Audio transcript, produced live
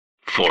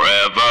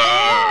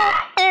Forever.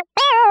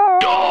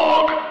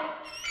 Dog.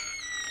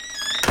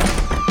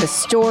 The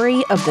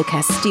story of the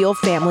Castile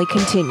family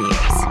continues.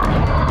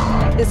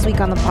 This week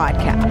on the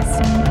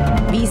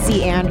podcast,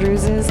 V.C.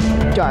 Andrews'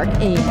 Dark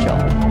Angel.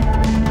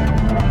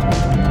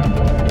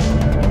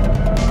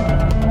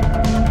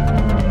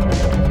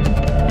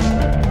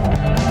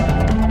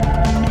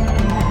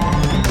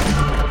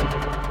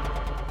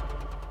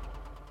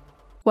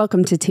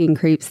 Welcome to Teen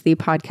Creeps, the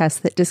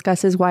podcast that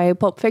discusses YA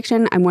pulp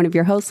fiction. I'm one of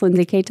your hosts,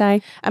 Lindsay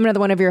Kaitai. I'm another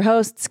one of your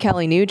hosts,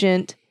 Kelly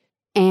Nugent.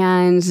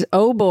 And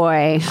oh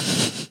boy,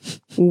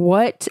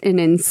 what an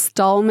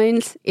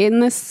installment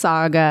in the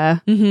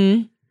saga.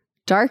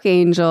 Dark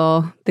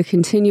Angel, the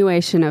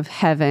continuation of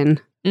Heaven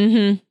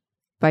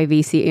by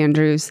V.C.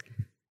 Andrews.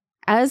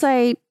 As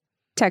I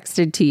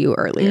texted to you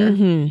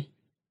earlier,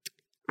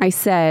 I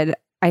said,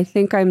 I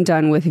think I'm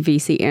done with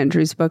V.C.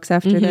 Andrews books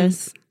after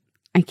this.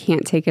 I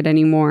can't take it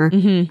anymore.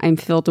 I'm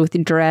filled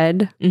with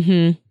dread.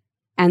 And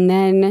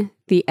then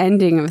the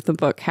ending of the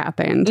book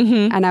happened.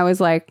 And I was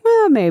like,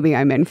 well, maybe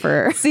I'm in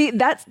for... See,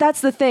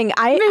 that's the thing.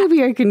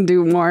 Maybe I can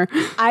do more.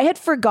 I had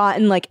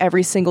forgotten like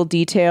every single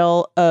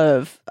detail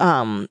of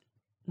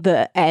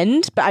the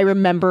end, but I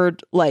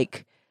remembered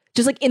like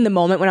just like in the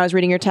moment when I was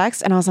reading your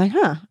text and I was like,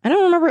 I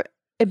don't remember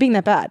it being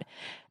that bad.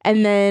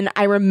 And then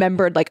I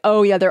remembered like,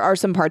 oh yeah, there are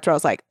some parts where I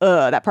was like,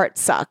 that part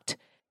sucked.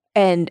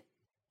 And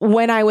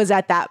when I was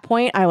at that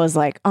point, I was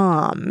like,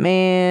 oh,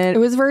 man. It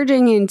was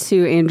verging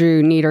into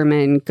Andrew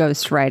Niederman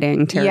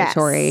ghostwriting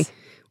territory,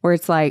 where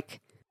it's like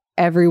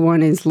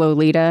everyone is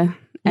Lolita.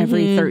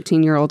 Every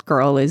 13-year-old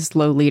girl is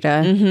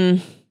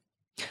Lolita.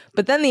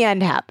 But then the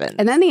end happened.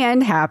 And then the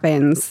end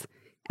happens.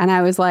 And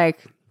I was like,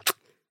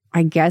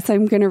 I guess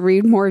I'm going to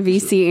read more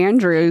V.C.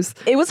 Andrews.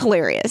 It was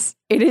hilarious.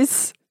 It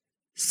is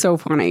so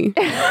funny.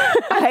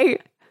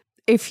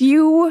 If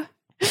you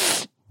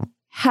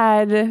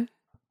had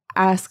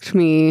asked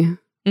me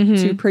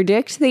to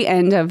predict the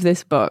end of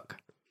this book,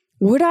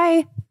 would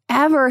I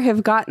ever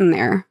have gotten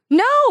there?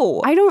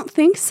 No, I don't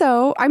think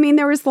so. I mean,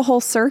 there was the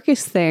whole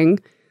circus thing.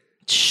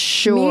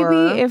 Sure.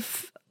 Maybe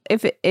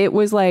if it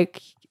was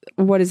like,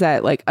 what is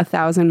that? Like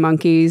 1,000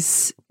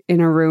 monkeys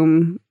in a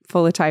room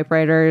full of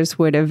typewriters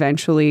would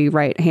eventually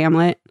write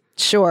Hamlet.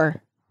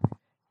 Sure.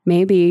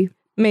 Maybe.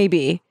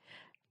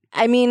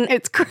 I mean,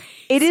 it's crazy.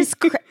 It is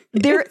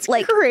they're it's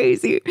like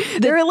crazy.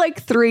 There are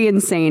like 3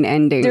 insane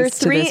endings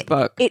to this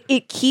book.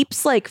 It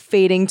keeps like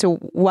fading to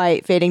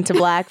white, fading to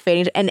black,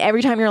 and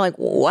every time you're like,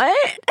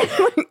 what?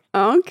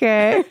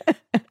 Okay.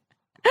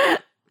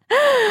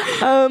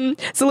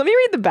 So let me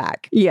read the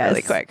back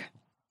really quick.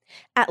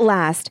 At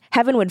last,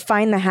 Heaven would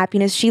find the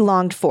happiness she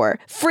longed for,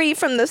 free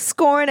from the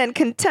scorn and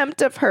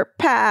contempt of her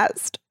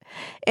past.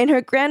 In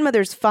her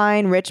grandmother's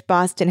fine, rich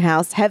Boston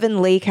house,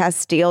 Heaven Lee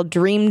Castile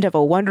dreamed of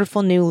a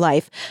wonderful new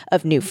life,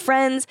 of new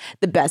friends,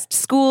 the best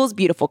schools,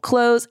 beautiful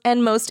clothes,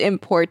 and most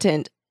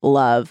important,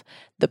 love.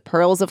 The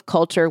pearls of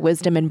culture,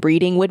 wisdom, and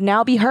breeding would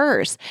now be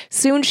hers.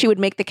 Soon she would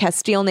make the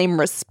Castile name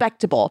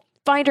respectable,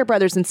 find her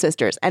brothers and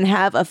sisters, and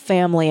have a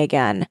family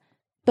again.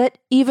 But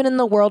even in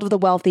the world of the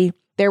wealthy,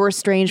 there were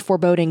strange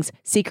forebodings,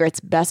 secrets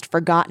best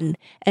forgotten,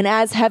 and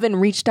as Heaven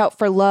reached out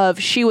for love,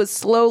 she was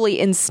slowly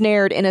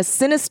ensnared in a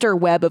sinister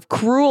web of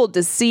cruel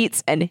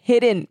deceits and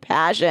hidden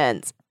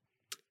passions.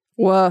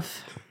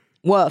 Woof.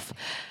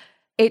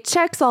 It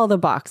checks all the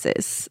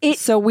boxes.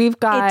 So we've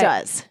got it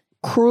does.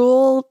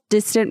 Cruel,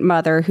 distant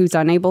mother who's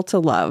unable to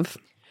love,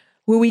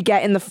 who we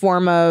get in the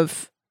form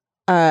of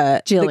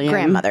Jillian, the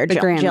grandmother.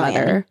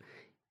 Jillian.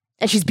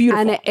 And she's beautiful.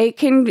 And it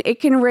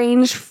can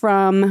range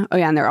from,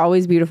 and they're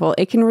always beautiful.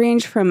 It can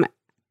range from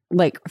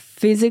like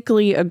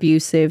physically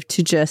abusive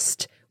to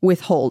just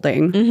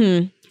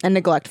withholding and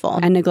neglectful.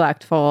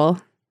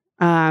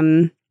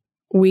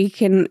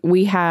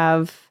 We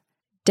have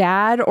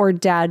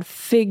dad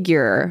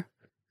figure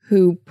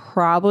who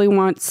probably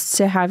wants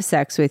to have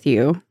sex with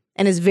you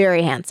and is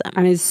very handsome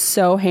and is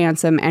so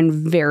handsome and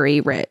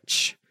very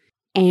rich.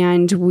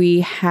 And we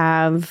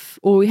have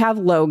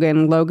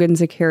Logan. Logan's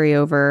a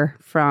carryover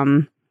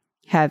from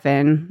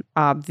Heaven,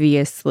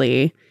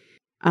 obviously.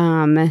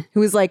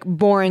 Who is like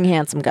boring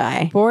handsome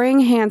guy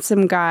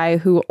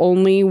who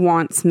only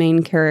wants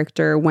main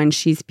character when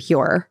she's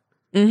pure.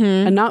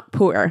 And not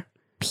poor.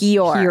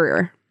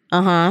 Pure.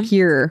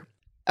 Pure.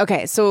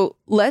 Okay, so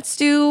let's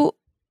do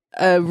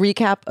a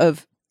recap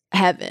of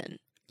Heaven.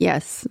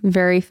 Yes,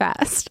 very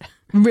fast.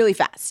 Really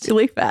fast.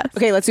 Really fast.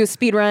 Okay, let's do a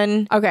speed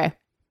run. Okay.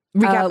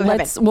 Recap of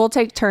Heaven. We'll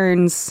take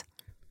turns.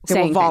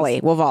 We'll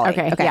volley.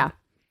 Okay. Yeah.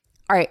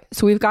 All right.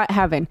 So we've got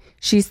Heaven.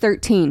 She's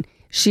 13.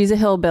 She's a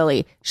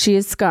hillbilly. She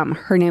is scum.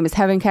 Her name is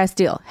Heaven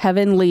Castile.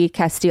 Heaven Lee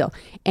Castile.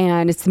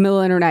 And it's the middle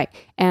of the night.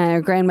 And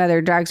her grandmother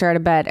drags her out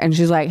of bed. And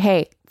she's like,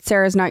 hey,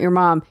 Sarah's not your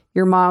mom.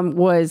 Your mom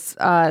was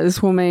this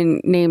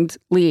woman named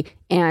Lee.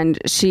 And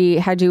she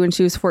had you when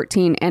she was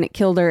 14. And it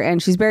killed her.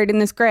 And she's buried in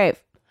this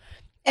grave.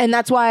 And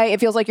that's why it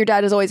feels like your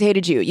dad has always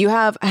hated you. You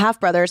have half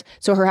brothers.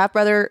 So her half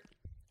brother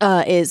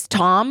is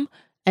Tom.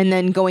 And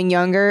then going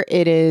younger,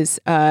 it is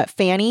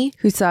Fanny.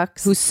 Who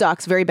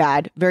sucks. Very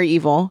bad. Very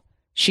evil.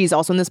 She's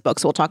also in this book,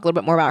 so we'll talk a little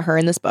bit more about her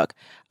in this book.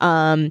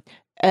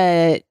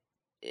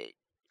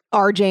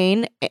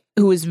 Arjane,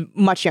 who is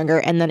much younger,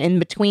 and then in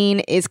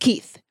between is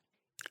Keith.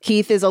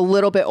 Keith is a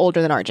little bit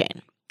older than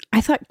Arjane.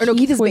 I thought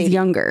Keith was baby.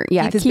 Younger.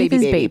 Yeah, Keith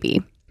is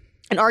baby.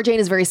 And Arjane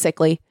is very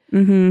sickly.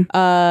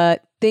 Mm-hmm.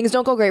 Things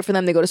don't go great for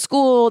them. They go to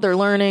school. They're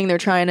learning. They're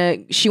trying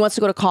to. She wants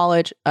to go to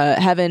college.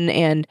 Heaven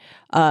and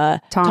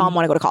Tom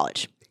want to go to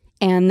college.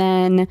 And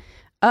then,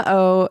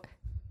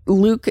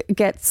 Luke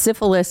gets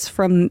syphilis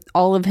from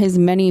all of his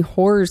many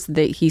whores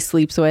that he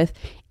sleeps with.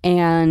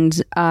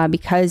 And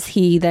because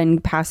he then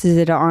passes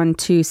it on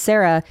to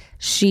Sarah,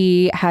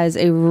 she has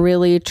a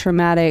really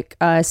traumatic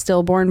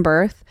stillborn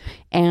birth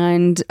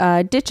and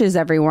ditches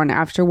everyone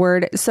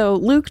afterward. So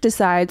Luke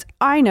decides,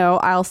 I know,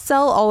 I'll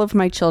sell all of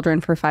my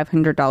children for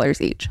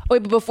 $500 each.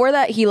 Wait, but before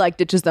that, he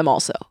ditches them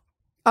also.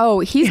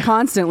 Oh, he's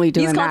constantly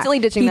doing that. He's constantly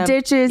ditching them. He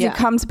ditches, he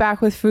comes back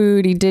with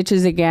food, he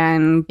ditches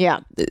again. Yeah.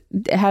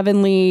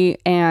 Heavenly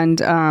and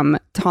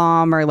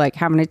Tom are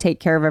having to take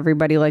care of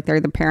everybody like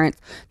they're the parents.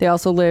 They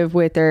also live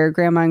with their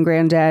grandma and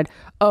granddad.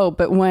 Oh,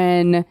 but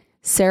when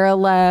Sarah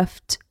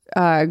left,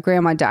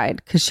 grandma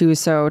died because she was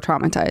so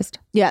traumatized.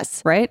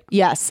 Yes. Right?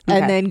 Yes. Okay.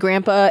 And then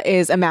grandpa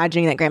is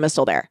imagining that grandma's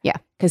still there. Yeah.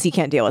 Because he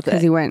can't deal with it.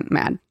 Because he went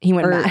mad. He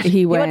went mad.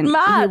 He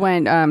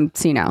went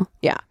senile.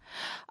 Yeah.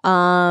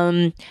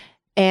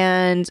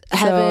 And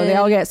so they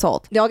all get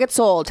sold. They all get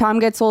sold. Tom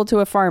gets sold to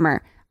a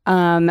farmer.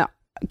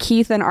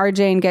 Keith and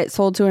Arjane get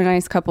sold to a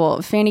nice couple.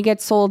 Fanny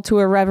gets sold to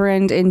a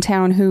reverend in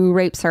town who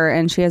rapes her,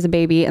 and she has a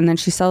baby, and then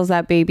she sells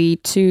that baby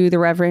to the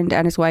reverend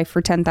and his wife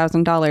for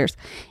 $10,000.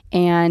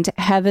 And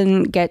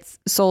Heaven gets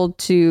sold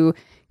to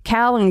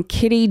Cal and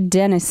Kitty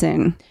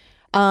Dennison.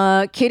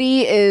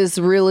 Kitty is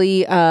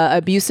really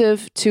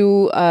abusive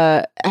to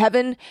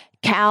Heaven.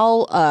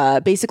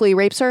 Cal basically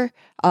rapes her.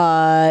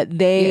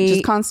 They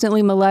just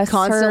constantly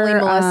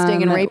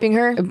molesting and raping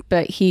her.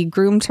 But he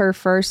groomed her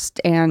first,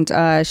 and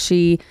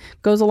she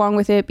goes along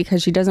with it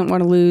because she doesn't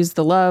want to lose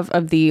the love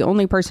of the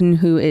only person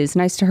who is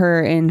nice to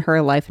her in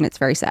her life, and it's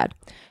very sad.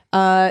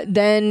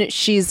 Then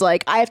she's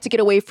like, I have to get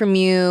away from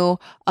you.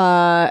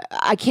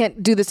 I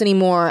can't do this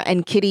anymore.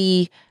 And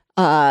Kitty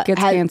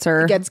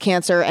gets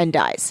cancer and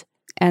dies.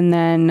 And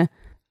then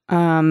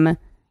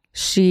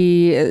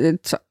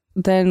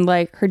then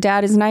her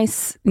dad is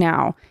nice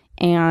now,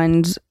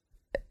 and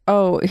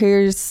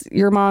here's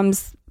your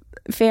mom's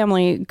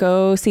family,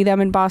 go see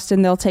them in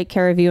Boston, they'll take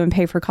care of you and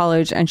pay for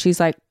college. And she's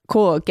like,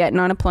 cool, getting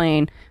on a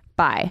plane,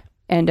 bye,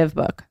 end of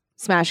book.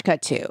 Smash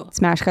cut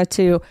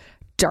to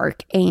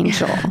Dark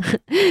Angel.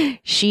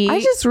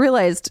 I just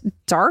realized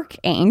Dark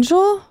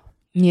Angel.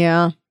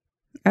 Yeah.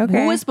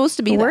 Okay, who was supposed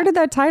to be where did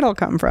that title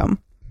come from?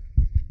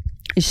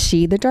 Is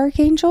she the Dark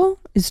Angel?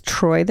 Is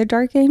Troy the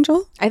Dark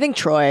Angel? I think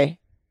Troy.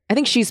 I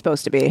think she's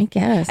supposed to be. I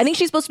guess. I think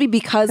she's supposed to be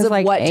because of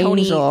what Angel.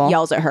 Tony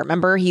yells at her.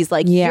 Remember? He's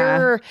like,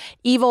 you're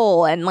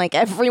evil, and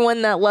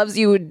everyone that loves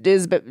you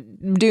is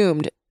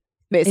doomed,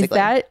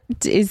 basically.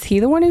 Is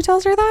he the one who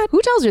tells her that?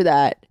 Who tells her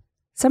that?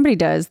 Somebody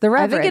does. The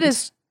Reverend. I think it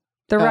is.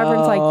 The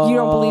Reverend's you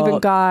don't believe in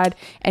God,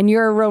 and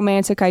you're a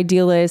romantic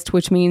idealist,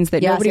 which means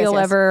that nobody will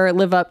ever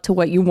live up to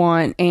what you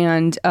want,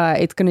 and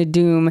it's going to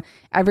doom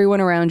everyone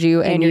around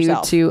you and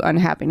yourself. You to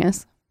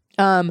unhappiness.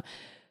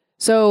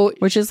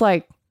 Which is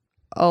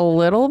a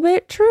little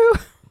bit true.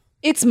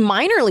 It's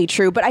minorly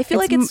true, but I feel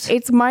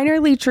it's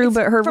minorly true,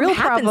 but her real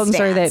problems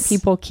are that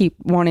people keep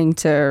wanting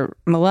to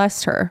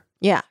molest her.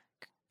 Yeah,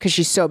 because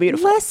she's so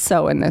beautiful. Less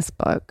so in this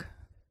book.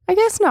 I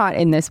guess not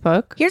in this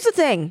book. Here's the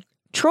thing.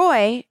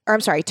 Tony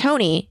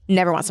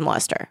never wants to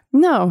molest her.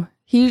 No,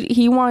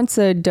 he wants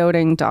a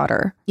doting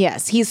daughter.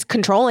 Yes, he's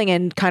controlling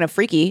and kind of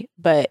freaky,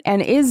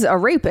 and is a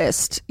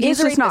rapist. He's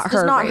just not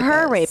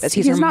her rapist.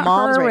 He's her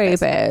mom's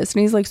rapist.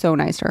 And he's so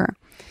nice to her.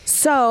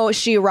 So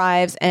she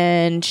arrives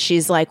and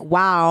she's like,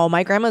 wow,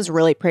 my grandma's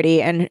really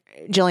pretty. And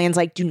Jillian's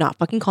like, do not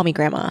fucking call me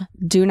grandma.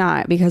 Do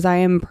not, because I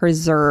am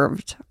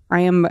preserved.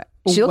 I am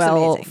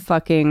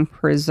fucking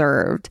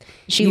preserved.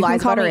 She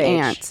lies about her age.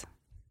 Aunt.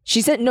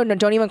 She said, no,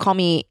 don't even call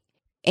me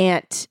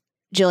Aunt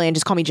Jillian.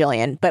 Just call me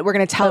Jillian. But we're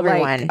going to tell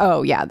everyone.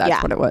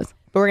 That's what it was.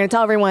 But we're going to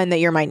tell everyone that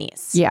you're my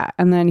niece. Yeah.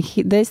 And then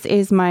this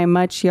is my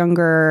much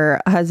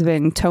younger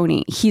husband,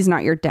 Tony. He's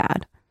not your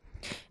dad.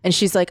 And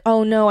she's like,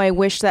 oh no, I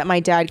wish that my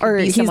dad could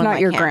be someone like him. He's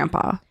not your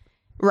grandpa.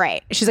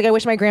 Right. She's like, I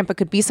wish my grandpa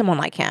could be someone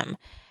like him.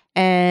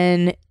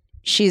 And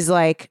she's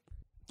like,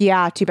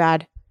 yeah, too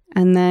bad.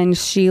 And then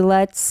she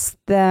lets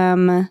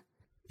them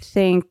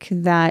think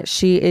that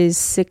she is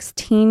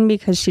 16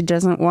 because she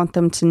doesn't want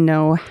them to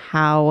know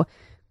how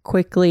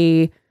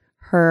quickly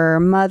her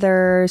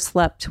mother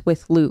slept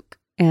with Luke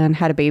and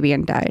had a baby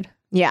and died.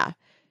 Yeah.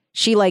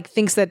 She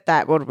thinks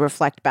that would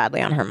reflect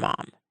badly on her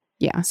mom.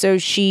 Yeah. So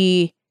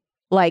she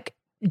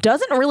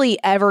doesn't really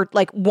ever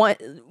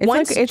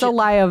it's a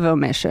lie of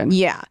omission.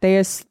 Yeah. They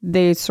a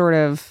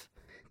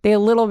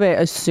little bit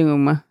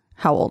assume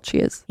how old she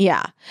is.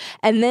 Yeah.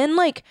 And then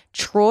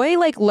Troy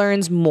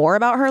learns more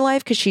about her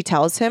life because she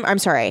tells him,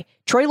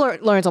 Troy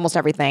learns almost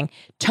everything.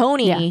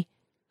 Tony,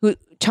 who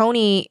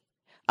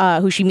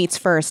she meets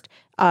first,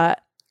 Tony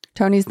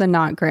Tony's the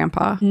not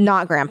grandpa.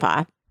 Not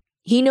grandpa.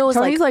 He knows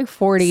Tony's like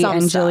 40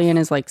 and stuff. Jillian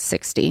is like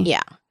 60.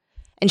 Yeah.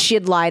 And she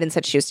had lied and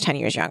said she was 10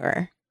 years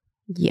younger.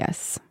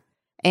 Yes.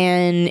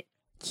 And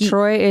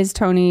Troy is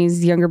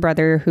Tony's younger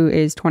brother who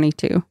is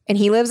 22. And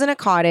he lives in a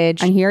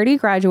cottage. And he already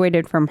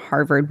graduated from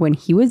Harvard when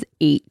he was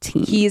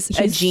 18. He's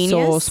a genius.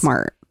 So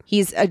smart.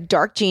 He's a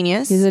dark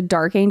genius. He's a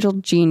dark angel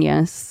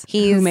genius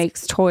who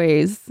makes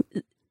toys.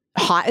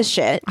 Hot as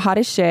shit. Hot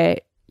as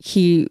shit.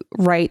 He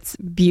writes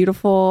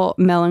beautiful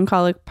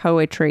melancholic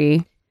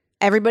poetry.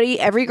 Every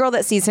girl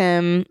that sees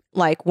him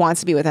like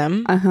wants to be with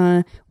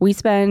him. We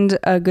spend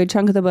a good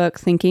chunk of the book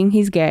thinking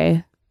he's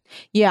gay.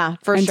 Yeah,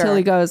 for sure. Until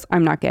he goes,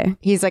 I'm not gay.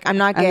 He's like, I'm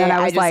not gay.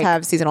 I just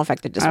have seasonal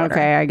affective disorder.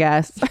 Okay, I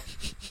guess.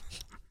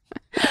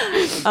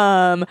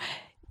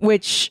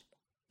 Which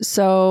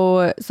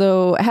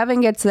so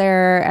Heaven gets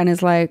there and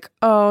is like,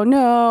 oh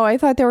no, I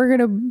thought they were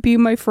gonna be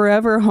my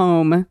forever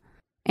home,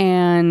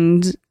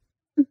 and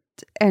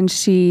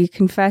she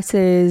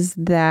confesses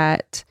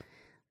that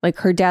like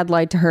her dad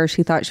lied to her.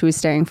 She thought she was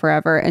staying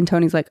forever. And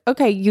Tony's like,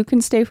 okay, you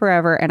can stay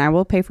forever and I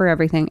will pay for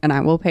everything and I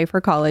will pay for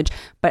college,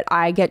 but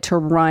I get to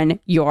run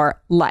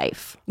your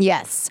life.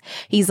 Yes.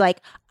 He's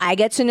like, I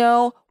get to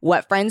know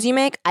what friends you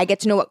make. I get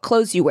to know what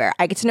clothes you wear.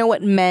 I get to know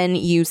what men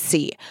you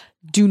see.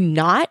 Do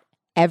not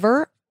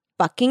ever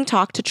fucking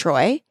talk to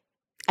Troy.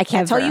 I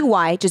can't tell you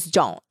why. Just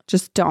don't.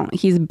 Just don't.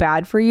 He's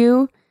bad for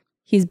you.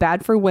 He's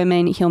bad for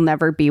women. He'll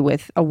never be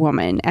with a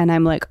woman. And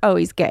I'm like, oh,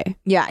 he's gay.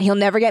 Yeah, he'll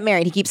never get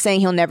married. He keeps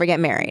saying he'll never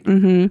get married.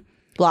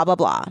 Blah, blah,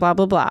 blah. Blah,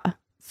 blah, blah.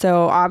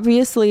 So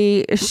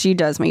obviously she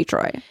does meet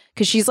Troy.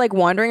 Because she's like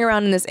wandering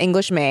around in this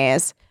English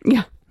maze.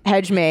 Yeah.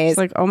 Hedge maze. She's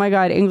like, oh my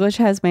God, English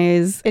has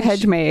maze.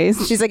 Hedge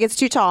maze. She's like, it's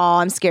too tall.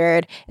 I'm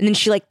scared. And then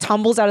she like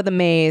tumbles out of the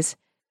maze.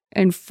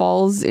 And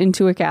falls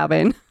into a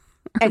cabin.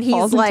 And he's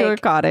falls like, into a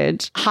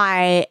cottage.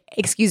 Hi,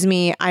 excuse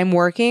me. I'm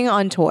working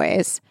on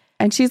toys.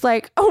 And she's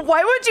like, oh,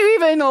 why would you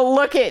even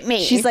look at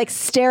me? She's like,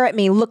 stare at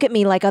me, look at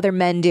me like other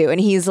men do. And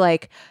he's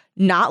like,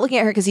 not looking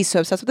at her because he's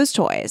so obsessed with his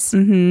toys.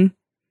 And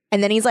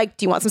then he's like,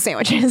 do you want some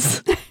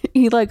sandwiches?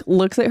 He like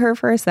looks at her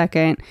for a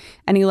second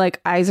and he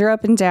like eyes her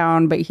up and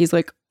down, but he's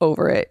like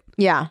over it.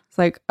 Yeah. It's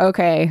like,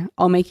 okay,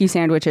 I'll make you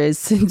sandwiches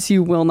since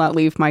you will not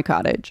leave my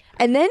cottage.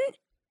 And then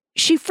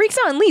she freaks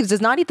out and leaves,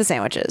 does not eat the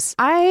sandwiches.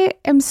 I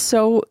am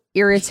so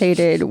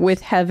irritated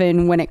with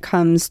Heaven when it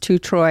comes to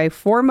Troy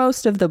for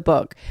most of the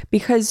book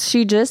because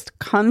she just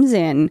comes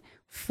in,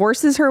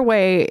 forces her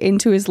way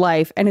into his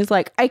life and is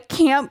like, I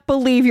can't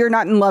believe you're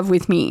not in love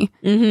with me.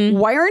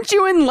 Why aren't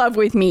you in love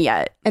with me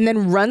yet? And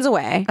then runs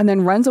away.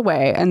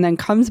 And then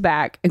comes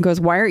back and goes,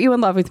 why aren't you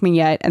in love with me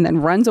yet? And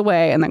then runs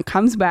away and then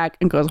comes back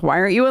and goes, why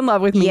aren't you in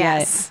love with me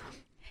yet?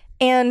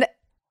 And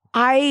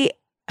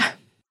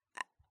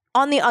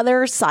on the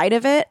other side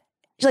of it,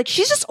 like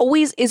she's just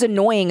always is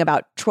annoying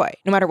about Troy,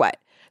 no matter what.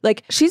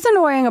 Like she's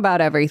annoying about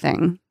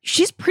everything.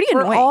 She's pretty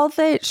annoying. For all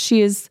that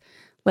she is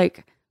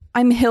like,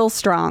 I'm hill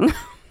strong.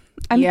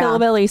 I'm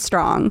hillbilly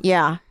strong.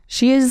 Yeah.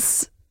 She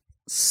is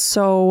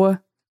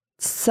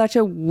such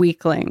a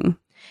weakling.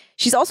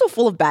 She's also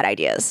full of bad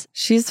ideas.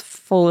 She's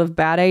full of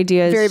bad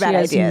ideas. Very bad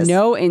ideas. She has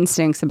no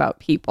instincts about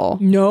people.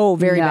 No,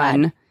 very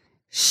bad.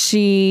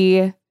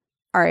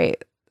 All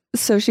right.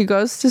 So she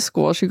goes to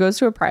school. She goes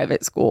to a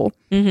private school,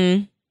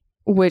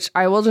 which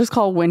I will just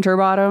call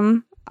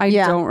Winterbottom. I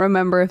don't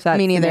remember if that's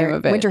the name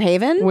of it. Winter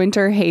Haven?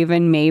 Winter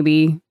Haven,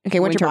 maybe. Okay,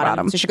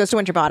 Winterbottom. So she goes to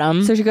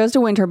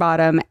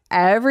Winterbottom.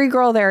 Every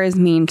girl there is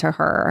mean to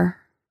her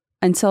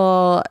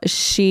until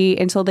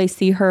they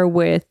see her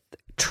with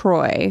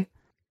Troy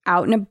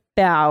out and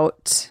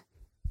about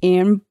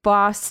in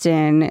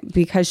Boston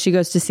because she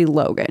goes to see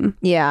Logan.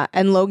 Yeah,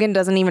 and Logan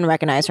doesn't even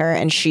recognize her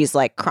and she's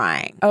like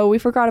crying. Oh, we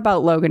forgot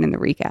about Logan in the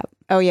recap.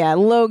 Oh yeah,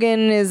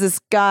 Logan is this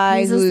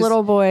guy. He's this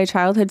little boy,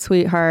 childhood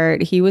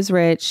sweetheart. He was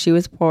rich, she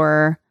was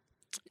poor.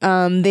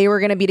 They were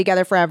going to be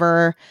together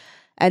forever.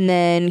 And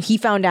then he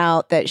found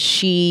out that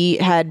she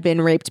had been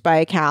raped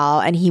by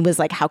Cal and he was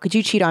like, how could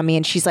you cheat on me?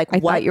 And she's like,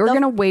 I thought you were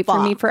going to wait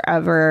for me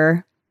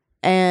forever.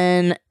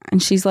 And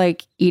she's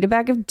like, eat a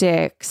bag of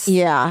dicks.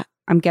 Yeah.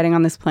 I'm getting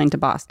on this plane to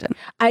Boston.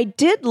 I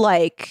did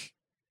like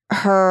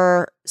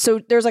her. So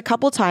there's a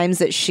couple times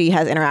that she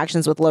has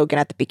interactions with Logan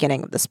at the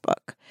beginning of this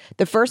book.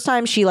 The first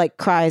time she like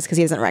cries because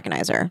he doesn't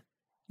recognize her.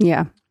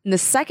 Yeah. And the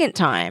second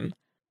time,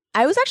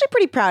 I was actually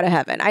pretty proud of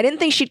Heaven. I didn't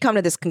think she'd come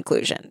to this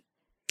conclusion.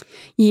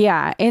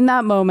 Yeah. In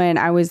that moment,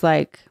 I was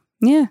like,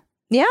 yeah.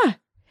 Yeah.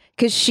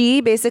 Because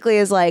she basically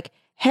is like,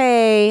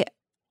 hey,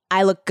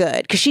 I look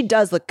good. Because she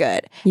does look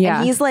good. Yeah.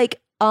 And he's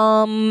like,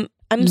 I'm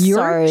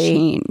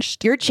sorry.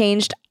 You're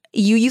changed.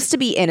 You used to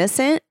be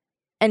innocent.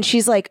 And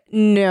she's like,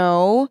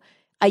 no,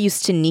 I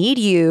used to need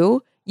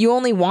you. You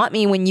only want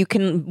me when you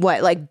can,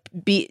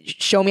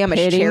 show me I'm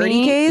a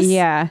charity case?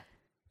 Yeah.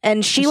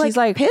 And she's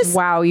like pissed.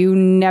 Wow, you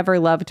never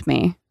loved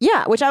me.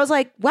 Yeah, which I was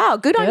like, wow,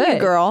 good on you,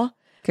 girl.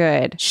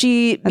 Good.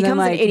 She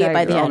becomes an idiot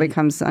by the end.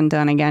 Becomes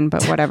undone again,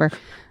 but whatever.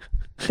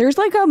 There's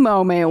like a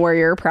moment where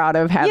you're proud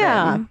of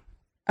Heaven.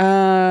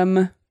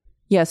 Yeah.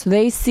 Yeah, so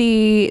they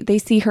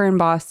see her in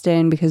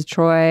Boston because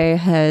Troy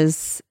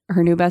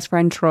her new best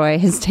friend Troy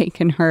has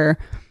taken her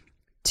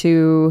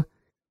to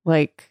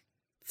like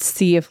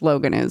see if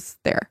Logan is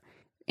there.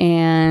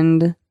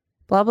 And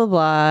blah, blah,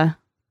 blah.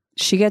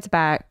 She gets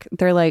back.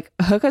 They're like,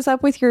 hook us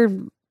up with your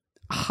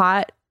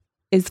hot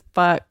as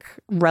fuck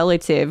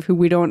relative who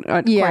we don't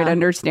quite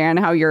understand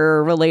how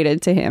you're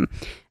related to him.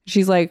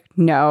 She's like,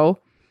 no.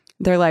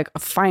 They're like,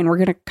 fine, we're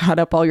going to cut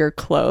up all your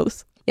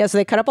clothes. Yeah, so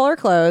they cut up all her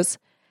clothes.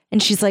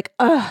 And she's like,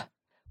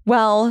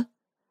 well,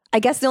 I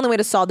guess the only way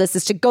to solve this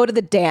is to go to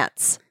the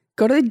dance.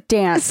 Go to the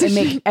dance and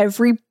make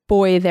every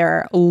boy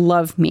there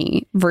love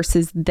me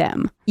versus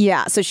them.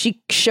 Yeah, so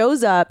she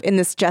shows up in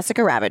this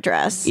Jessica Rabbit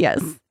dress.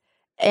 Yes.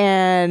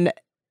 And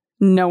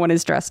no one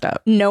is dressed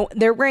up. No,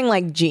 they're wearing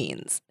like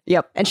jeans.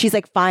 Yep. And she's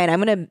like, fine,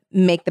 I'm going to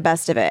make the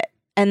best of it.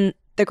 And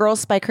the girls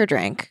spike her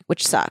drink,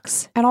 which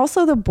sucks. And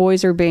also the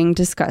boys are being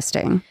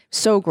disgusting.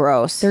 So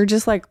gross. They're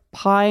just like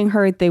pawing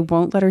her. They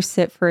won't let her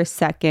sit for a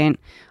second.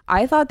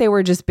 I thought they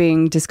were just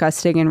being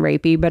disgusting and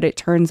rapey, but it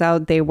turns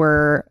out they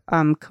were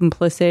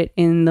complicit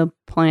in the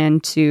plan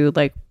to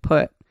like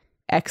put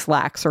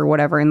X-Lax or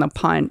whatever in the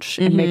punch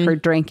and make her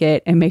drink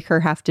it and make her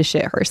have to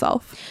shit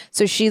herself.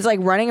 So she's like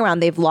running around.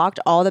 They've locked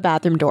all the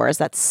bathroom doors.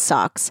 That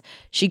sucks.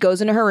 She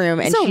goes into her room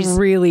and she's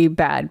really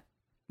bad,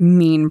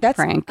 mean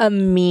prank. A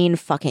mean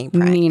fucking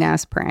prank. Mean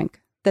ass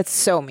prank. That's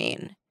so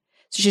mean.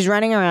 So she's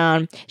running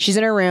around. She's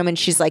in her room and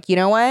she's like, you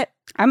know what?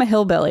 I'm a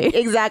hillbilly.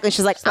 Exactly.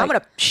 She's like, I'm going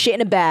to shit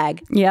in a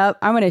bag. Yep.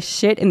 I'm going to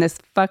shit in this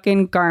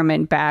fucking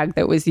garment bag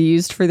that was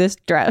used for this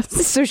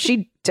dress. So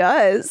she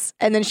does.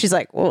 And then she's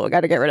like, well, I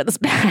got to get rid of this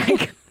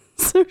bag.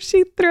 So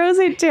she throws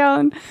it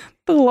down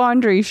the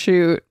laundry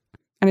chute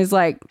and is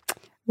like,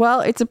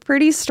 well, it's a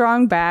pretty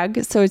strong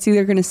bag. So it's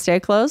either going to stay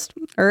closed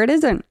or it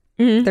isn't.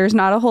 There's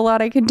not a whole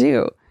lot I can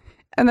do.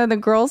 And then the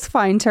girls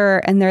find her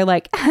and they're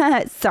like,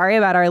 sorry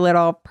about our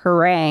little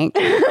prank,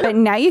 but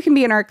now you can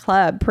be in our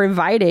club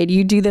provided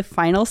you do the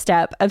final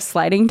step of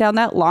sliding down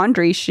that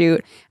laundry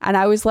chute. And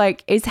I was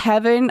like, is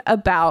Heaven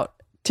about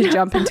to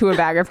jump into a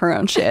bag of her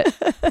own shit?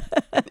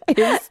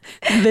 Is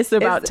this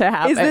about to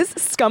happen? Is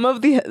this scum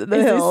of the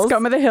hills?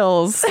 Scum of the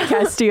hills,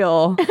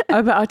 Castile,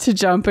 about to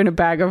jump in a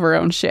bag of her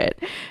own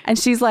shit? And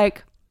she's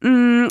like,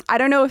 I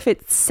don't know if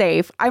it's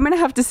safe. I'm going to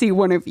have to see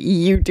one of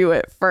you do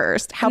it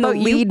first. How about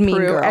you,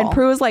 Prue? And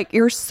Prue was like,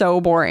 you're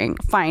so boring.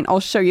 Fine, I'll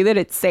show you that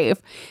it's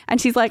safe.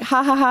 And she's like,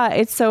 ha ha ha,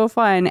 it's so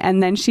fun.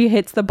 And then she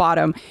hits the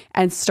bottom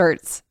and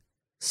starts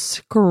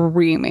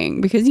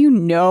screaming because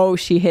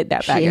she hit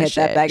that bag of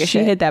shit. She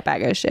hit that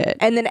bag of shit.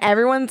 And then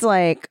everyone's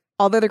like,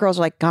 all the other girls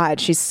are like, God,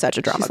 she's such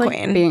a drama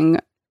queen. Like being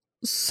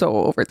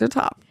so over the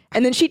top.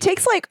 And then she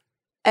takes like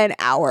an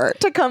hour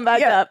to come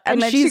back up. And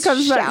then she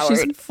comes back.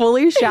 She's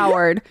fully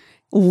showered,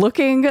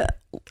 looking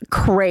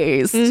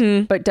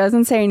crazed, but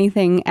doesn't say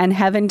anything. And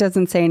Heaven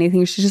doesn't say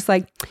anything. She's just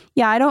like,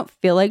 yeah, I don't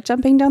feel like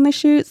jumping down the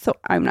chute, so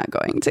I'm not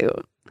going to.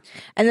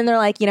 And then they're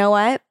like, you know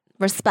what?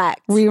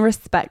 Respect. We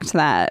respect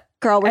that.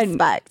 Girl,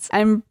 respect.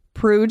 And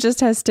Prue just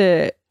has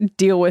to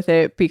deal with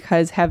it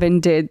because Heaven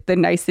did the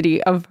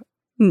nicety of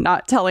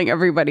not telling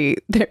everybody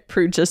that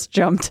Prue just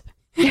jumped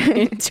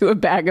into a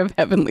bag of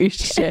heavenly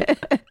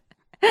shit.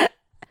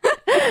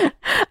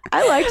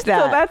 I liked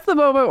that. So that's the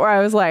moment where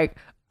I was like,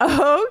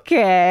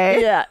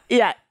 okay.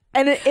 Yeah.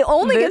 And it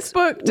only this gets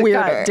book weirder.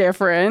 Got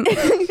different.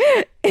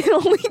 It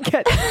only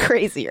gets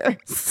crazier.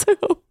 So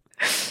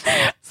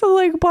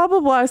like, blah, blah,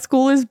 blah.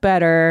 School is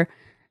better.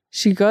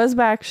 She goes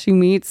back.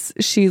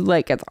 She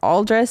like gets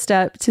all dressed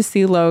up to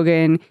see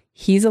Logan.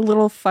 He's a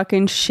little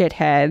fucking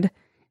shithead.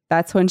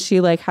 That's when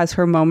she like has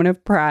her moment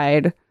of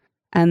pride.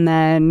 And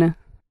then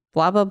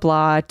blah, blah,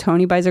 blah.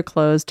 Tony buys her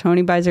clothes.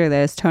 Tony buys her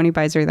this. Tony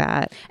buys her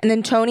that. And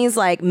then Tony's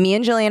like, me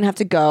and Jillian have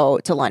to go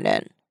to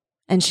London.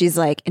 And she's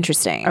like,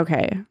 interesting.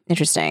 Okay.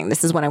 Interesting.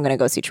 This is when I'm going to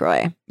go see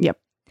Troy. Yep.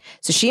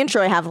 So she and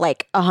Troy have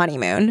like a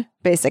honeymoon,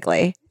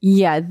 basically.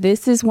 Yeah.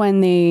 This is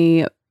when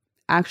they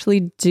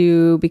actually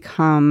do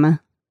become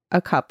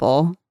a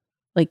couple.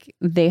 Like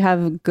they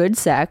have good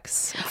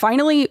sex.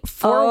 Finally,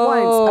 for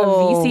once, a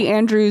VC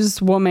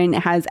Andrews woman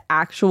has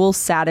actual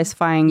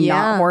satisfying,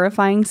 not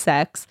horrifying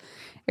sex.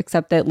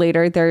 Except that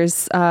later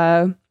there's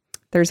a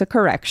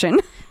correction.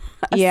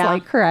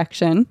 Slight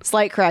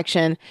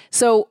correction.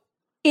 So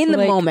in the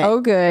moment, oh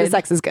good, the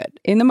sex is good.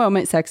 In the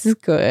moment, sex is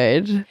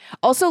good.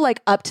 Also,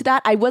 like up to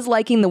that, I was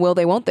liking the will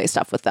they won't they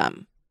stuff with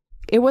them.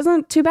 It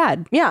wasn't too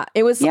bad. Yeah,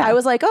 it was. Yeah. I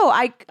was like, oh,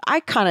 I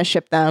kind of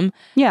ship them.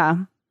 Yeah.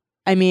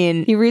 I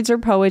mean, he reads her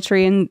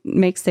poetry and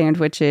makes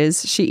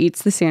sandwiches. She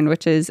eats the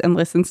sandwiches and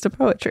listens to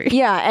poetry.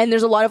 Yeah, and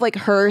there's a lot of like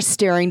her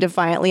staring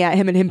defiantly at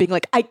him and him being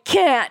like, I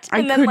can't.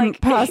 And then couldn't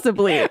like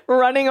possibly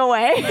running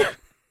away.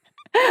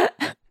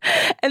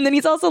 And then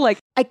he's also like,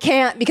 I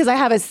can't because I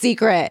have a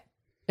secret.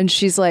 And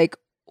she's like,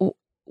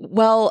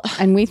 well,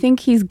 and we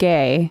think he's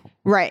gay.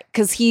 Right,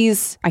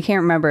 because I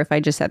can't remember if I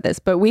just said this,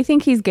 but we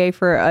think he's gay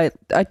for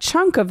a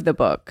chunk of the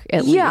book,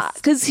 at least. Yeah,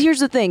 because here's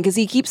the thing, because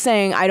he keeps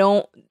saying,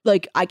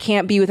 I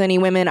can't be with any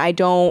women. I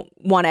don't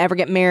want to ever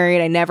get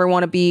married. I never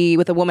want to be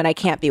with a woman. I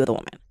can't be with a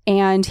woman.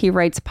 And he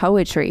writes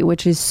poetry,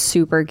 which is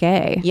super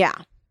gay. Yeah,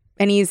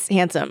 And he's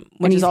handsome,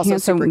 which is also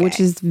super gay. Which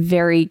is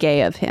very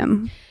gay of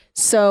him.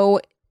 So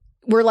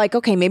we're like,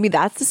 okay, maybe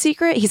that's the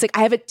secret. He's like,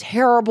 I have a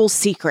terrible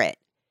secret.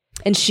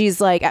 And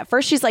she's like, at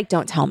first she's like,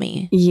 don't tell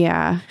me.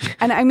 Yeah.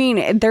 And I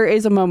mean, there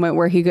is a moment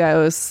where he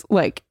goes,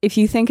 like, if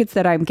you think it's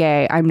that I'm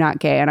gay, I'm not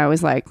gay. And I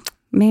was like,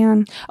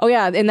 man. Oh,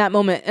 yeah, in that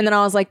moment. And then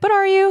I was like, but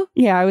are you?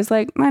 Yeah, I was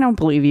like, I don't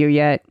believe you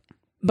yet.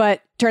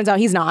 But turns out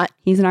he's not.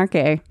 He's not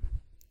gay.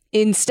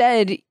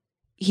 Instead,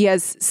 he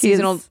has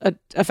seasonal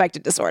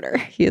affective disorder.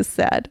 He is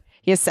sad.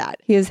 He is sad.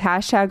 He is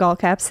hashtag all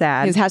caps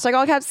sad. He's hashtag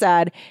all caps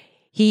sad.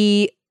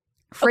 He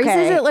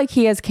phrases it like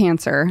he has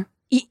cancer.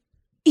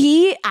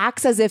 He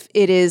acts as if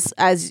it is,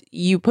 as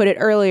you put it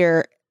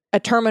earlier, a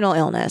terminal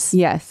illness.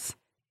 Yes.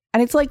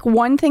 And it's like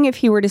one thing if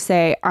he were to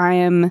say,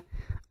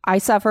 I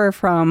suffer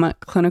from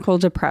clinical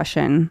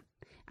depression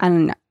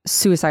and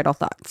suicidal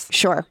thoughts.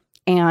 Sure.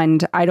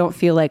 And I don't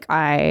feel like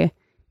I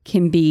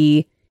can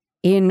be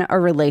in a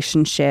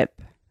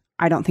relationship.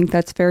 I don't think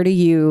that's fair to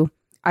you.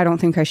 I don't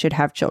think I should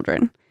have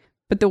children.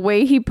 But the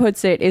way he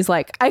puts it is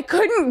like, I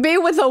couldn't be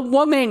with a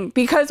woman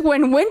because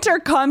when winter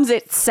comes,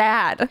 it's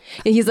sad.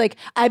 And he's like,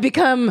 I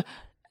become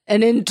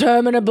an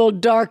interminable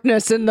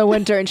darkness in the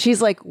winter. And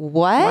she's like,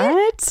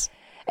 what?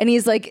 And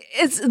he's like,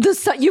 it's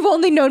you've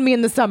only known me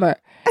in the summer.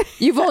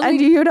 You've only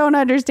and you don't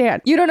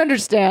understand. You don't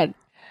understand.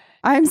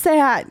 I'm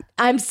sad.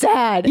 I'm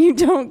sad. You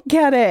don't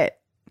get it.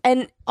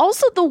 And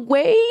also the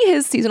way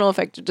his seasonal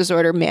affective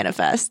disorder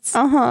manifests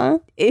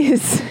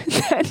is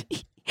that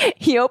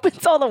he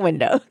opens all the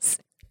windows.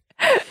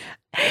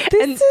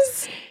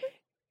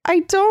 I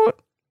don't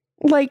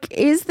like,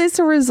 is this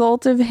a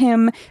result of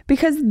him?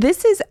 Because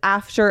this is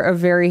after a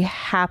very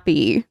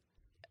happy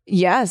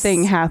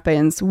thing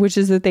happens, which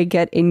is that they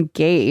get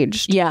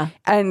engaged. Yeah.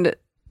 And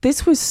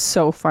this was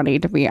so funny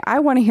to me. I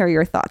want to hear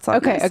your thoughts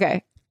on this.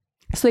 Okay.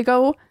 So they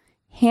go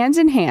hand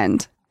in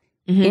hand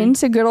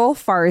into good old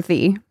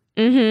Farthy,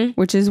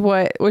 which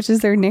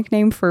is their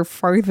nickname for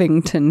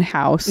Farthington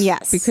House.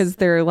 Yes. Because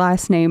their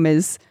last name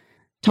is...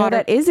 No,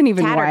 that isn't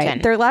even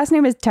right. Their last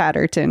name is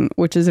Tatterton,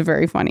 which is a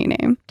very funny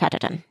name.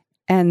 Tatterton.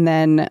 And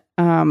then,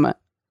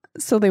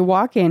 so they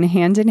walk in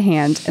hand,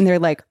 and they're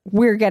like,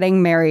 we're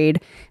getting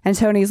married. And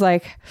Tony's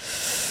like,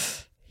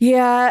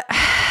 yeah,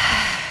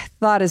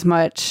 thought as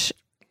much,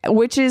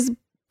 which is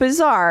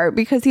bizarre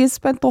because he has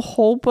spent the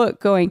whole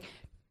book going,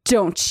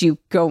 don't you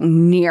go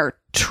near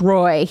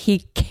Troy. He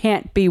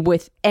can't be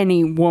with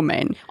any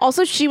woman.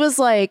 Also, she was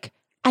like,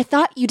 I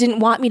thought you didn't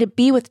want me to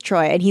be with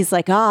Troy. And he's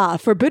like,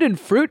 forbidden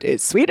fruit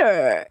is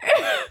sweeter.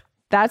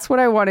 That's what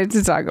I wanted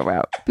to talk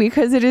about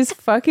because it is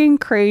fucking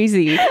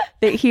crazy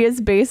that he is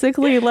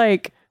basically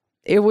like,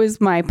 it was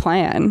my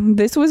plan.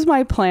 This was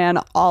my plan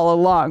all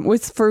along,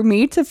 was for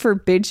me to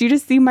forbid you to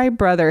see my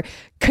brother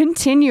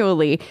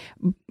continually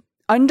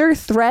under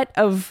threat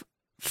of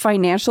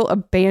financial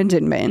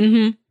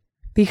abandonment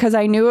because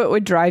I knew it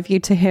would drive you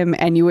to him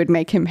and you would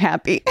make him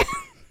happy.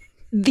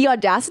 The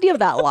audacity of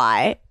that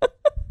lie.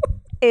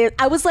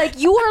 I was like,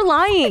 you are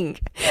lying.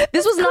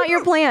 This was not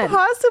your plan.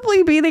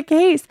 Possibly be the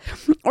case.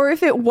 Or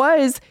if it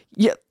was,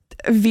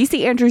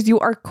 VC Andrews, you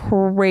are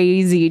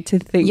crazy to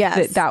think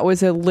that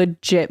was a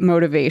legit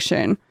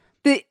motivation.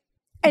 Worked.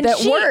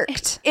 It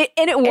worked.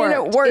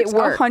 It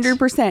worked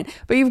 100%.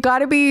 But you've got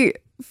to be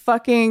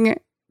fucking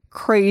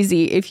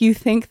crazy if you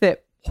think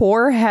that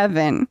poor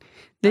Heaven,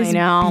 this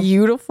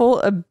beautiful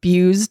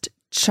abused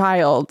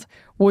child,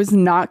 was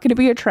not going to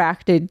be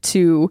attracted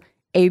to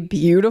a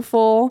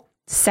beautiful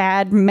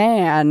sad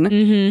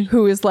man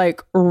who is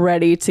like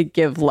ready to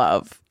give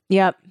love.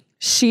 Yep.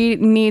 She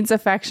needs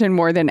affection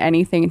more than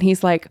anything. And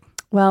he's like,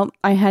 well,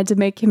 I had to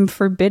make him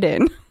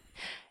forbidden.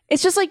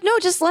 It's just like, no,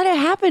 just let it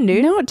happen,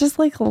 dude. No, just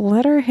like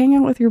let her hang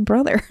out with your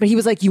brother. But he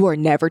was like, you are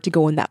never to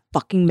go in that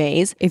fucking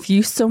maze. If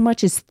you so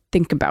much as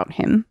think about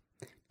him,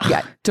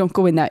 don't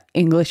go in that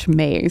English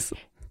maze.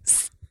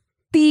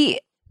 Okay.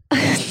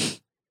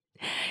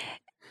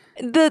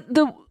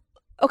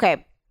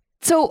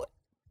 So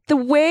the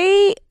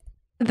way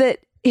that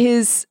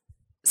his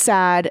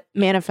sad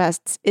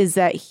manifests is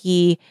that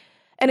he,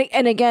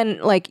 and again,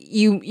 like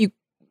you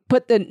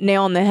put the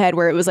nail on the head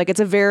where it was like,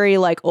 it's a very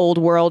like old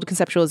world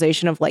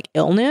conceptualization of like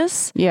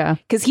illness. Yeah.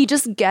 Cause he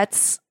just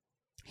gets,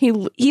 he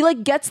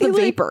like gets the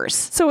vapors.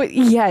 So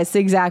yes,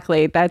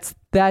 exactly. That's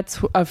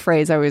a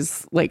phrase I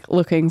was like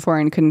looking for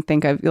and couldn't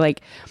think of.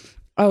 Like,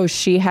 oh,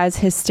 she has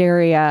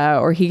hysteria,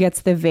 or he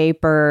gets the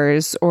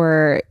vapors,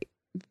 or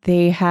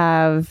they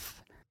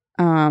have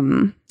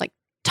like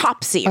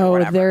Topsy or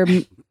whatever.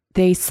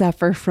 They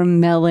suffer from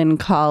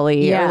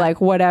melancholy or like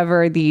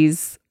whatever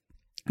these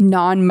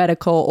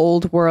non-medical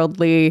old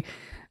worldly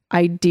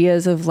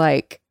ideas of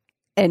like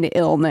an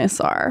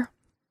illness are.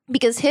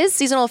 Because his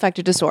seasonal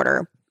affective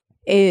disorder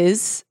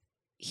is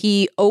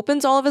he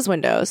opens all of his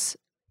windows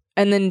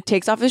and then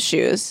takes off his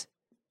shoes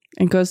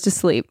and goes to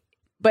sleep.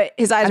 But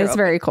his eyes are it's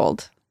very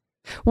cold.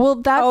 Well,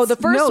 that's the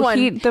first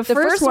one. The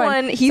first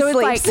one, he so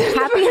sleeps. It's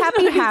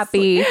like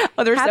happy.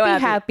 Oh, they're so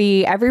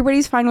happy.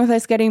 Everybody's fine with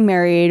us getting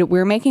married.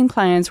 We're making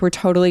plans. We're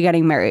totally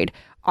getting married.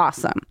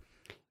 Awesome.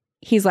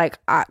 he's like,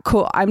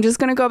 cool, I'm just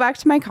going to go back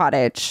to my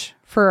cottage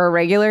for a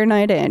regular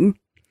night in.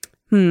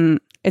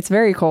 It's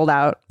very cold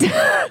out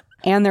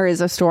and there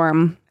is a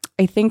storm.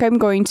 I think I'm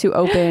going to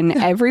open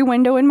every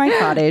window in my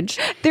cottage.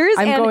 There is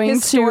an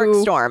historic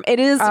storm. It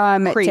is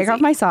crazy. Take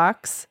off my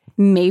socks,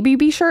 maybe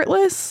be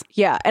shirtless.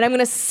 Yeah, and I'm going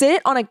to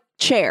sit on a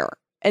chair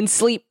and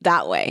sleep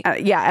that way.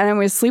 And I'm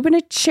going to sleep in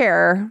a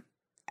chair.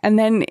 And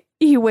then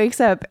he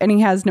wakes up and he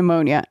has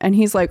pneumonia. And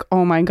he's like,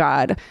 oh my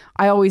God,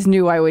 I always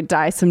knew I would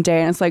die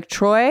someday. And it's like,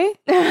 Troy,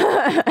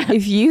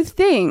 if you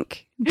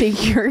think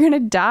that you're going to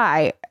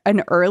die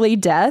an early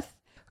death,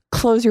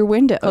 close your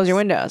windows. Close your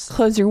windows.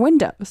 Close your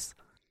windows.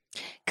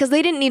 Because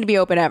they didn't need to be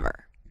open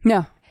ever.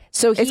 No.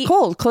 So it's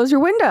cold. Close your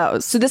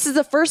windows. So this is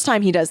the first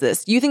time he does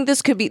this. You think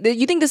this could be,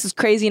 you think this is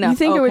crazy enough? You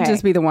think it would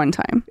just be the one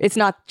time. It's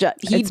not just,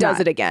 he does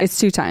it again. It's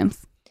 2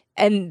 times.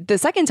 And the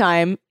second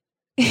time,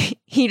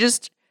 he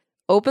just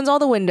opens all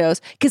the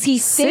windows because he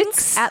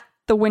sits at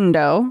the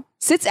window.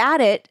 Sits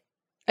at it.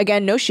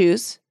 Again, no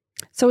shoes.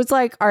 So it's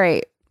like, all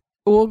right,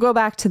 we'll go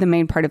back to the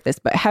main part of this,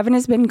 but Heaven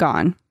has been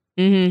gone.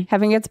 Mm-hmm.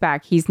 Heaven gets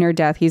back. He's near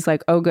death. He's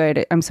like, oh,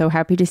 good. I'm so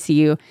happy to see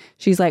you.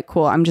 She's like,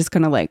 cool. I'm just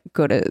going to like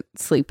go to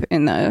sleep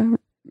in the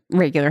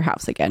regular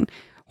house again.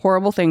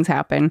 Horrible things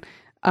happen.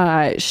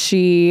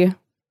 She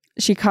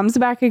comes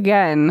back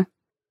again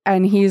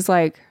and he's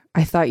like,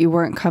 I thought you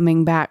weren't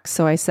coming back.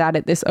 So I sat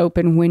at this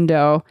open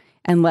window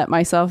and let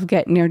myself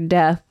get near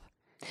death.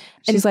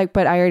 She's like,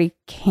 but I already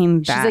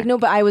came back. She's like, no,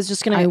 but I was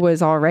just going to. I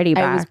was already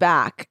back. I was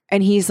back.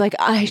 And he's like,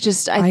 I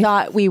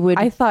thought we would.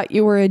 I thought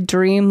you were a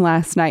dream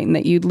last night and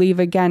that you'd leave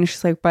again.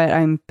 She's like, but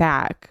I'm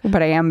back.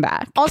 But I am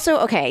back. Also,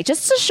 okay,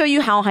 just to show you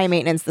how high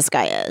maintenance this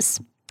guy is,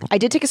 I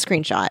did take a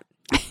screenshot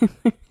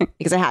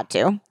because I had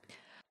to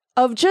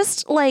of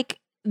just like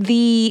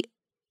the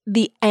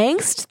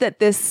angst that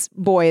this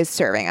boy is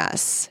serving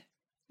us.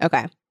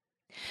 Okay.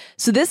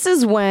 So this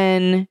is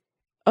when.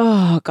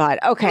 Oh, God.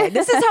 Okay.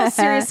 This is how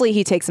seriously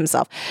he takes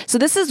himself. So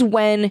this is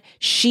when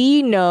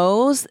she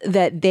knows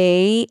that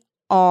they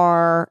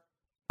are.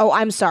 Oh,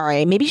 I'm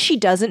sorry. Maybe she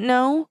doesn't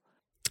know.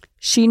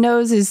 She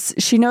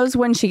knows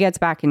when she gets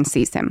back and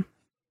sees him.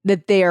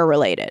 That they are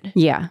related.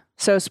 Yeah.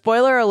 So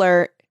spoiler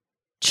alert,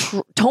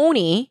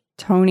 Tony,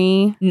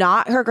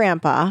 not her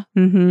grandpa,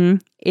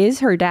 is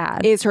her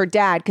dad. Is her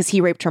dad because he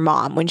raped her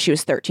mom when she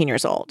was 13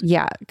 years old.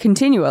 Yeah.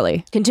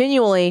 Continually.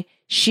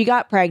 She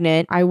got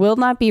pregnant. I will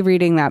not be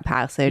reading that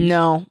passage.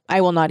 No,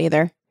 I will not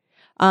either.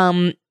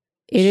 It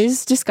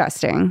is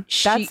disgusting.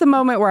 That's the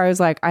moment where I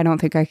was like, I don't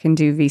think I can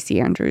do VC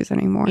Andrews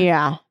anymore.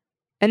 Yeah.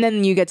 And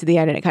then you get to the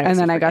end and it kind of. And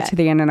then I got to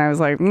the end and I was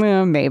like,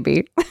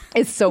 maybe.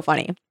 It's so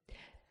funny.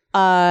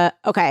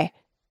 Okay.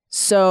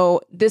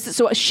 So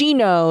she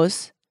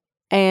knows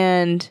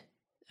and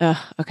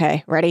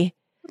okay, ready?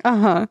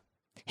 Uh-huh.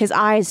 His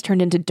eyes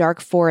turned into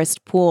dark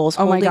forest pools.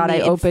 Oh my God, I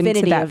opened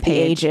to that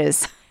page.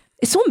 Ages.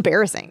 It's so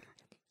embarrassing.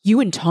 You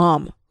and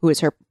Tom, who is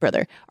her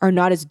brother, are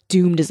not as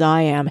doomed as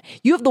I am.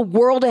 You have the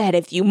world ahead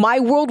of you. My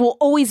world will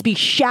always be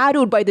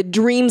shadowed by the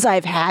dreams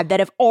I've had that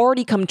have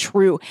already come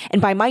true,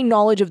 and by my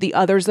knowledge of the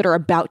others that are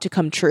about to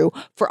come true,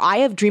 for I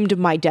have dreamed of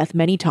my death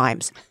many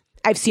times.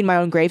 I've seen my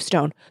own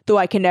gravestone, though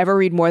I can never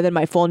read more than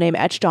my full name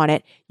etched on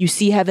it. You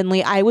see,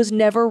 Heavenly, I was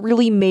never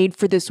really made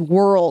for this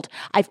world.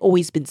 I've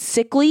always been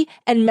sickly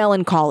and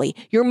melancholy.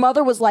 Your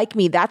mother was like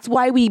me. That's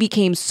why we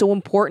became so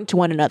important to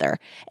one another.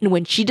 And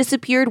when she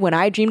disappeared, when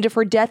I dreamed of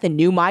her death and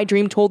knew my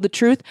dream told the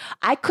truth,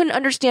 I couldn't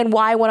understand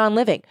why I went on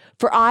living.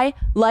 For I,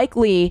 like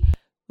Lee,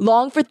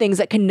 long for things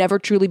that can never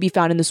truly be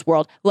found in this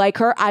world. Like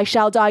her, I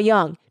shall die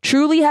young.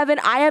 Truly, Heaven,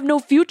 I have no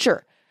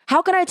future.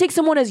 How can I take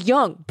someone as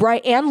young,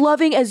 bright, and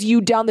loving as you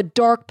down the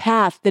dark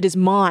path that is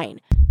mine?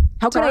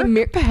 How can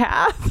I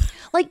path?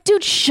 Like,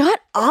 dude, shut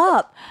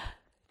up.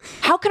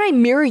 How can I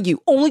marry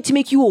you only to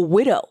make you a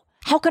widow?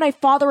 How can I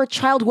father a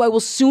child who I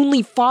will soon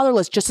leave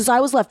fatherless, just as I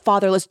was left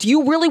fatherless? Do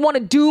you really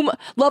want to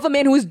love a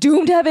man who is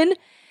doomed, Heaven?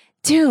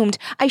 Doomed.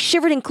 I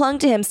shivered and clung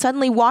to him,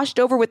 suddenly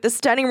washed over with the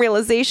stunning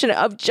realization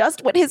of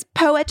just what his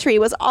poetry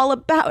was all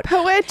about.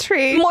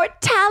 Poetry.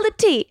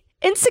 Mortality.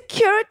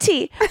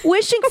 Insecurity,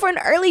 wishing for an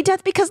early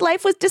death because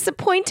life was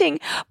disappointing.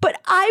 But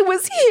I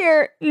was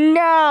here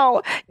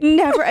now.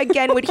 Never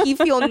again would he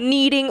feel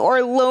needing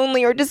or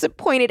lonely or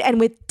disappointed. And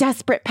with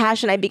desperate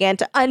passion, I began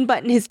to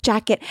unbutton his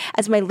jacket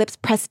as my lips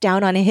pressed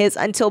down on his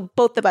until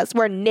both of us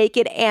were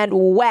naked and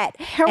wet.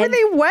 How are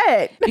they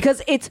wet?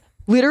 Because it's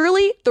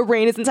literally the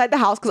rain is inside the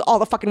house because all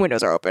the fucking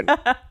windows are open.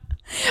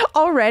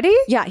 Already?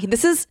 Yeah,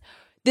 this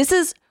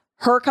is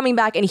her coming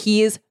back and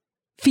he is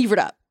fevered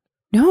up.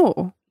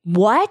 No.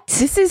 What?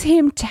 This is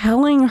him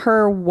telling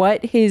her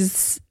what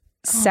his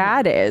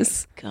sad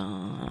is.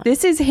 God.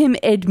 This is him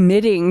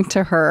admitting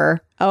to her.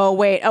 Oh,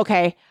 wait.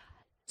 Okay.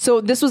 So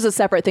this was a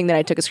separate thing that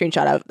I took a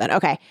screenshot of then.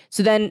 Okay.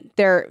 So then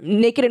they're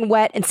naked and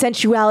wet and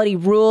sensuality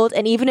ruled.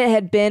 And even it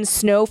had been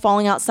snow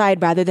falling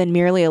outside rather than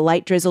merely a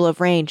light drizzle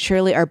of rain.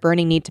 Surely our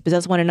burning need to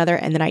possess one another.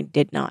 And then I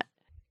did not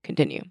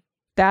continue.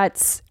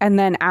 And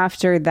then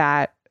after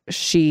that,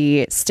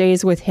 she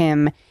stays with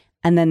him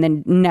And then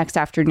the next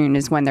afternoon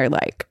is when they're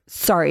like,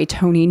 sorry,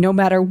 Tony, no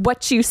matter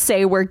what you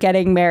say, we're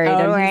getting married.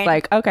 And he's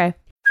like, okay.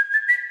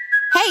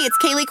 Hey, it's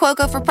Kaylee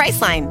Cuoco for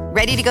Priceline.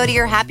 Ready to go to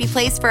your happy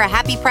place for a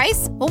happy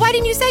price? Well, why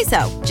didn't you say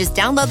so? Just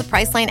download the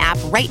Priceline app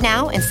right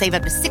now and save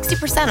up to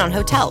 60% on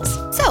hotels.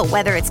 So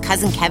whether it's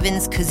Cousin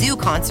Kevin's Kazoo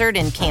Concert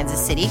in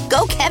Kansas City,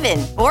 go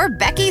Kevin, or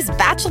Becky's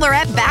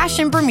Bachelorette Bash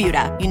in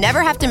Bermuda, you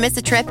never have to miss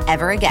a trip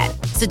ever again.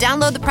 So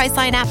download the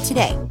Priceline app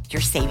today.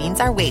 Your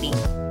savings are waiting.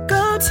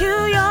 Go to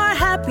your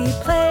happy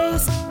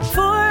place for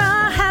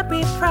a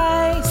happy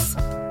price.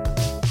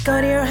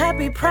 Go to your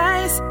happy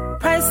price,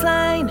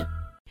 Priceline.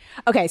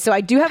 Okay, so I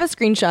do have a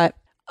screenshot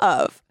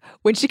of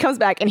when she comes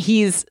back and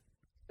he's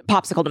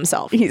popsicled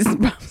himself. He's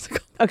popsicle.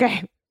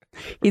 Okay.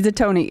 He's a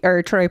Tony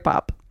or Troy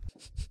Pop.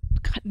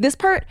 God, this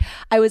part,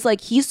 I was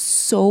like, he's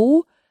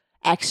so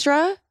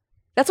extra.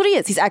 That's what he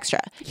is. He's extra.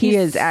 He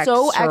is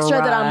so extra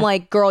that I'm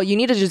like, girl, you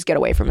need to just get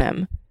away from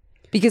him.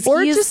 Because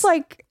or just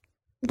like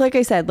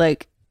I said,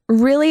 like,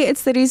 really,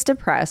 it's that he's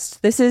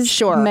depressed. This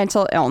is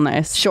mental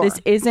illness. Sure. This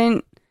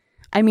isn't,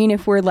 I mean,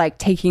 if we're like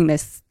taking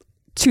this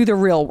to the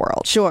real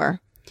world.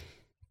 Sure.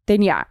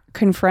 Then yeah,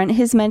 confront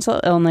his mental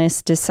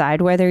illness,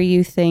 decide whether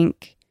you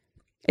think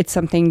it's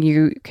something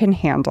you can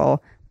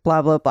handle,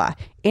 blah, blah, blah.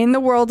 In the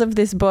world of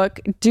this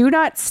book, do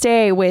not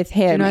stay with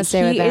him. Do not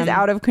stay with him. He is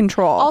out of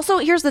control. Also,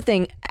 here's the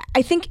thing.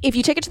 I think if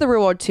you take it to the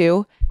real world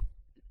too,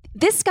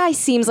 this guy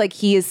seems like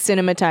he is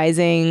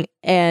cinematizing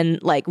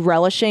and like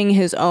relishing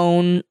his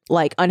own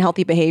like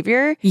unhealthy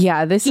behavior.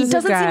 Yeah, he doesn't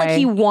seem like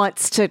he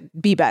wants to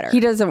be better.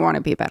 He doesn't want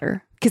to be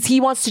better. Because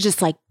he wants to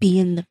just like be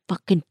in the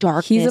fucking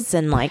darkness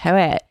and like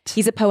poet.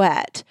 He's a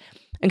poet.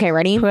 Okay,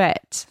 ready?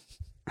 Poet.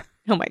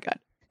 Oh my God.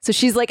 So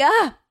she's like,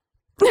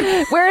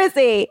 where is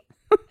he?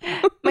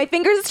 My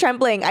fingers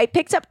trembling. I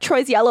picked up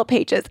Troy's yellow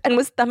pages and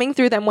was thumbing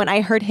through them when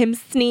I heard him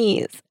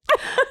sneeze.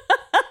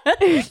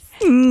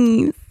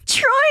 Sneeze.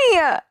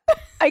 Troy!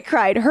 I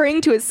cried,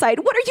 hurrying to his side.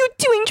 What are you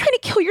doing? Trying to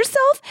kill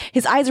yourself?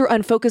 His eyes were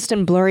unfocused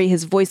and blurry,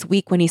 his voice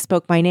weak when he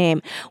spoke my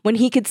name. When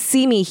he could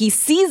see me, he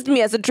seized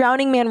me as a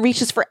drowning man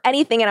reaches for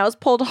anything, and I was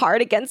pulled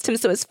hard against him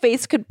so his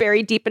face could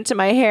bury deep into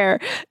my hair.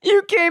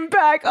 You came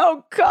back.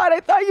 Oh God,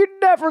 I thought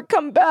you'd never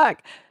come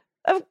back.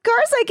 Of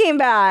course I came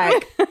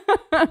back.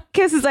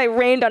 Kisses I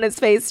rained on his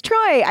face.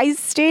 Troy, I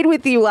stayed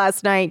with you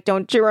last night.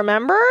 Don't you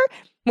remember?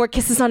 More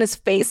kisses on his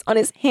face, on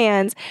his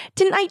hands.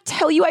 Didn't I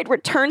tell you I'd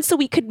return so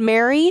we could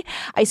marry?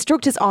 I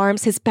stroked his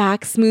arms, his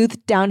back,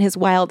 smoothed down his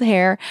wild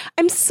hair.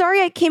 I'm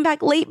sorry I came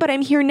back late, but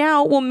I'm here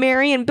now. We'll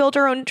marry and build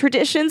our own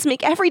traditions,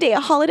 make every day a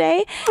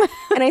holiday.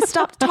 And I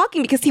stopped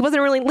talking because he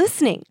wasn't really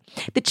listening.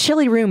 The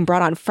chilly room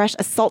brought on fresh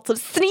assaults of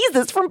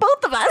sneezes from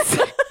both of us.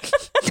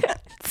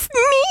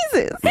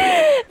 Sneezes.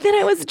 Then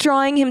I was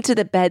drawing him to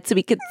the bed so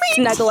we could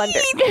snuggle under.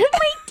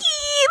 My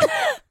teeth.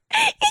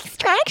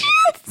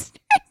 Extractions.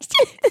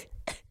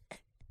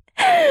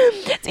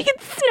 So we can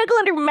snuggle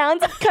under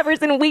mounds of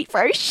covers and wait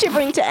for our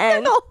shivering to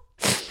end.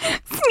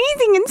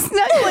 Sneezing and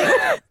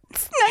snuggling.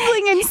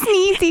 Snuggling and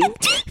sneezing.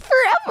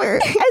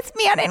 Forever. As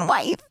man and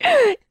wife.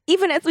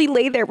 Even as we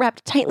lay there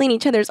wrapped tightly in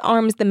each other's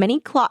arms, the many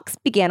clocks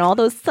began all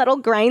those subtle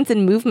grinds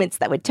and movements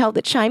that would tell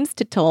the chimes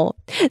to toll.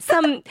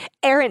 Some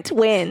errant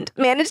wind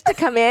managed to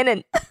come in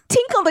and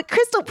tinkle the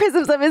crystal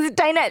prisms of his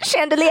dinette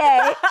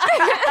chandelier.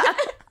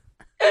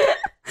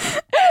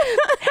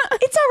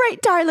 It's all right,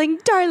 darling,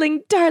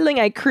 darling, darling,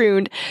 I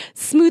crooned,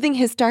 smoothing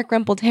his dark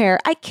rumpled hair.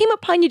 I came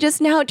upon you just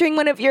now during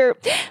one of your,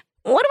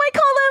 what do I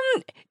call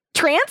them?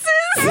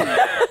 Trances?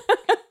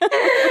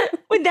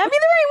 Would that be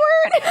the right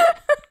word?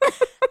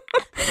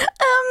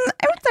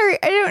 I'm sorry,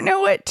 I don't know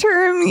what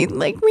term you'd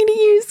like me to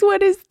use.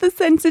 What is the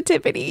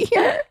sensitivity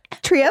here?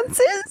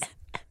 Trances?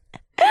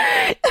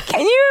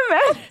 Can you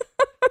imagine?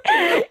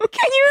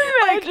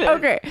 Like,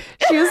 okay,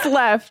 she was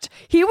left.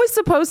 He was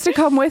supposed to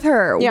come with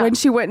her when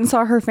she went and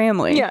saw her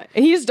family. Yeah,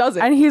 and he just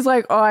doesn't. And he's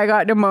like, oh, I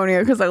got pneumonia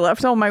because I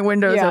left all my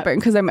windows open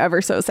because I'm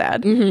ever so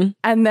sad. Mm-hmm.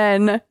 And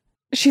then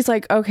she's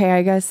like, okay,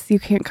 I guess you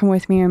can't come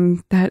with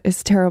me. That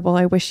is terrible.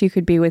 I wish you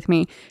could be with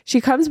me. She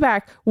comes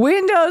back.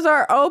 Windows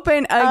are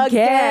open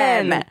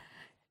again.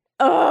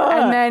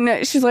 And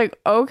then she's like,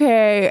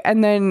 okay.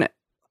 And then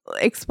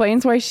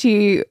explains why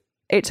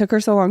it took her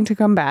so long to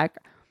come back.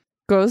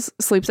 Goes,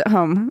 sleeps at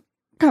home,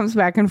 comes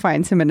back and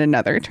finds him in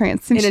another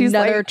trance. And she's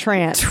another like,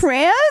 trance.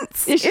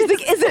 Trance? Is it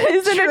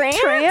a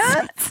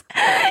trance?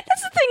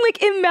 That's the thing.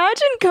 Like,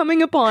 imagine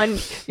coming upon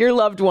your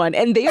loved one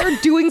and they are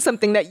doing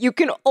something that you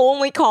can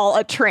only call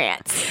a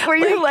trance. Where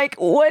you're like,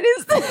 what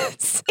is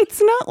this?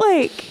 It's not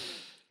like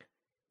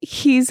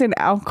he's an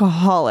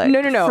alcoholic.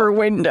 No. For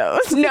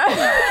windows. No.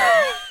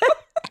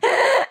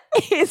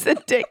 He's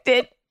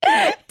addicted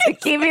to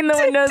keeping the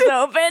windows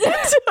open.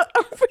 To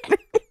opening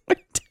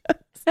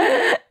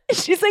windows.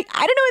 She's like,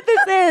 I don't know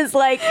what this is.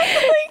 Like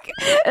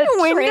a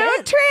window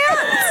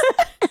trance?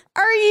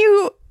 Are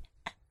you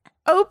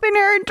open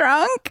or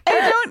drunk?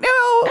 I don't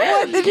know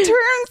what the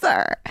terms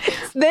are.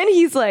 Then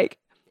he's like,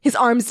 his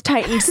arms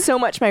tightened so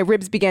much my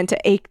ribs began to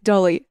ache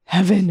dully.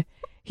 Heaven,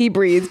 he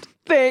breathed.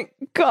 Thank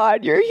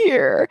God you're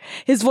here.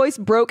 His voice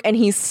broke and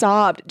he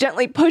sobbed,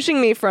 gently pushing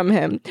me from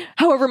him.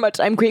 However much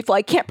I'm grateful,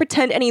 I can't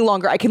pretend any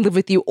longer I can live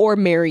with you or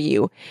marry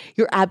you.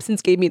 Your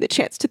absence gave me the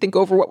chance to think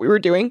over what we were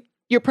doing.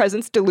 Your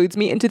presence deludes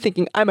me into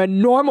thinking I'm a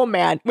normal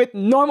man with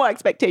normal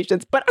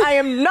expectations, but I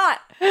am not.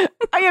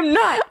 I am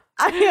not.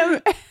 I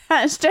am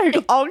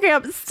hashtag all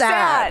camp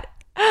sad.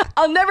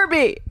 I'll never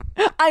be.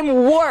 I'm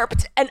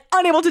warped and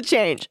unable to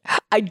change.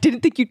 I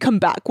didn't think you'd come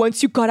back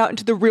once you got out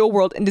into the real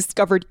world and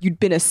discovered you'd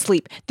been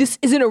asleep. This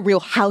isn't a real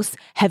house,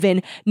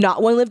 Heaven.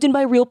 Not one lived in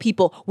by real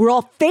people. We're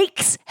all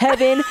fakes,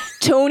 Heaven.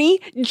 Tony,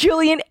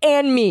 Jillian,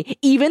 and me.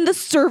 Even the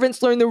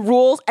servants learn the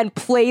rules and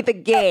play the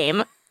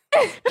game.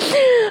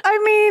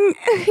 I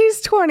mean, he's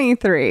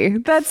 23.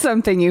 That's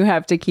something you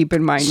have to keep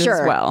in mind as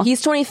well.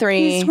 He's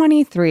 23. He's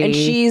 23. And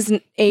she's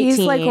 18. He's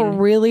like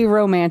really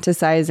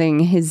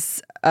romanticizing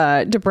his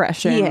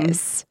depression.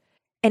 Yes.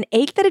 An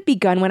ache that had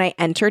begun when I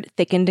entered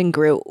thickened and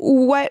grew.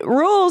 What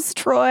rules,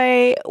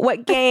 Troy?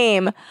 What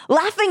game?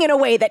 Laughing in a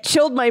way that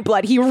chilled my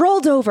blood, he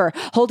rolled over,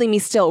 holding me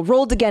still,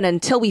 rolled again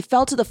until we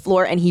fell to the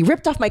floor, and he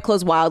ripped off my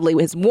clothes wildly.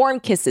 His warm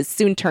kisses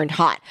soon turned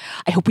hot.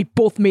 I hope we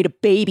both made a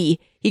baby,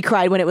 he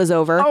cried when it was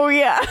over. Oh,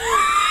 yeah.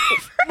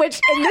 And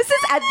this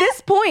is, at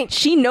this point,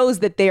 she knows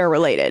that they are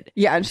related.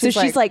 Yeah. And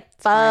she's like,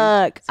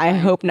 fuck, I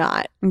hope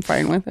not. I'm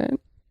fine with it.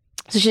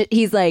 So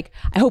he's like,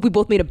 I hope we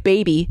both made a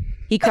baby,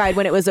 he cried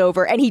when it was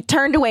over, and he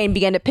turned away and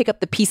began to pick up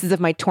the pieces of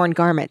my torn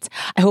garments.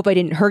 I hope I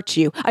didn't hurt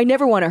you. I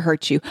never want to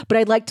hurt you, but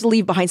I'd like to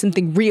leave behind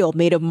something real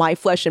made of my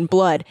flesh and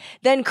blood.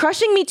 Then,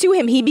 crushing me to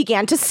him, he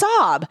began to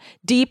sob.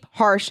 Deep,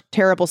 harsh,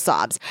 terrible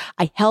sobs.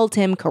 I held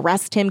him,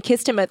 caressed him,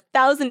 kissed him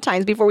 1,000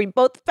 times before we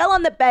both fell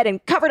on the bed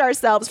and covered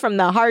ourselves from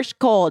the harsh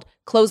cold.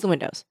 Close the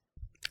windows.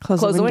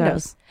 Close the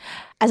windows.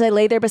 As I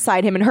lay there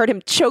beside him and heard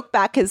him choke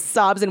back his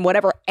sobs in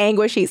whatever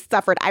anguish he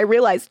suffered, I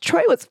realized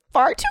Troy was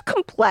far too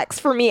complex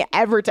for me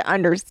ever to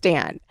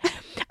understand.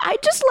 I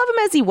just love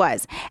him as he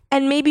was.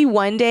 And maybe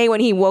one day when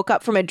he woke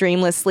up from a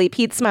dreamless sleep,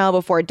 he'd smile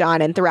before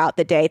dawn, and throughout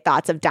the day,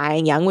 thoughts of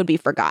dying young would be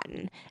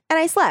forgotten. And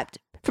I slept.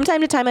 From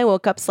time to time, I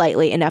woke up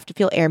slightly, enough to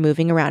feel air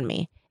moving around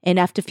me,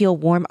 enough to feel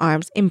warm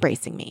arms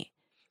embracing me.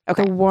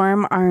 Okay. The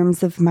warm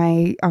arms of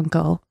my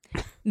uncle.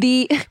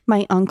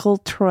 My Uncle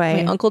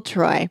Troy. My Uncle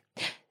Troy.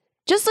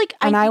 Just like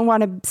I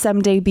want to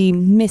someday be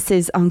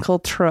Mrs. Uncle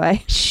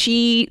Troy.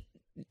 She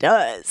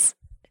does.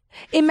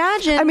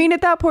 Imagine. I mean,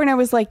 at that point, I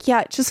was like,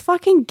 yeah, just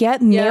fucking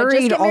get married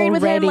just get married already.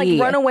 with him, like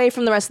run away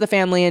from the rest of the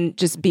family and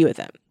just be with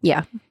him.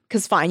 Yeah.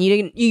 Because fine,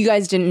 you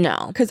guys didn't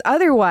know. Because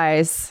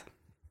otherwise,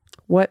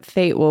 what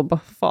fate will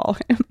befall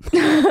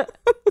him?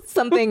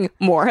 Something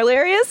more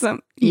hilarious?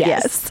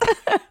 Yes.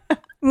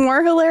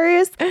 More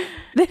hilarious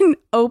than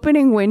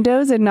opening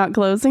windows and not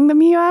closing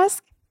them, you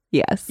ask?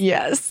 Yes.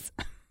 Yes.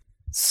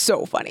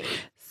 So funny.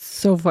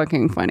 So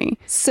fucking funny.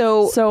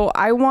 So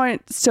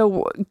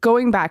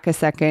going back a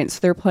second,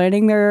 so they're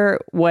planning their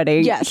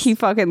wedding. Yes. He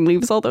fucking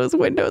leaves all those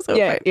windows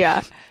open.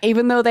 Yeah.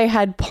 Even though they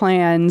had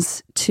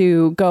plans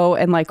to go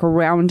and like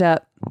round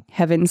up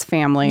Heaven's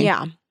family.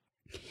 Yeah.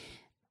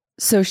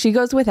 So she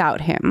goes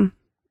without him.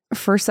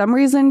 For some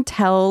reason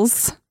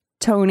tells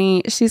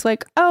Tony, she's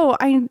like, oh,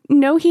 I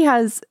know he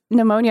has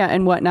pneumonia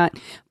and whatnot,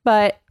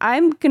 but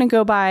I'm going to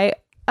go buy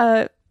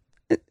a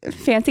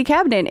fancy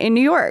cabinet in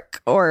New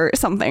York or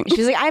something.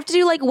 She's like, I have to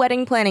do like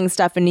wedding planning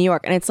stuff in New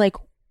York. And it's like,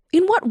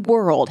 in what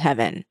world,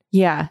 Heaven?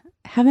 Yeah.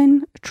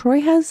 Heaven,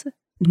 Troy has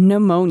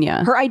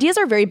pneumonia. Her ideas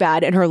are very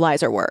bad and her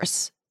lies are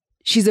worse.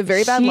 She's a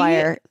very bad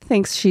liar.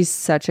 Thinks she's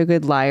such a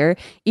good liar,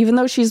 even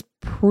though she's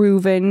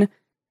proven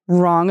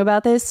wrong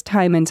about this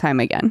time and time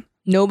again.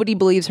 Nobody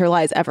believes her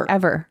lies ever.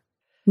 Ever.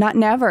 Not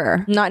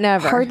never. Not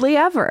never. Hardly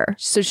ever.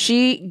 So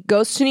she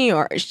goes to New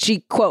York.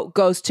 She, quote,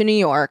 goes to New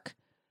York,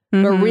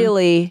 but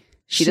really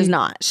she does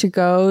not. She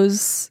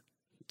goes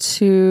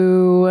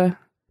to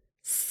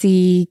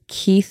see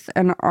Keith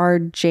and our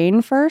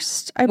Jane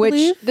first, I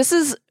believe. This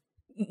is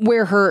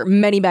where her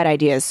many bad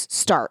ideas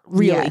start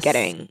really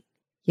getting.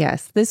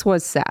 Yes, this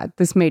was sad.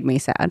 This made me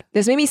sad.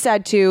 This made me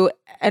sad too.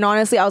 And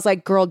honestly, I was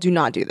like, girl, do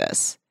not do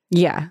this.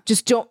 Yeah.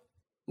 Just don't.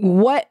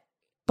 What?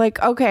 Like,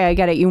 okay, I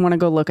get it. You want to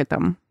go look at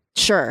them.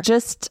 Sure.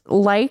 Just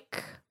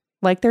like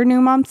their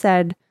new mom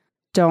said,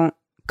 don't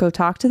go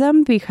talk to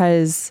them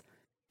because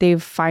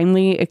they've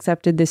finally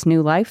accepted this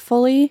new life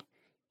fully.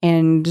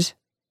 And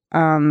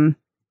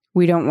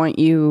we don't want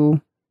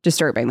you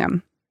disturbing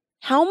them.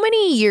 How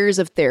many years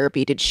of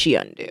therapy did she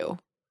undo?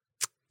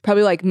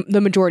 Probably like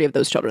the majority of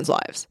those children's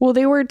lives. Well,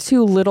 they were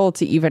too little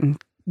to even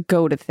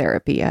go to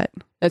therapy yet.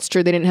 That's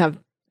true. They didn't have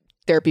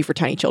therapy for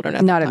tiny children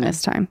at Not in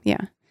this time.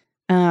 Yeah.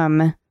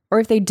 Or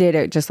if they did,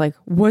 it just like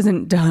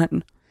wasn't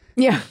done.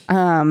 Yeah.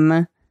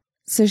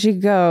 So she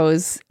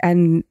goes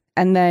and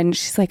then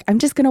she's like, I'm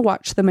just going to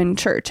watch them in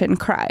church and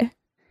cry.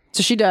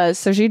 So she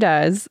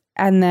does.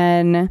 And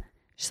then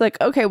she's like,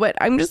 okay,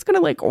 I'm just going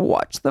to like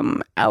watch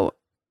them out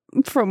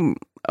from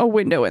a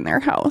window in their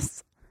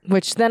house.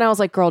 Which then I was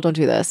like, girl, don't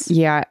do this.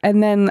 Yeah.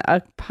 And then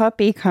a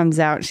puppy comes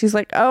out. She's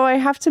like, oh, I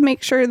have to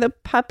make sure the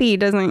puppy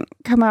doesn't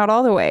come out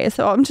all the way.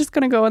 So I'm just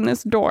going to go in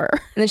this door.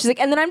 And then she's like,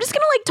 and then I'm just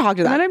going to like talk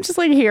to them. And then I'm just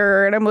like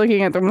here and I'm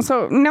looking at them.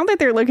 So now that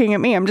they're looking at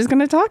me, I'm just going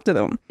to talk to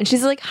them. And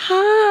she's like,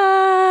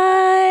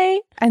 hi.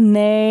 And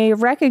they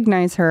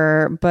recognize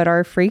her, but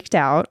are freaked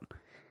out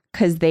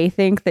because they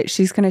think that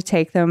she's going to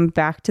take them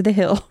back to the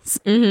hills,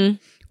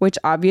 which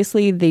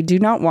obviously they do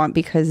not want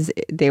because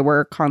they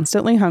were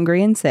constantly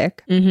hungry and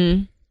sick.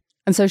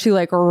 And so she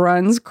like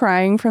runs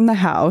crying from the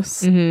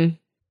house.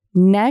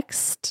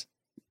 Next,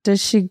 does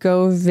she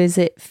go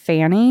visit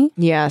Fanny?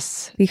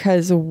 Yes.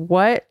 Because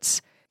what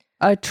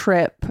a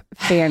trip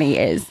Fanny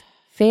is.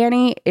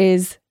 Fanny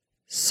is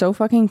so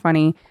fucking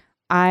funny.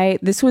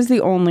 This was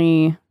the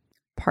only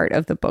part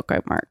of the book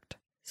I marked.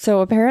 So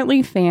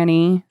apparently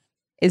Fanny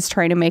is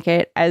trying to make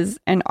it as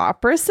an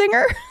opera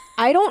singer.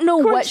 I don't know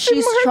what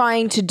she's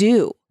trying to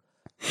do.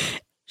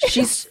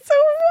 She's so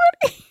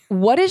funny.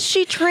 What is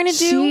she trying to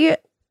do? She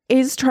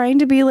is trying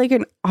to be like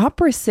an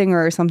opera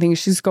singer or something.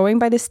 She's going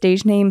by the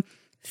stage name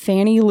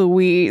Fanny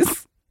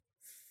Louise.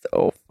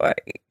 So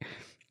funny.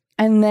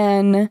 And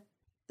then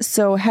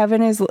so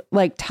Heaven is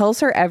like tells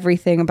her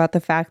everything about the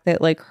fact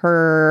that like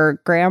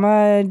her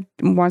grandma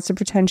wants to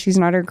pretend she's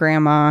not her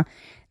grandma,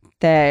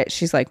 that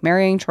she's like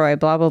marrying Troy,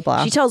 blah blah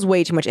blah. She tells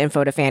way too much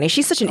info to Fanny.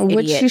 She's such an idiot.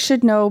 Which she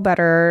should know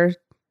better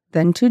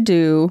than to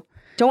do.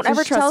 Don't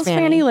ever trust tells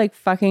Fanny. Fanny like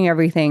fucking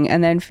everything,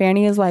 and then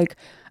Fanny is like,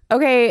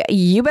 okay,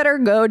 you better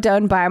go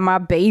done buy my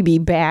baby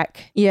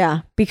back.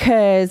 Yeah.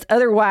 Because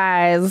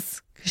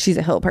otherwise, she's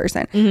a hill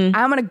person.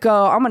 I'm going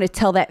to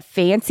tell that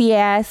fancy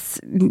ass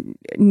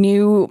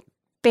new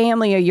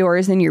family of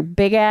yours in your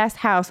big ass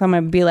house. I'm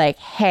going to be like,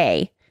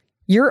 hey,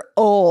 you're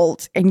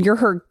old and you're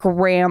her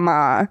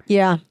grandma.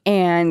 Yeah.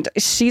 And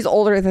she's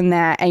older than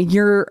that. And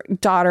your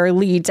daughter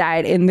Lee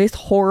died in this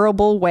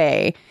horrible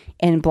way.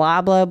 And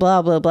blah, blah,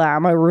 blah, blah, blah.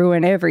 I'm going to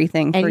ruin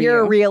everything for you. And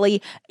you're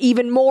really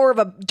even more of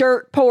a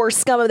dirt poor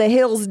scum of the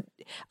hills,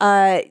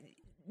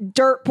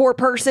 dirt poor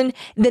person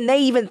than they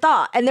even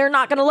thought. And they're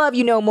not going to love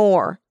you no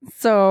more.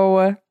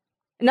 So...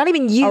 Not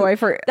even you. Oh, I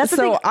forgot. That's the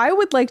thing. I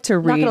would like to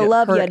read not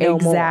love her you no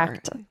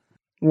exact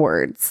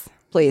words.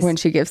 Please. When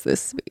she gives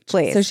this speech.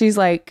 Please. So she's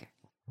like,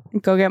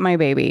 go get my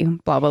baby,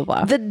 blah, blah,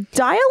 blah. The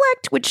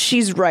dialect which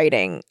she's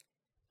writing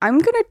I'm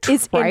going to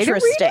is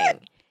interesting.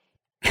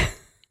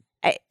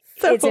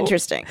 It's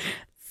interesting.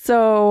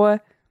 So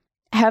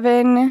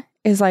Heaven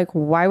is like,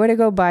 why would I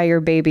go buy your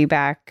baby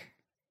back?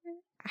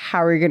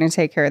 How are you going to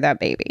take care of that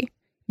baby?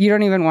 You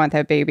don't even want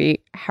that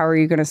baby. How are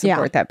you going to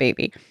support that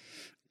baby?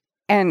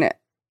 And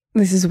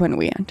this is when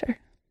we enter.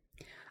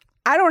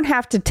 I don't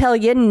have to tell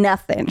you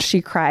nothing,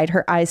 she cried,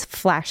 her eyes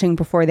flashing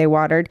before they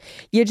watered.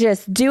 You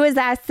just do as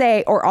I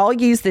say, or I'll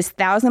use this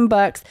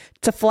 $1,000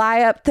 to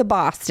fly up to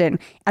Boston.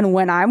 And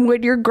when I'm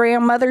with your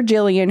grandmother,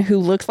 Jillian, who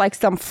looks like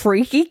some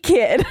freaky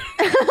kid,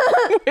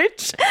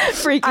 which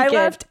I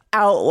laughed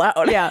out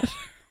loud. Yeah.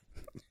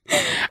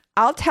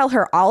 I'll tell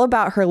her all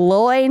about her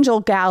little angel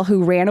gal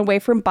who ran away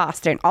from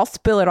Boston. I'll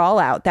spill it all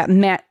out. That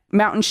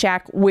mountain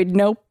shack with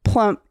no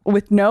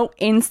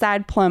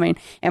inside plumbing,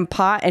 and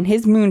Pa and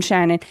his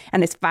moonshining,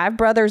 and his 5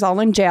 brothers all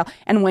in jail.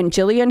 And when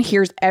Jillian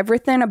hears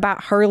everything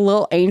about her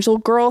little angel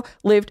girl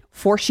lived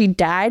 'fore she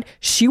died,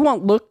 she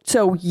won't look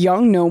so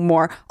young no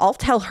more. I'll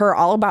tell her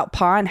all about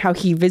Pa and how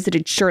he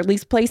visited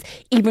Shirley's place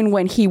even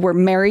when he were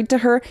married to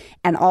her.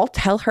 And I'll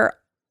tell her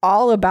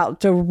all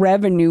about the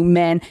revenue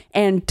men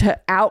and to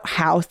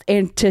outhouse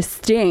and to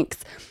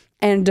stinks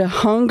and to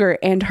hunger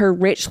and her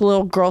rich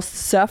little girl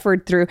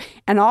suffered through.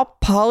 And I'll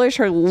polish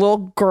her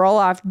little girl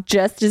off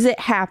just as it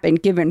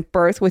happened, giving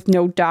birth with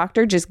no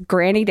doctor, just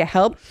granny to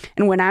help.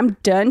 And when I'm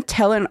done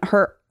telling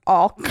her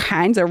all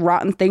kinds of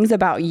rotten things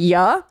about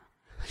ya,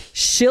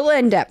 she'll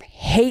end up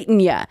hating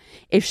ya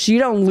if she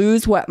don't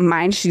lose what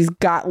mind she's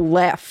got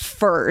left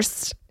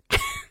first.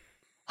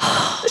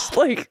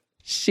 Like,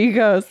 she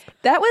goes,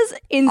 that was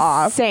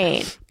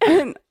insane.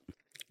 And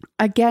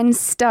again,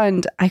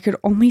 stunned, I could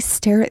only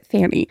stare at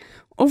Fanny,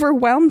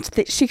 overwhelmed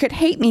that she could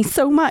hate me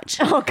so much.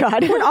 Oh,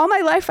 God. When all my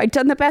life I'd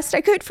done the best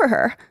I could for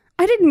her.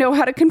 I didn't know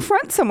how to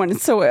confront someone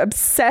so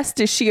obsessed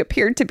as she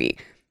appeared to be.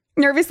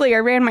 Nervously, I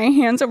ran my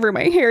hands over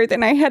my hair,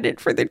 then I headed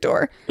for the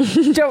door.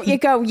 Don't you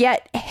go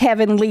yet,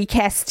 Heavenly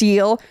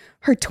Castile.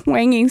 Her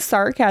twanging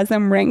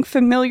sarcasm rang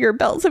familiar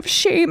bells of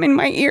shame in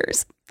my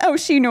ears. Oh,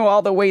 she knew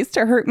all the ways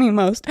to hurt me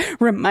most,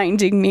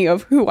 reminding me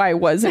of who I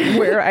was and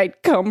where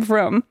I'd come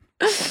from.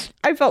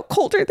 I felt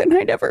colder than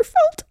I'd ever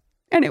felt,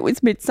 and it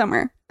was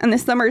midsummer, and the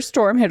summer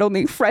storm had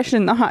only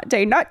freshened the hot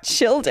day, not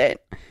chilled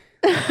it.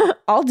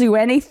 I'll do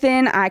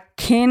anything I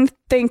can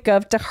think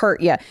of to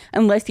hurt you,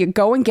 unless you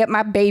go and get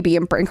my baby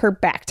and bring her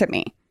back to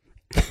me.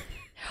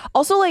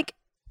 Also, like,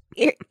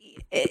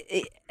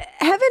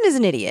 Heaven is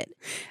an idiot.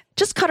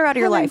 Just cut her out of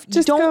your life.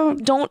 Just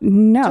don't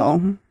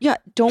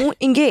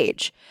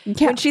engage.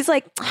 Yeah. When she's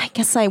like, I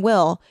guess I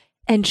will.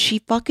 And she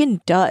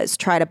fucking does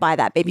try to buy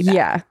that baby back.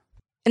 Yeah.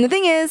 And the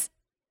thing is,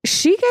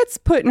 she gets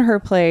put in her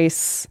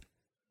place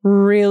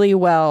really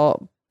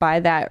well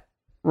by that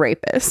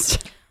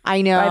rapist.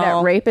 I know. By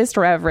that rapist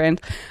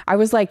reverend. I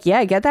was like,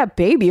 yeah, get that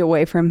baby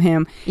away from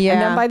him. Yeah.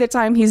 And then by the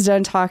time he's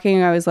done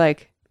talking, I was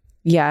like,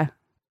 yeah,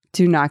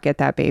 do not get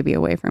that baby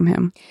away from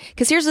him.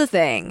 Because here's the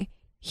thing.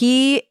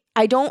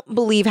 I don't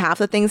believe half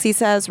the things he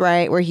says,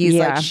 right? Where he's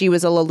like, she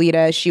was a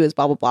Lolita, she was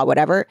blah, blah, blah,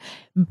 whatever.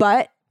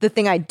 But the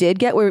thing I did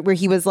get where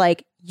he was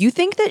like, you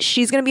think that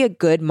she's going to be a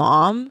good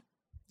mom?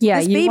 Yeah.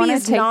 This baby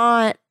is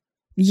not.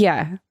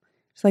 Yeah.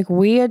 It's like,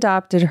 we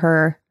adopted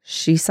her.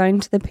 She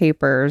signed the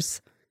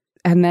papers.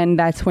 And then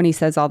that's when he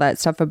says all that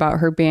stuff about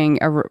her being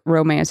a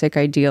romantic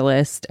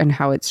idealist and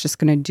how it's just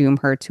going to doom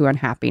her to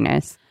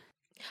unhappiness.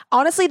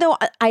 Honestly, though,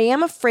 I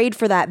am afraid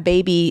for that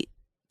baby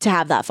to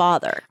have that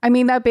father. I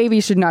mean, that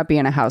baby should not be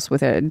in a house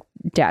with a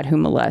dad who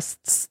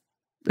molests,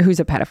 who's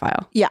a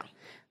pedophile. Yeah.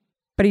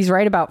 But he's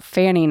right about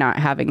Fanny not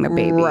having the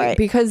baby. Right.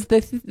 Because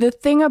the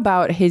thing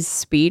about his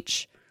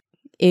speech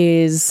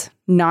is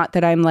not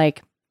that I'm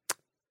like,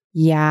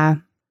 yeah,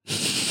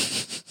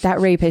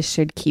 that rapist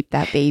should keep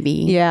that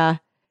baby. Yeah.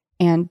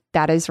 And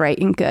that is right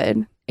and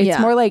good. It's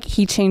more like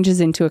he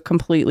changes into a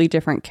completely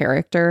different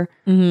character.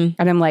 And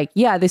I'm like,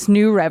 yeah, this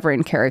new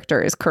Reverend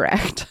character is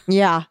correct.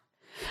 Yeah.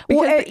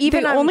 Because Well,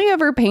 even they only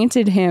ever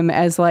painted him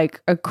as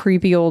like a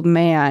creepy old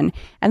man.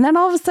 And then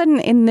all of a sudden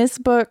in this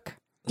book,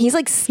 he's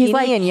like skinny he's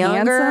like and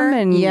younger.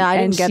 And yeah, I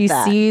didn't get she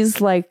that. sees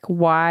like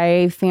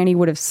why Fanny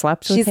would have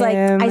slept with him. She's like,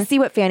 I see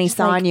what Fanny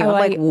saw in you. I'm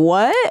like,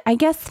 what? I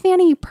guess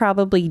Fanny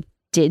probably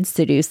did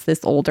seduce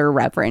this older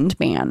Reverend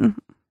man.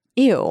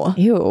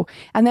 Ew.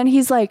 And then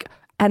he's like,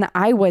 and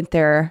I went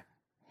there,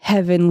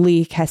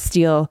 Heavenly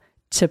Castile,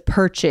 to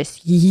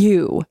purchase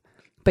you.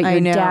 But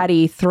your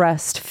daddy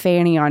thrust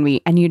Fanny on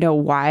me. And you know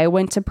why I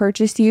went to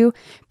purchase you?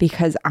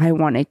 Because I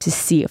wanted to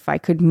see if I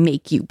could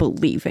make you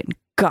believe in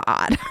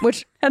God.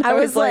 Which and I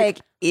was like,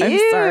 ew, I'm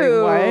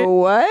sorry,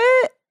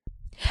 what?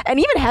 And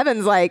even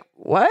Heaven's like,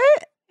 what?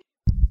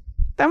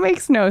 That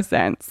makes no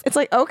sense. It's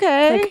like,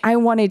 okay. Like, I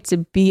wanted to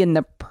be in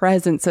the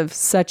presence of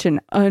such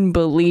an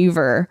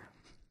unbeliever.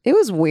 It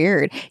was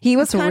weird. He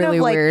was kind really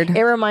of like, weird.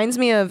 It reminds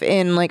me of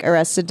in like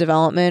Arrested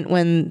Development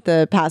when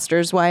the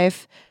pastor's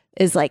wife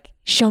is like,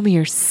 show me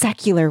your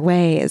secular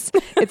ways.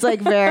 It's like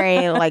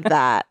very like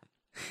that.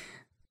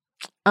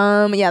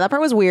 Yeah, that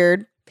part was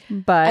weird.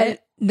 But and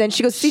then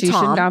she goes to see she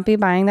Tom. should not be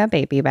buying that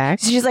baby back.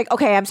 She's like,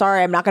 okay, I'm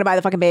sorry. I'm not going to buy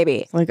the fucking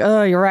baby. Like,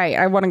 oh, you're right.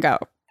 I want to go.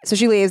 So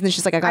she leaves and then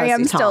she's like, I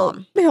gotta see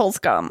Tom. hill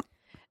scum.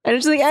 And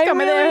she's like, I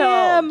Scum of the really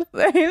am. hill.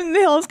 The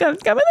hill scum of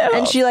the hill.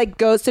 And she like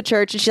goes to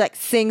church and she like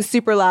sings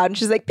super loud and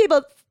she's like,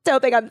 people still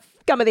think I'm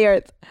scum of the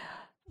earth.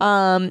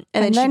 And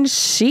then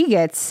she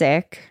gets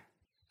sick.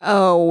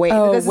 Oh wait,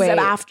 this is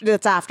after.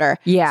 That's after.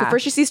 Yeah. So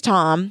first she sees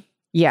Tom.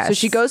 Yes. So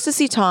she goes to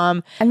see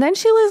Tom, and then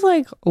she was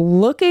like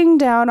looking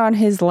down on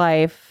his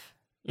life,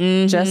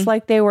 just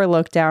like they were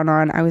looked down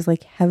on. I was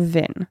like,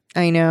 heaven.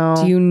 I know.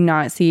 Do you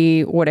not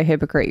see what a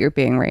hypocrite you're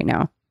being right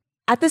now?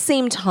 At the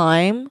same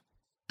time,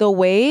 the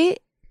way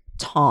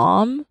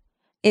Tom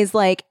is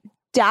like,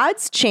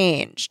 Dad's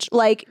changed.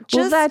 Like,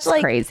 just that's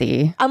like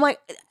crazy. I'm like,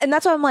 and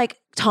that's why I'm like,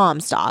 Tom,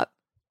 stop.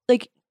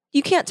 Like,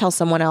 you can't tell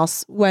someone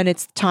else when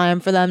it's time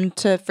for them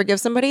to forgive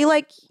somebody.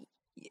 Like,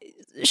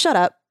 shut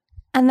up.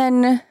 And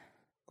then,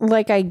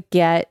 like, I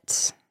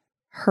get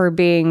her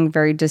being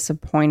very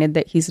disappointed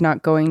that he's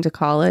not going to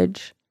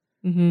college.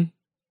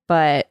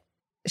 But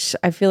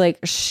I feel like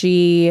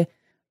she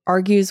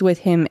argues with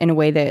him in a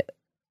way that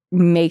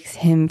makes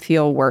him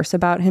feel worse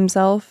about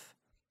himself.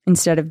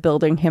 Instead of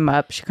building him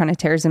up, she kind of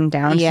tears him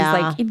down. Yeah.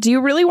 She's like, do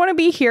you really want to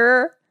be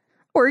here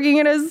working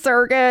in a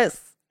circus?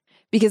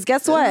 Because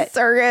guess what?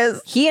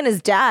 Circus. He and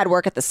his dad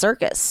work at the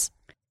circus.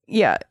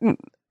 Yeah.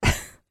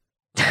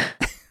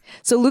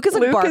 So Luke is a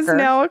barker. Luke is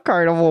now a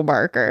carnival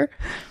barker.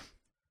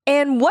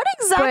 And what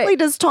exactly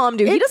does Tom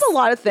do? He does a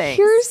lot of things.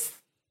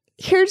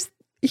 Here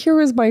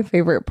was my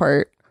favorite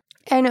part.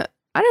 And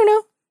I don't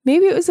know.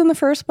 Maybe it was in the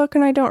first book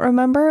and I don't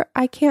remember.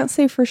 I can't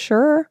say for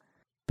sure.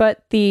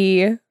 But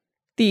the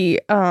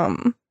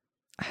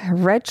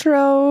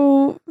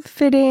retro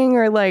fitting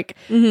or like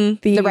the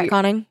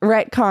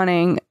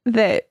retconning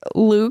that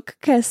Luke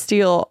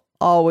Castile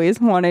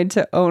always wanted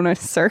to own a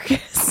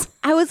circus.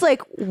 I was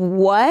like,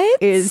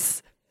 what?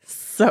 Is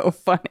so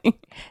funny.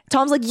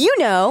 Tom's like,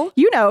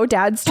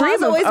 Dad's dream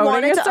Tom's always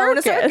wanted to own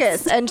a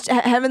circus. And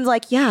Heaven's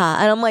like,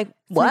 yeah. And I'm like,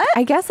 what? Like,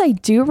 I guess I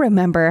do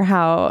remember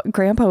how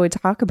Grandpa would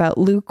talk about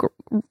Luke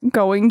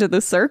going to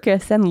the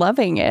circus and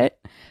loving it.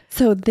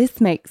 So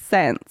this makes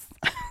sense.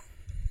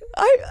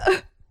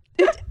 I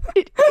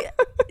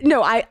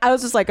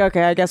was just like,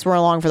 okay, I guess we're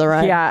along for the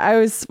ride. Yeah, I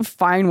was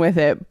fine with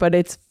it, but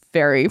it's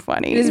very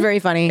funny. It is very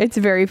funny. It's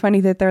very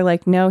funny that they're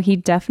like, no, he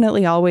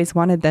definitely always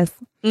wanted this.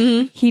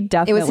 He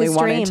definitely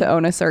wanted to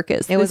own a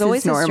circus. It was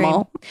always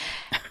normal.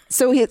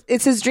 So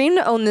it's his dream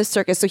to own this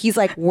circus. So he's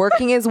like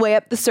working his way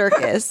up the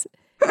circus.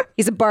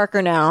 He's a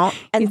barker now.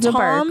 And he's a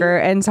barker,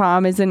 and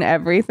Tom is in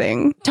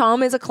everything.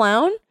 Tom is a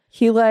clown?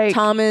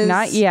 Tom is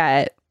not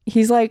yet.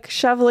 He's like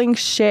shoveling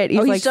shit.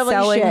 He's like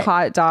selling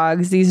hot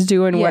dogs. He's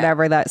doing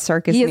whatever that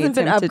circus needs him to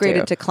do. He hasn't been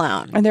upgraded to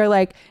clown.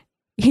 And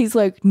he's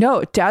like,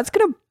 no, Dad's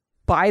going to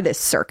buy this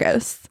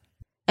circus.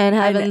 And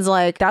Heaven's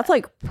like, that's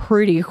like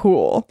pretty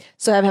cool.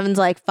 So Heaven's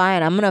like,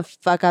 fine, I'm going to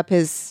fuck up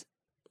his,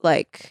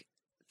 like,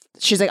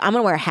 she's like, I'm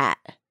going to wear a hat.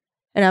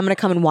 And I'm going to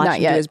come and watch Not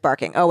him yet. do his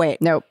barking. Oh,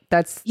 wait. Nope.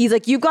 He's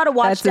like, you've got to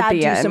watch That's at Dad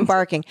the do some end.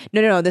 barking.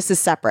 No. This is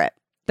separate.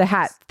 the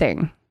hat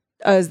thing.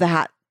 Oh, is the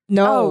hat.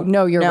 No. Oh,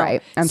 no, you're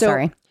right. I'm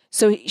sorry.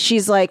 So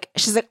she's like,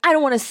 I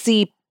don't want to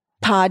see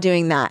Pa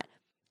doing that.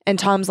 And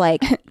Tom's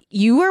like,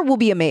 will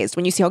be amazed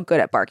when you see how good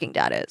at barking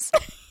Dad is.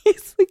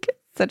 He's like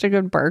such a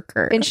good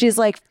barker. And she's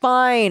like,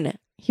 fine.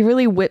 He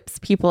really whips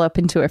people up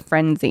into a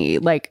frenzy.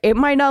 Like, it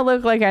might not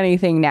look like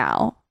anything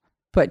now,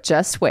 but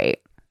just wait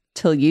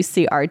till you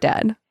see our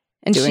dad.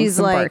 And doing she's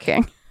some like,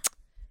 barking.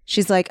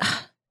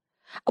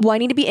 well, I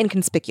need to be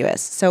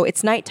inconspicuous. So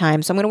it's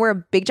nighttime. So I'm going to wear a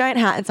big giant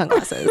hat and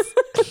sunglasses.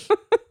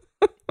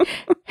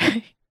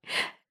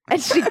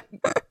 And she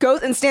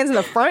goes and stands in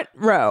the front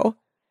row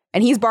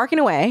and he's barking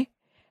away.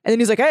 And then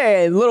he's like,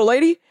 hey, little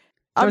lady.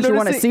 Don't you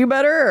want to see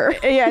better?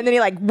 Yeah. And then he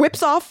like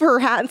whips off her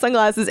hat and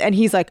sunglasses and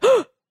he's like,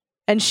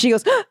 and she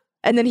goes,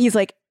 and then he's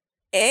like,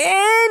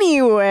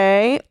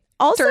 anyway.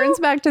 Also, Turns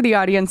back to the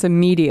audience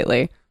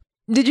immediately.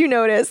 did you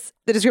notice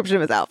the description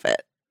of his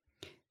outfit?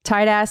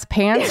 Tight ass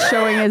pants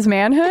showing his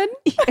manhood.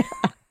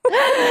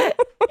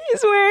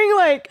 He's wearing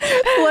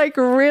like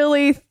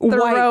really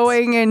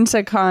throwing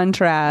into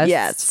contrast.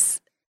 Yes.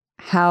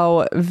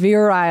 How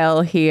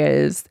virile he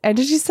is. And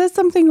she says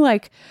something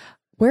like,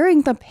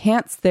 wearing the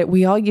pants that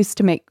we all used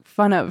to make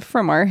fun of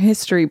from our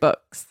history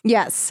books.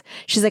 Yes.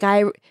 She's like,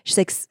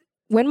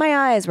 when my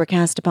eyes were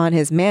cast upon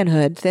his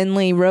manhood,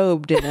 thinly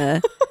robed in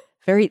a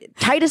very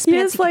tightest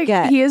pants he could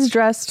get. He is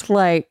dressed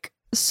like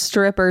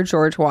stripper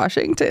George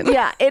Washington.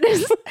 Yeah, it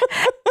is.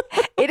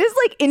 It is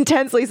like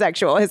intensely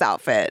sexual, his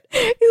outfit.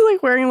 He's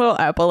like wearing little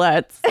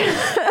epaulets.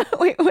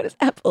 Wait, what is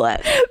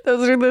epaulette?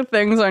 Those are the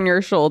things on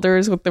your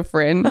shoulders with the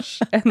fringe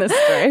and the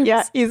stripes.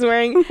 Yeah, he's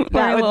wearing that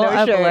Wearing with little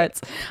no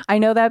epaulets. shirt. I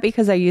know that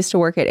because I used to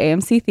work at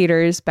AMC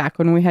theaters back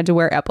when we had to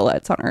wear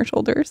epaulets on our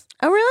shoulders.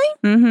 Oh, really?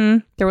 Mm-hmm.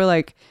 They were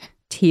like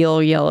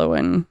teal, yellow,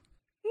 and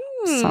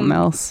something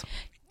else.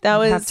 That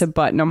was. You have to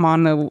button them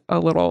on a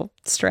little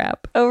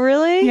strap. Oh,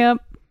 really? Yep.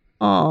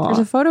 Aww. There's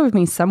a photo of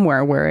me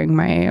somewhere wearing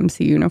my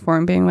AMC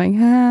uniform being like,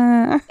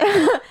 ah,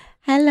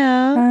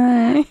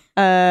 Hello.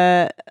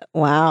 hi.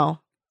 Wow.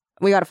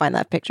 We got to find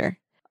that picture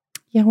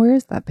Yeah, where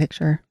is that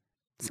picture?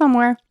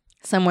 Somewhere.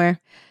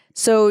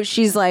 So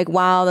she's like,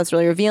 wow, that's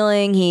really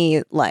revealing.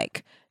 He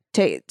like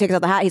takes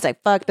out the hat. He's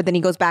like, fuck. But then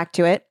he goes back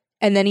to it.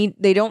 And then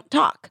they don't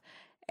talk.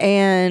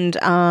 And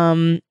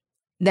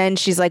then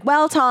she's like,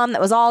 well, Tom,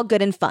 that was all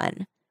good and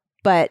fun.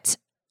 But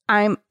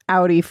I'm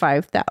Audi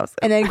 5000.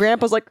 and then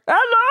Grandpa's like,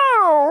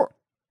 hello.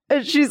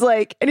 And she's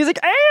like, and he's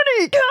like,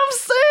 Annie, come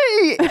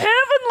see.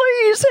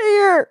 Heavenly's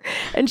here.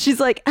 And she's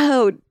like,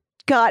 oh,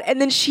 God. And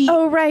then she.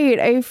 Oh, right.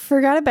 I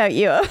forgot about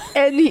you.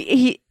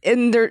 And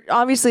and they're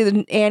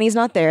obviously Annie's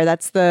not there.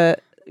 That's the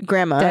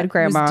grandma. Dead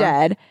grandma. Who's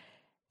dead.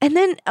 And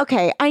then,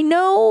 okay, I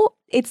know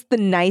it's the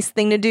nice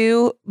thing to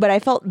do, but I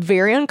felt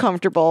very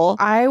uncomfortable.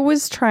 I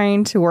was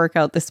trying to work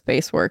out the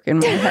space work in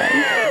my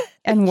head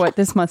and what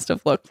this must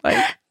have looked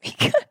like.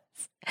 Because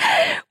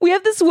we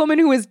have this woman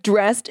who is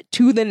dressed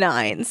to the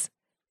nines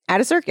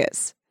at a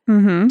circus,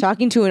 Mm-hmm.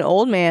 talking to an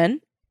old man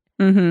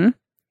Mm-hmm.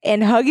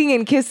 and hugging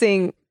and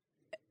kissing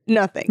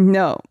nothing.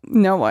 No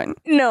one.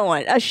 No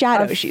one. A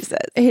shadow, she says,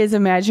 His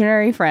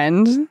imaginary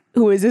friend,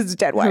 who is his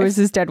dead wife. who is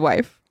his dead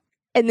wife.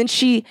 And then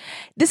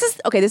this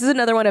is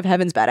another one of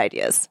Heaven's bad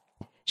ideas.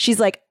 She's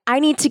like, I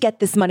need to get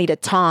this money to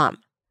Tom.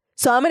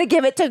 So I'm going to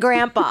give it to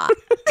Grandpa.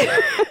 So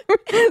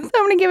I'm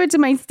going to give it to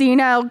my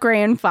senile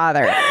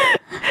grandfather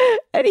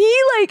And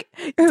he like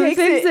who takes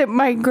thinks it. that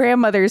my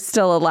grandmother's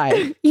still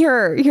alive.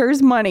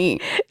 Here's money.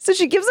 So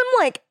she gives him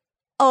like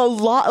a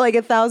lot, like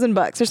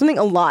 $1,000 or something,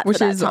 a lot, Which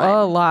for that is time.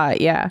 a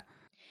lot, yeah.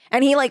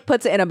 And he like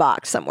puts it in a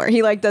box somewhere.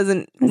 He like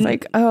doesn't. It's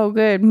like, oh,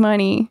 good,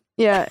 money.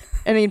 Yeah.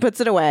 And he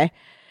puts it away.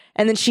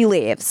 And then she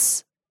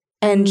leaves.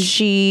 And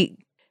she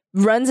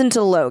runs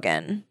into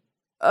Logan.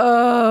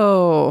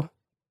 Oh,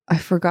 I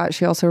forgot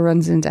she also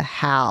runs into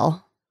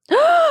Hal.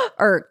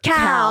 Or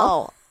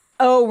Cal.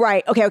 Oh,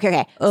 right.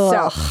 Okay.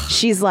 Ugh. So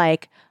she's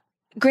like,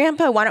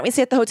 Grandpa, why don't we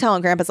stay at the hotel?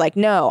 And Grandpa's like,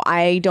 no,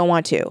 I don't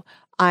want to.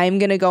 I'm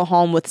going to go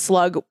home with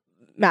Slug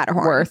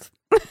Matterhorn. Worth.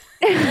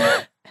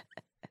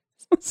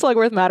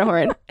 Slugworth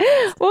Matterhorn.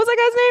 What was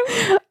that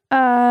guy's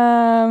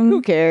name?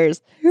 Who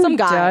cares? Who Some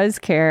guy. does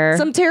care?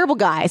 Some terrible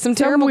guy. Some Some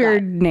terrible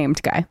weird guy.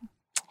 named guy.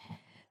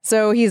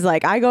 So he's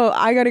like, I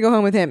got to go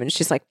home with him. And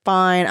she's like,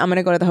 fine, I'm going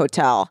to go to the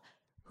hotel.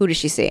 Who does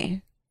she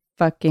see?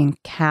 Fucking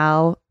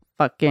Cal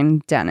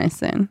fucking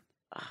Dennison.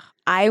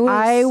 I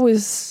I was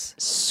was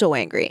so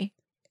angry.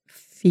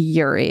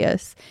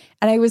 furious.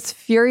 And I was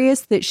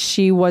furious that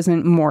she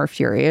wasn't more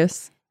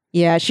furious.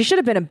 Yeah, she should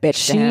have been a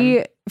bitch to him.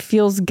 She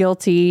feels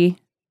guilty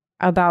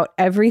about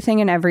everything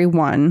and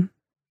everyone.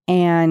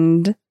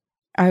 And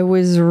I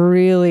was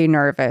really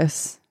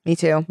nervous Me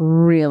too.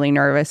 Really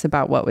nervous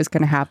about what was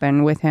going to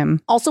happen with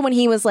him. Also, when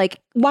he was like,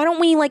 why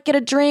don't we like get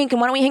a drink and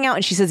why don't we hang out?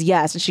 And she says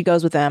yes. And she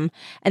goes with him.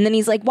 And then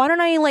he's like, why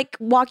don't I like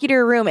walk you to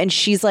your room? And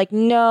she's like,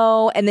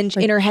 no. And then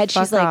in her head,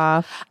 she's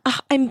like,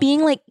 I'm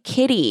being like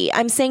Kitty.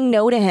 I'm saying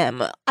no to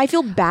him. I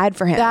feel bad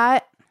for him.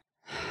 That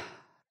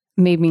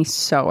made me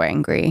so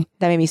angry.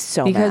 That made me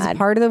so mad. Because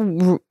part of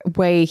the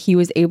way he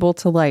was able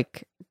to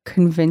like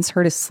convince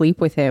her to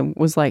sleep with him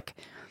was like,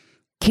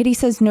 Kitty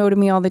says no to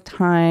me all the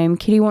time.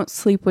 Kitty won't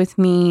sleep with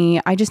me.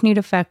 I just need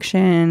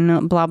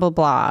affection, blah, blah,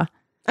 blah.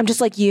 I'm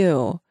just like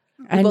you.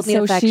 And both need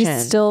so she affection.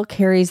 still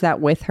carries that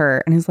with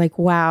her and is like,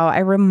 wow, I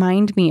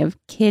remind me of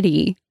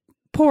Kitty.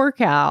 Poor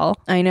Cal.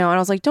 I know. And I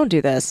was like, don't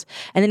do this.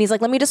 And then he's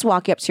like, let me just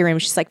walk you up to your room.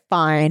 She's like,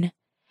 fine.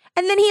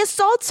 And then he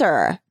assaults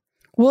her.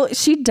 Well,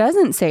 she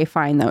doesn't say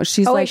fine, though.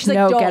 She's like,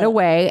 no, don't. get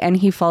away. And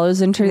he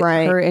follows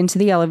her into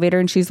the elevator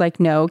and she's like,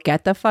 no,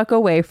 get the fuck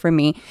away from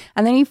me.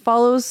 And then he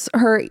follows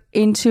her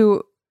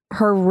into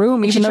her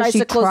room, even though she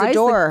tries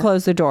to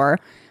close the door.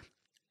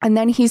 And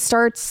then he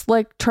starts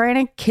like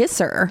trying to kiss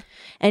her.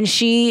 And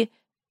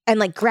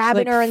like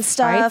grabbing her and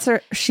stuff.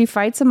 She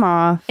fights him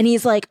off. And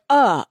he's like,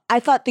 I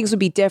thought things would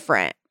be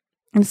different.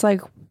 And it's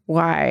like,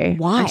 why?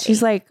 Why? And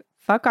she's like,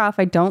 fuck off.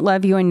 I don't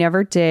love you. I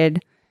never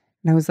did.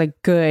 And I was like,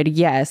 good.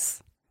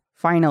 Yes.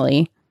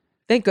 Finally.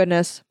 Thank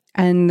goodness.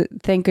 And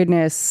thank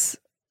goodness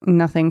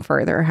nothing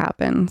further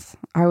happens.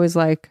 I was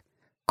like,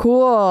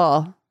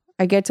 cool.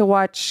 I get to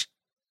watch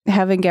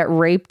Heaven get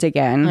raped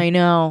again. I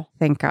know.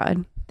 Thank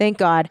God. Thank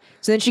God.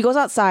 So then she goes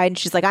outside and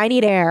she's like, I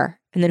need air.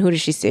 And then who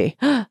does she see?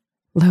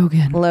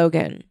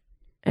 Logan.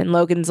 And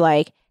Logan's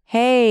like,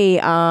 hey,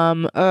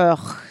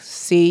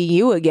 see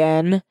you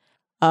again.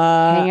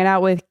 Hanging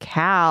out with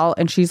Cal.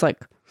 And she's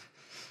like,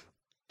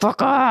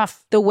 fuck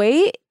off. The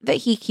way that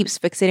he keeps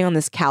fixating on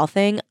this Cal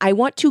thing, I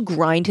want to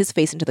grind his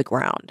face into the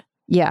ground.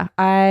 Yeah,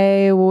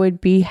 I would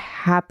be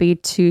happy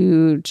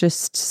to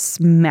just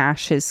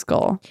smash his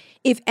skull.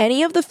 If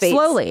any of the fates...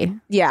 Slowly.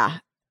 Yeah.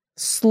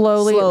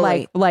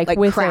 Slowly. Like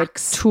with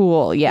cracks. a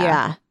tool.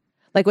 Yeah.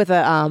 Like with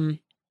a,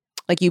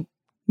 like you...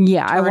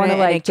 Yeah, I want to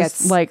like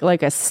just like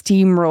a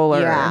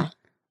steamroller. Yeah.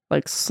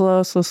 Like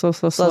slow.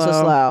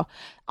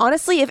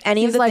 Honestly, if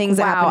any of the things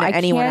that happen to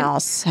anyone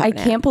else... I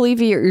can't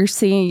believe you're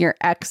seeing your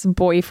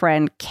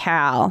ex-boyfriend,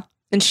 Cal.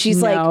 And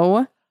she's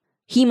like...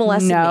 He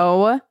molested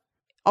me.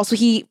 Also,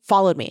 he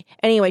followed me.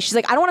 Anyway, she's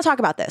like, I don't want to talk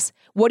about this.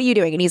 What are you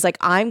doing? And he's like,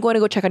 I'm going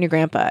to go check on your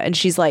grandpa. And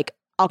she's like,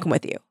 I'll come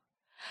with you.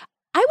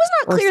 I was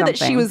not clear that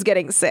she was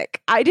getting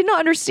sick. I did not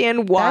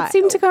understand why. That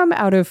seemed to come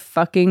out of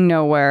fucking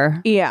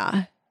nowhere.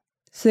 Yeah.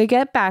 So they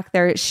get back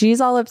there. She's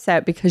all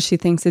upset because she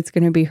thinks it's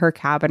going to be her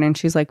cabin. And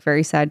she's like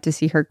very sad to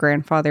see her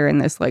grandfather in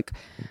this like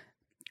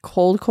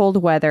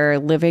cold weather,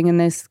 living in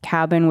this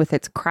cabin with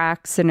its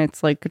cracks and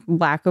its like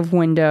lack of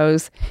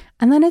windows.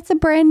 And then it's a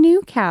brand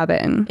new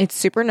cabin. It's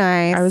super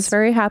nice. I was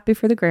very happy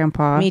for the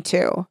grandpa. Me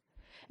too.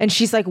 And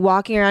she's like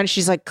walking around.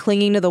 She's like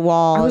clinging to the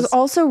walls. I was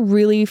also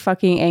really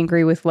fucking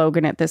angry with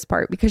Logan at this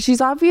part because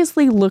she's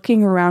obviously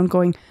looking around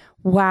going,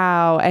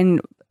 wow. And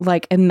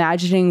like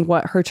imagining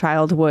what her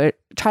childhood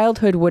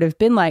would have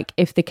been like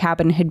if the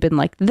cabin had been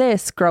like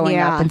this growing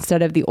up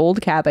instead of the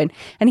old cabin.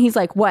 And he's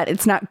like, what?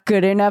 It's not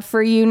good enough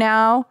for you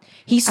now?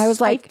 I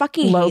was like,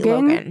 fucking hate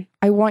Logan.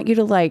 I want you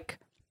to like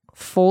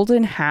fold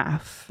in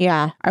half.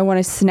 Yeah. I want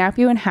to snap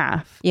you in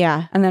half.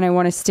 Yeah. And then I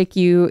want to stick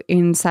you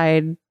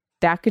inside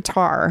that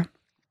guitar.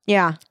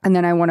 Yeah. And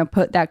then I want to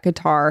put that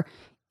guitar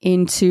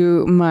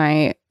into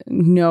my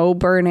no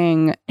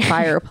burning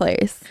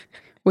fireplace.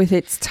 With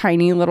its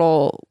tiny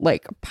little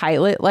like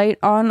pilot light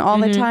on all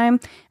the time.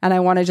 And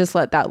I want to just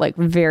let that like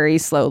very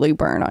slowly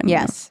burn on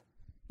you.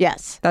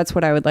 Yes. That's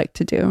what I would like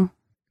to do.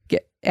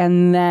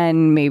 And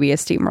then maybe a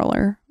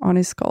steamroller on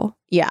his skull.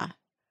 Yeah.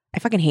 I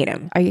fucking hate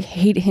him. I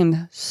hate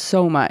him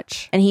so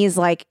much. And he's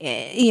like,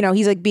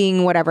 he's like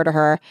being whatever to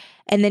her.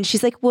 And then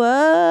she's like,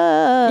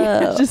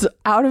 whoa. Just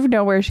out of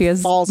nowhere, she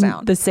has falls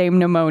down. The same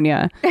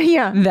pneumonia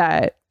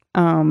that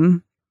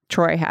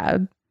Troy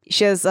had.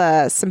 She has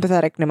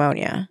sympathetic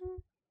pneumonia.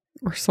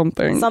 Or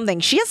something.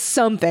 She has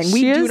something.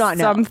 We do not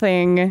know.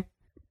 Something.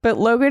 But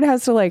Logan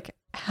has to like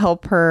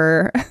help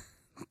her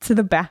to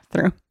the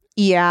bathroom.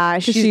 Yeah.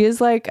 She is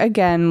like,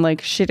 again,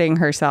 like shitting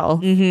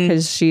herself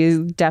because she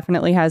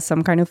definitely has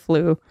some kind of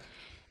flu.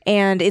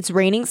 And it's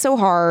raining so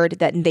hard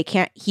that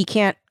he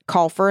can't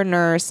call for a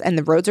nurse and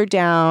the roads are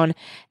down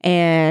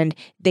and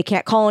they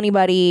can't call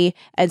anybody.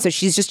 And so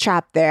she's just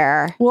trapped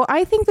there. Well,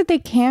 I think that they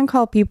can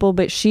call people,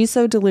 but she's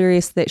so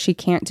delirious that she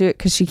can't do it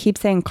because she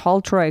keeps saying,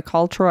 call Troy.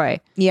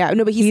 Yeah.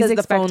 No, but he says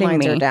the phone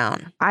lines are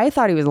down. I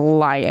thought he was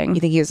lying.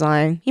 You think he was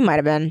lying? He might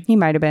have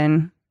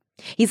been.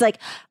 He's like,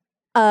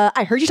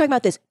 I heard you talking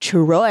about this.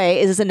 Troy,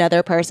 is this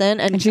another person?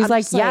 And she's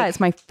like, yeah,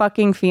 it's my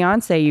fucking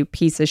fiance, you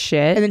piece of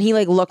shit. And then he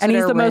like looks and at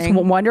he's the most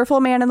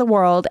wonderful man in the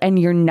world and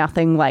you're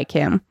nothing like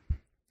him.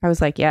 I was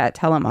like, yeah,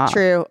 tell him off.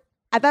 True.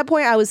 At that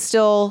point, I was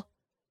still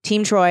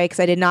Team Troy because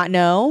I did not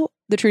know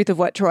the truth of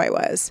what Troy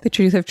was. The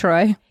truth of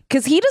Troy?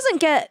 Because he doesn't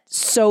get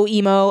so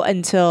emo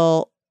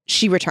until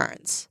she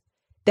returns.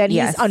 Then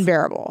he's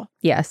unbearable.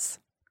 Yes.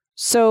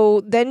 So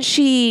then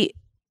she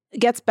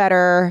gets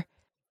better.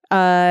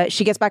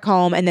 She gets back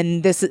home, and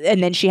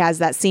then she has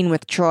that scene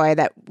with Troy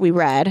that we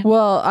read.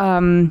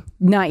 Well,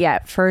 not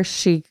yet. First,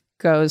 she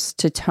goes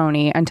to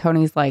Tony, and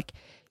Tony's like,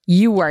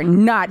 "You are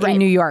not in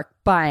New York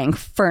buying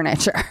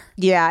furniture."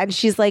 Yeah, and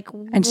she's like,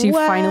 and she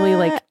finally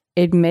like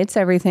admits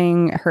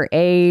everything. Her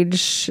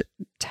age,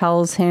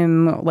 tells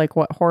him like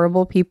what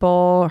horrible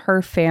people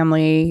her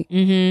family,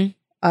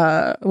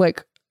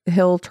 like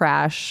hill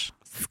trash,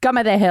 scum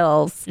of the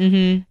hills.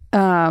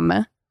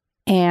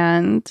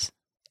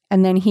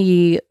 And then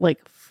he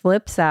like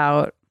flips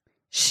out.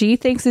 She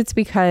thinks it's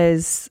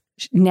because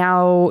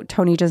now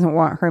Tony doesn't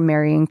want her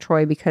marrying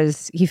Troy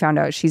because he found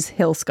out she's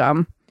hill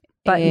scum.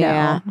 But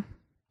no.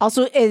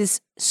 Also,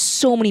 is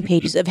so many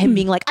pages of him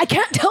being like, I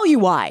can't tell you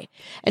why.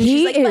 And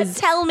he she's like, but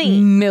tell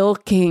me.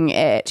 Milking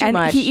it. Too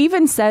much. He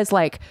even says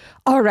like,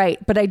 all right,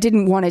 but I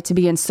didn't want it to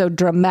be in so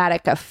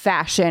dramatic a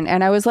fashion.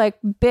 And I was like,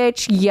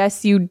 bitch,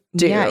 yes, you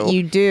do. Yeah,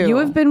 you do. You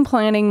have been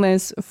planning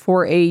this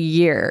for a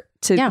year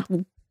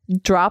to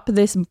drop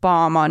this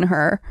bomb on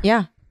her.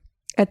 Yeah.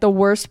 At the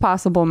worst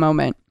possible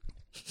moment.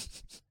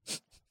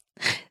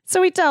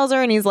 So he tells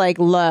her and he's like,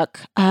 look,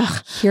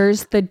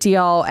 here's the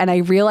deal. And I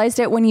realized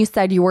it when you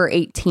said you were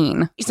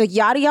 18. He's like,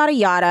 yada, yada,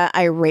 yada.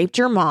 I raped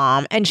your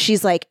mom. And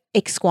she's like,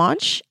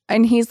 Ixquanch?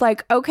 And he's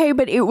like, okay,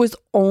 but it was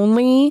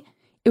only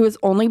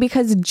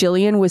because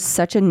Jillian was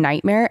such a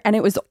nightmare. And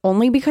it was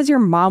only because your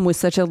mom was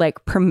such a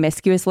like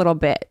promiscuous little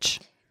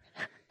bitch.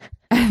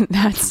 And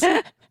that's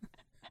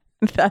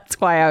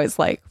why I was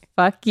like,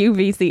 fuck you,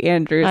 VC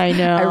Andrews. I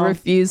know. I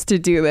refuse to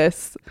do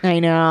this. I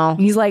know.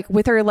 He's like,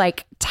 with her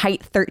like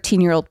tight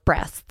 13-year-old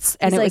breasts.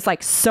 And it was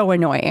like so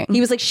annoying. He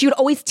was like, she would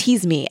always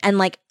tease me and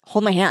like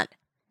hold my hand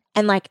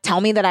and like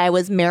tell me that I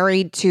was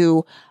married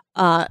to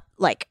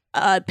like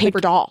a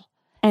paper doll.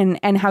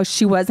 And how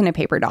she wasn't a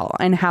paper doll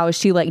and how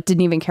she like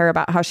didn't even care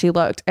about how she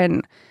looked.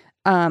 And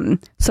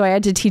so I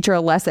had to teach her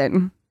a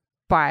lesson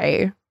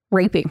by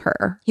raping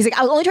her. He's like,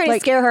 I was only trying to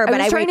scare her, but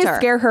I was trying to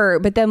scare her,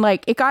 but then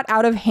like it got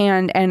out of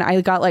hand and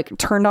I got like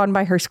turned on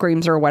by her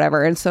screams or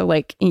whatever. And so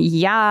like,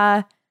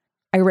 yeah,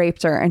 I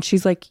raped her. And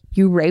she's like,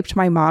 you raped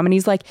my mom? And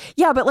he's like,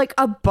 yeah, but like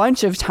a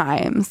bunch of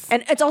times.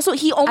 And it's also,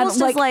 he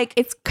almost is like,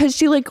 it's because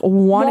she like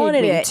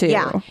wanted me to.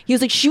 Yeah. He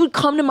was like, she would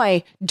come to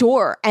my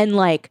door and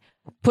like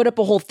put up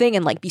a whole thing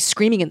and like be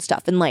screaming and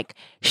stuff. And like,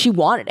 she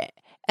wanted it.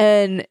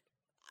 And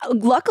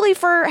luckily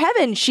for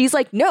Heaven, she's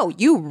like, no,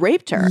 you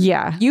raped her.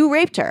 Yeah. You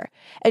raped her.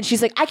 And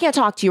she's like, I can't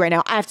talk to you right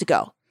now. I have to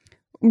go.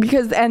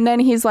 And then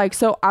he's like,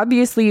 so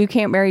obviously you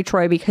can't marry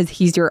Troy because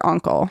he's your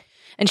uncle.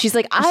 And she's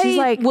like,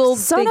 I will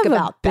think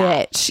about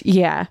that. Bitch.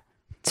 Yeah.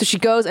 So she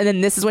goes, and then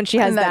this is when she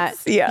has that.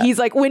 Yeah. He's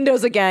like,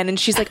 windows again. And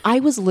she's like,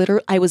 I was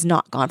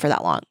not gone for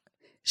that long.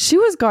 She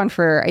was gone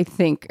for, I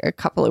think, a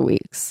couple of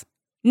weeks.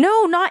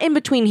 No, not in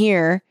between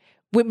here.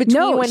 When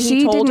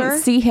she told didn't her?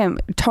 See him.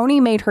 Tony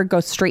made her go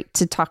straight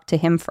to talk to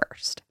him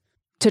first.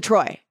 To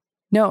Troy?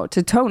 No,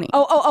 to Tony.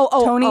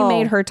 Oh. Tony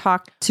made her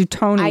talk to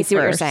Tony I see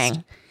first. what you're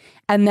saying.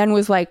 And then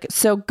was like,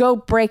 so go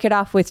break it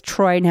off with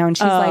Troy now. And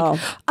she's like,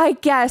 I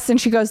guess.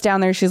 And she goes down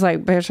there. She's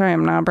like, bitch, I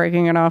am not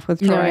breaking it off with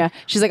Troy. No, yeah.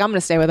 She's like, I'm going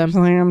to stay with him.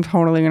 I'm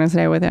totally going to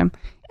stay with him.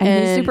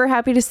 And he's super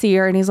happy to see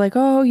her. And he's like,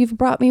 oh, you've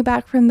brought me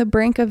back from the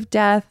brink of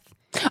death.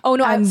 Oh,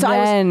 no.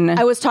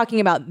 I was talking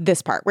about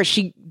this part where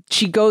she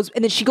goes,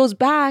 and then she goes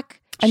back.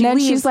 And then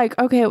she's like,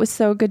 okay, it was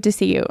so good to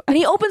see you. And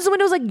he opens the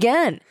windows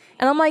again.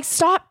 And I'm like,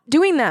 stop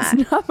doing that.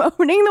 Stop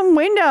opening the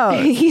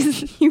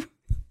windows.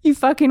 You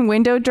fucking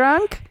window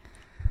drunk.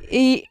 So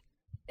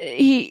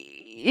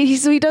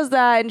he does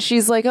that. And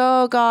she's like,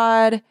 oh,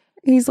 God.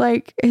 He's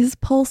like, his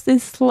pulse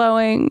is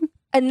slowing.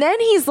 And then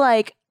he's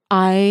like,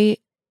 I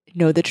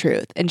know the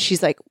truth. And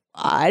she's like,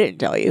 I didn't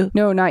tell you.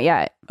 No, not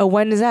yet. Oh,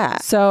 when is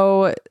that?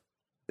 So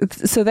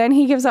then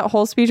he gives that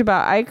whole speech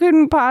about I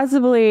couldn't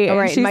possibly. Oh,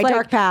 right, she's my like,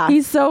 dark path.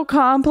 He's so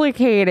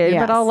complicated,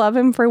 Yes. but I'll love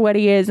him for what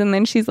he is. And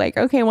then she's like,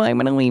 okay, well, I'm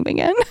going to leave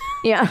again.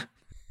 Yeah.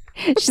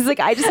 She's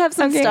like, I just have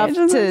some stuff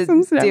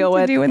to deal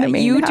with.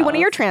 You do one of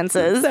your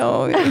trances.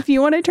 So if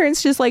you want to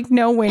trance, just like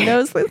no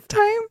windows this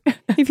time.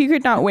 If you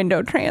could not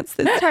window trance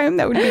this time,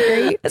 that would be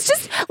great. Let's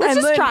just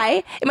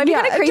try. It might be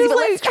kind of crazy, but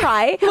let's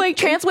try. Like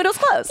trance windows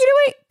closed. You know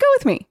what? Go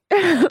with me.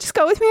 Just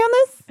go with me on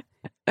this.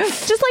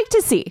 Just like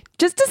to see.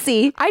 Just to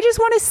see. I just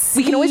want to see.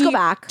 We can always go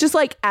back. Just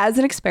like as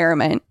an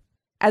experiment,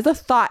 as a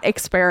thought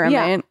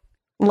experiment.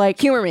 Yeah. Like,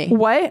 humor me.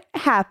 What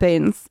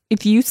happens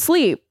if you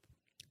sleep?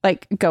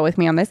 Like, go with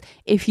me on this.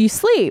 If you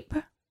sleep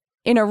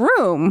in a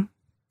room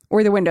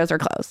where the windows are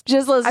closed.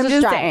 I'm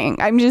just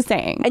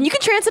saying. And you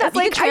can trance it up.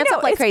 You can trance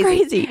up like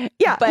crazy.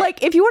 Yeah. But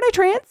like if you want to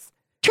trance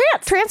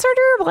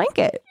under a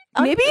blanket.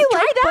 Maybe you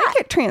like that.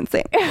 Blanket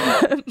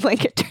trancing.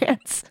 Blanket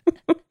trance.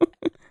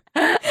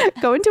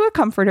 Go into a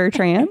comforter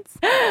trance.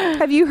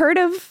 Have you heard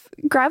of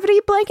gravity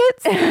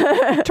blankets?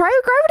 Try a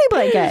gravity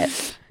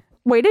blanket.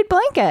 Weighted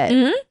blanket.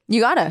 Mm-hmm.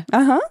 You gotta.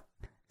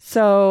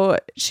 So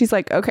she's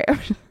like, okay,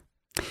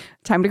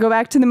 time to go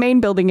back to the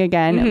main building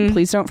again. Mm-hmm.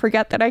 Please don't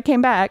forget that I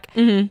came back.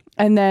 Mm-hmm.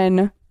 And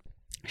then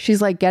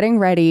she's like getting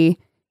ready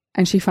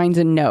and she finds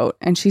a note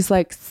and she's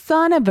like,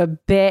 son of a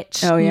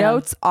bitch. Oh, yeah.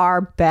 Notes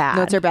are bad.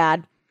 Notes are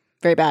bad.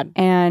 Very bad.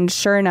 And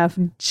sure enough,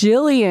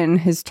 Jillian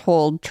has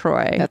told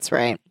Troy. That's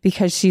right.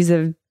 Because she's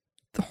a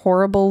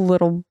horrible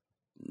little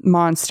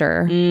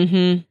monster.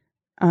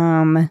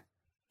 Mm-hmm.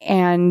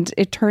 And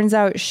it turns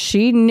out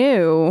she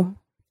knew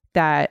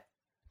that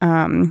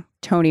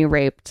Tony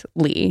raped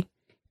Lee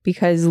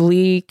because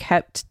Lee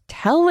kept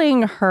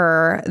telling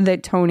her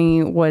that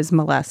Tony was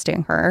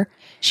molesting her.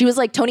 She was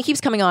like, Tony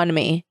keeps coming on to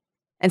me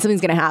and something's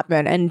going to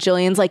happen. And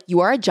Jillian's like, you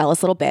are a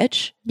jealous little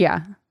bitch.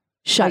 Yeah.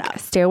 Shut up.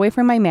 Stay away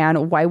from my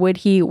man. Why would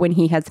he when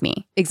he has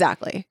me?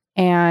 Exactly.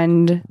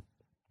 And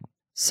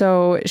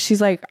so she's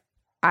like,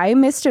 I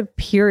missed a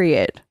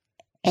period.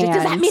 Does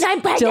that mean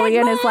I'm pregnant?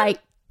 Jillian Mom? is like,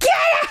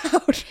 get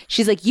out.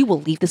 She's like, you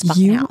will leave this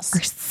fucking house. You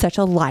are such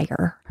a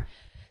liar.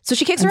 So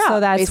she kicks her out. So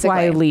that's basically.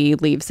 why Lee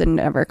leaves and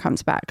never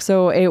comes back.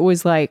 So it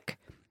was like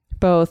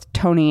both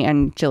Tony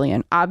and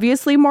Jillian.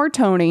 Obviously more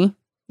Tony.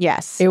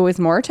 Yes. It was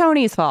more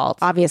Tony's fault.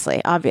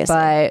 Obviously.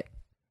 But,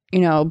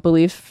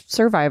 belief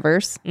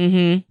survivors.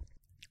 Mm-hmm.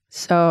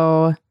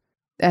 So,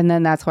 and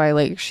then that's why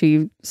now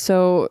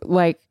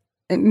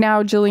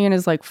Jillian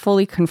is like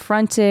fully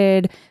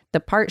confronted,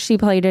 the part she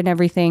played and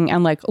everything,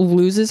 and like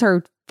loses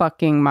her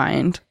fucking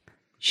mind.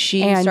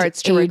 She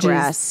starts to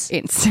regress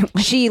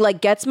instantly. She like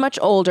gets much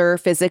older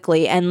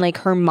physically, and like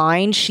her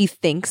mind, she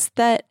thinks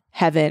that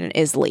Heaven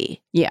is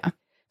Lee. Yeah.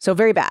 So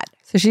very bad.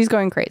 So she's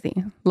going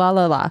crazy. La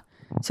la la.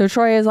 So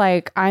Troy is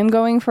like, I'm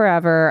going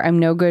forever. I'm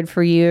no good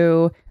for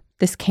you.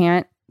 This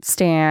can't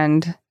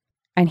stand.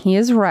 And he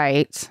is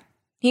right.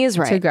 He is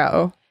right to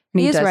go.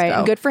 And he is right.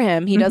 And good for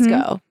him. He does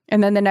go.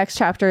 And then the next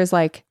chapter is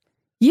like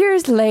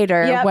years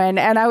later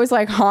and I was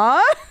like,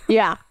 huh?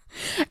 Yeah.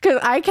 Because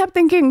I kept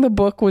thinking the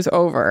book was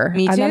over.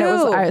 Me too. And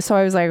then so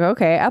I was like,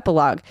 okay,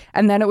 epilogue.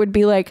 And then it would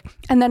be like,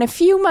 and then a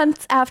few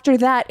months after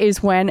that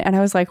is when, and I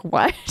was like,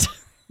 what?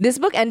 This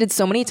book ended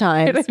so many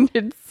times. It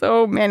ended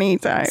so many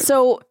times.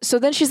 So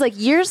then she's like,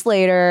 years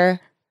later,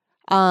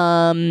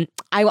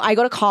 I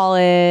go to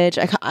college.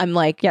 I'm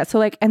like, yeah. So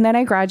like, and then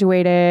I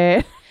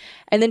graduated.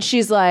 And then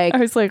she's like, I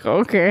was like,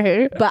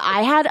 okay. But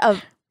I had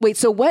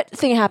so what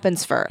thing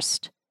happens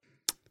first?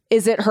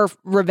 Is it her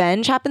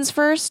revenge happens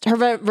first?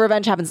 Her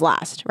revenge happens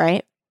last,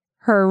 right?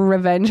 Her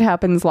revenge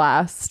happens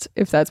last,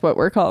 if that's what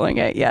we're calling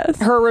it.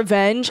 Yes. Her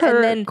revenge, her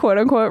and then quote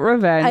unquote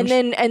revenge.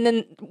 And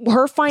then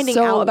her finding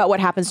out about what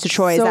happens to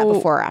Troy. Is that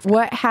before or after?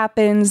 What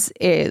happens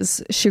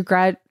is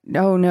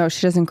oh no,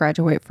 she doesn't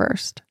graduate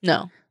first.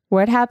 No.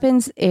 What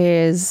happens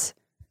is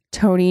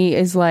Tony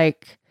is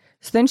like,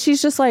 so then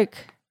she's just like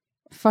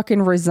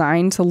fucking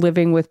resigned to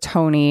living with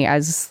Tony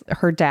as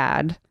her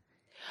dad.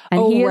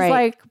 And he is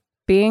like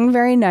being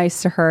very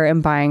nice to her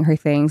and buying her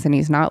things. And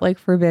he's not like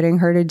forbidding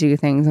her to do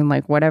things and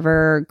like,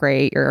 whatever,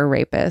 great, you're a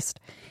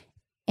rapist.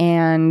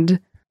 And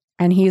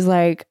he's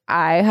like,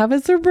 I have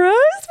a surprise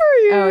for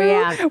you. Oh,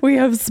 yeah. We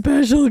have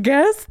special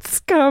guests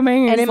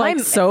coming. And he's like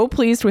so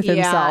pleased with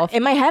himself.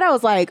 In my head, I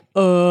was like,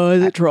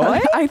 is it Troy?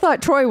 I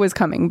thought Troy was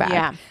coming back.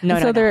 Yeah.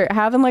 No. They're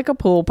having like a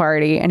pool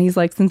party. And he's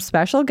like, some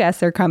special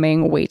guests are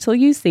coming. Wait till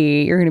you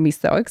see. You're going to be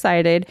so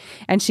excited.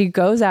 And she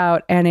goes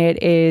out and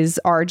it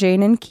is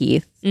RJ and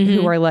Keith,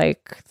 who are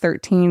like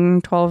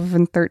 12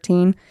 and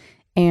 13.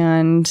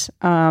 And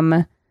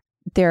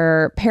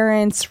their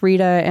parents,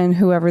 Rita and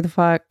whoever the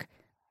fuck,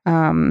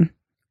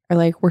 are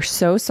like, we're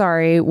so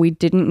sorry. We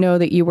didn't know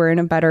that you were in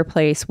a better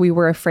place. We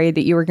were afraid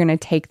that you were going to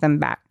take them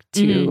back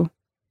to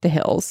the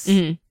hills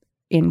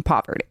in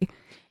poverty.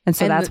 And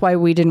so that's why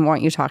we didn't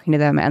want you talking to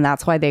them. And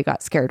that's why they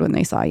got scared when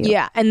they saw you.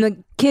 Yeah. And the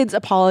kids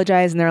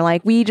apologize and they're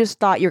like, we just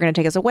thought you were going to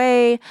take us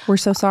away. We're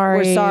so sorry.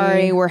 We're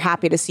sorry. We're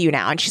happy to see you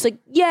now. And she's like,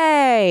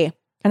 yay.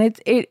 And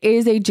it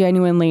is a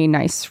genuinely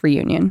nice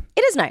reunion.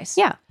 It is nice.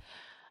 Yeah.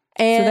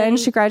 And so then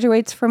she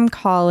graduates from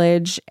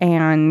college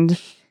and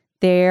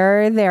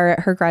they're there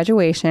at her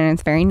graduation.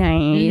 It's very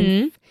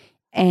nice.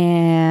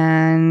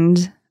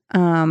 And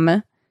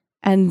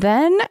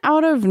then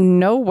out of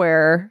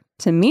nowhere,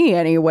 to me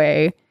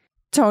anyway,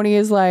 Tony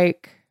is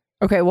like,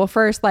 okay, well,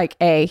 first, like,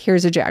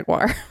 here's a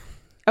Jaguar.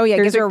 Oh, yeah.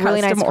 Here's a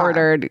really nice car.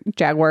 ordered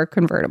Jaguar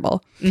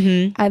convertible.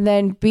 And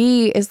then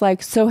B is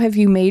like, so have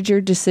you made your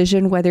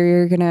decision whether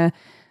you're going to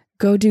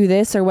go do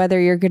this or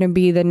whether you're going to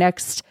be the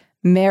next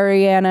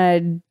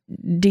Mariana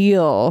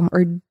Deal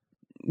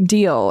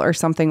or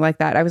something like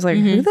that? I was like,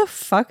 who the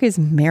fuck is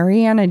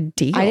Mariana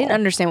Deal? I didn't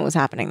understand what was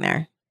happening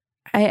there.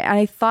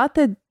 I thought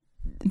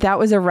that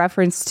was a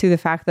reference to the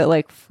fact that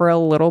like for a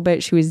little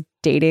bit she was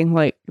dating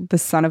like the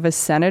son of a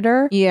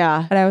senator.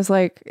 Yeah. And I was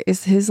like,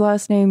 is his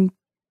last name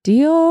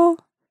Deal?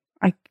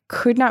 I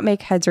could not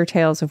make heads or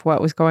tails of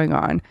what was going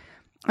on.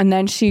 And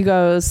then she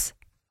goes,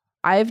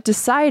 I've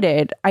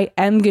decided I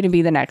am going to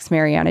be the next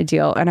Mariana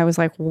Deal. And I was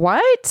like,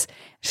 what?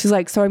 She's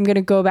like, so I'm going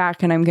to go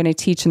back and I'm going to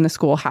teach in the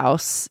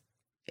schoolhouse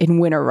in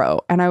Winter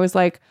Row. And I was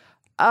like,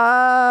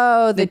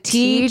 oh, the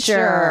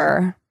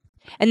teacher.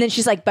 And then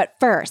she's like, but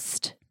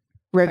first,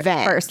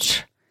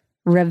 revenge.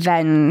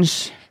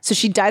 Revenge. So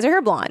she dyes her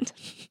hair blonde.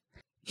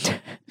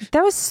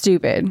 That was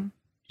stupid.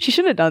 She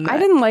shouldn't have done that. I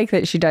didn't like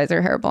that she dyes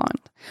her hair blonde.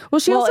 Well,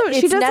 she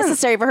it's doesn't,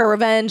 necessary for her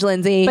revenge,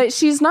 Lindsay. but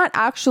she's not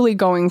actually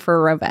going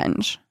for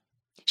revenge.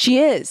 She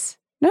is.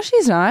 No,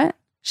 she's not.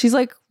 She's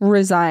like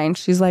resigned.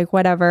 She's like,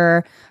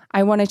 whatever.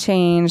 I want to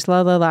change.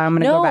 La la la. I'm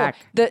gonna go back.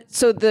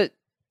 So the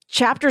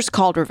chapter's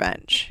called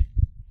Revenge,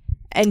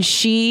 and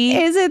she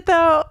Is it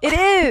though? It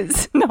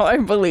is. No, I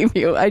believe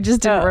you. I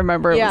just didn't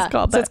remember it was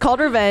called so that. it's called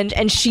Revenge,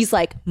 and she's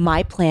like,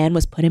 my plan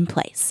was put in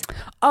place.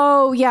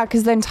 Oh yeah,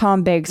 because then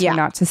Tom begs her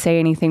not to say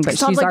anything, but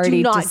Tom's she's like, already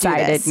 "Do not do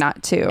decided this."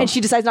 not to. And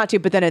she decides not to,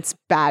 but then it's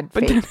bad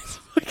fate.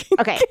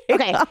 Okay.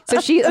 So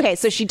she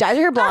dyes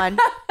her hair blonde.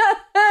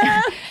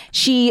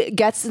 She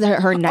gets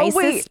her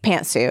nicest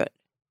pantsuit.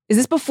 Is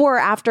this before or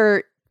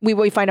after we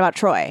find out about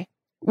Troy?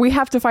 We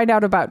have to find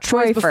out about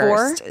Troy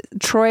first.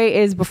 Troy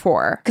is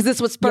before. Because this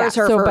is what spurs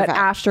her for but revenge.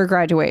 after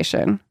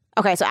graduation.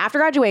 Okay, so after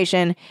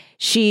graduation,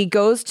 she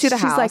goes to the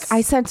house. She's like,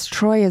 I sense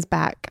Troy is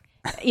back.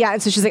 Yeah,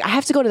 and so she's like, I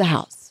have to go to the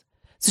house.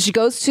 So she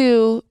goes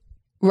to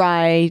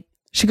Rye.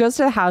 She goes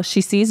to the house. She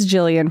sees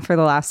Jillian for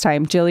the last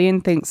time.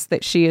 Jillian thinks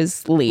that she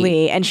is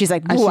Lee. And she's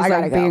like, And she's I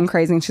gotta like go. being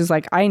crazy. And she's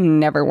like, I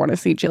never want to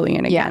see Jillian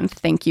again. Yeah.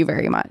 Thank you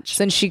very much.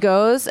 So then she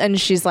goes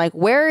and she's like,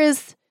 where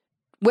is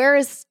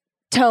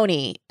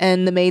Tony?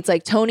 And the maid's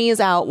like, Tony is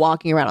out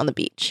walking around on the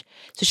beach.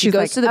 So she She's goes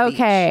like, to the beach.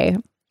 okay.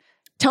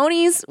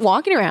 Tony's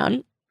walking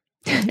around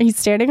He's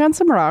standing on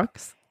some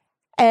rocks.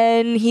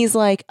 and he's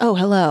like, oh,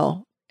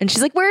 hello. And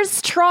she's like, where's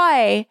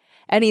Troy?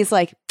 And he's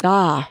like,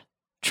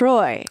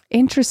 Troy.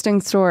 Interesting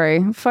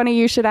story. Funny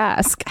you should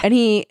ask. And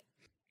he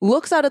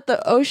looks out at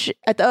the ocean.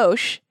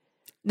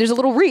 There's a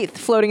little wreath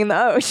floating in the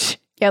ocean.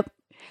 Yep.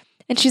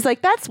 And she's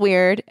like, that's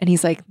weird. And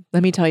he's like,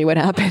 let me tell you what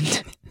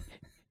happened.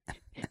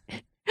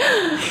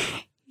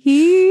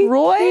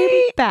 Roy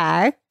came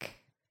back.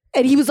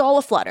 And he was all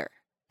aflutter.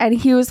 And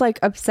he was like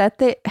upset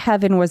that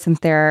Heaven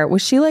wasn't there.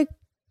 Was she like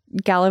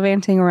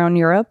gallivanting around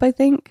Europe, I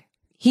think?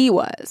 He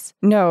was.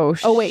 No.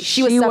 Oh, wait.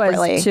 She was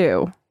separately.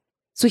 too.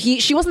 So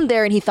she wasn't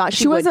there and he thought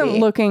she would wasn't be.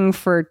 looking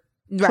for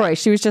Troy. Right.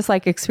 She was just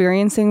like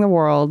experiencing the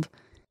world.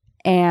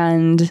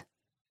 And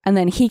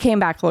then he came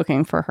back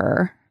looking for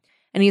her.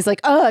 And he's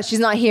like, she's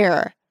not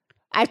here.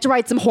 I have to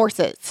ride some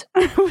horses.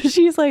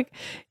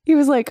 He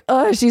was like,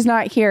 she's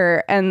not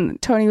here.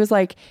 And Tony was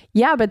like,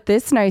 yeah, but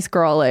this nice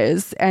girl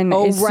is. And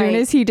soon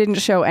as he didn't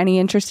show any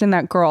interest in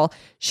that girl,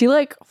 she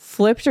like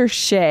flipped her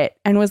shit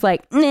and was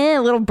like, nah,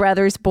 little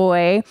brother's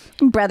boy,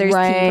 brother's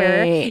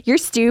keeper. You're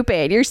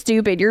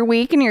stupid. You're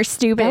weak and you're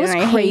stupid. That was and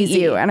I crazy.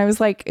 hate you. And I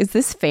was like, is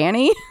this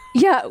Fanny?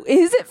 Yeah.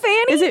 Is it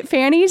Fanny? Is it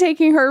Fanny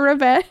taking her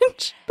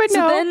revenge? But So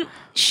no. then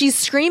she's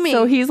screaming.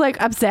 So he's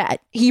like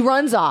upset. He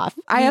runs off.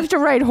 I have to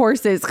ride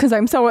horses because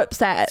I'm so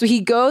upset. So he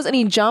goes and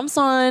he jumps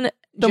on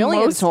the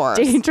Jillian's horse.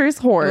 dangerous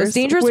horse. The most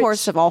dangerous which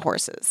horse of all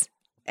horses.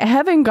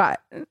 Heaven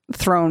got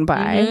thrown by.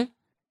 Mhm.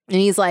 And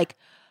he's like,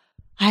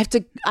 I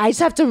just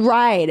have to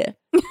ride.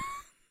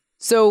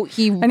 So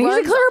he I need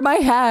to clear my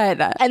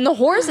head. and the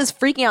horse is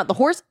freaking out. The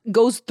horse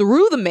goes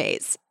through the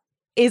maze.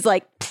 Is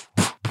like,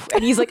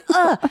 and he's like,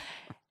 ugh.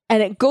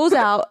 And it goes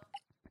out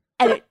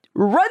and it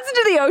runs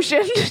into the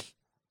ocean.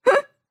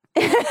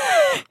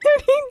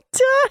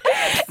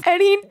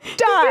 And he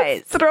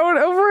dies. Thrown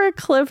over a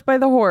cliff by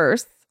the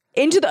horse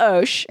Into the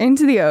ocean.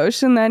 into the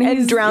ocean. Then And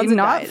he's drowns and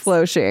not dies.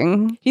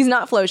 floating. He's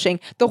not floating.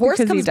 The horse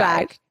Because he comes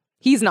died. back.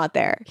 He's not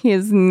there. He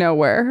is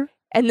nowhere.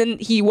 And then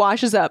he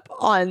washes up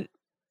on,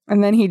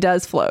 And then he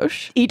does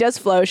flosh. he does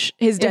flosh.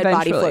 His dead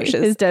body Eventually.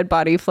 floshes. His dead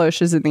body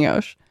floshes in the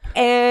ocean.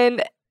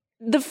 And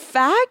the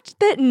fact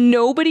that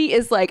nobody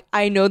is like,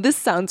 I know this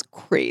sounds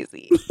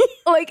crazy.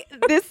 Like,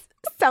 this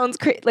sounds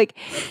crazy. Like,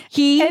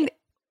 he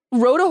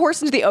rode a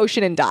horse into the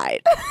ocean and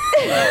died.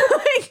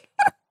 Like,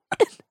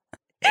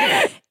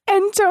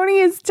 And Tony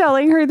is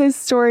telling her this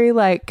story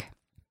like,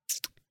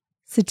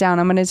 sit down.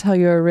 I'm going to tell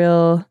you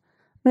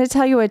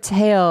a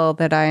tale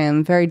that I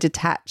am very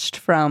detached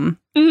from.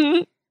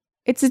 mhm.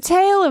 It's a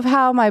tale of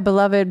how my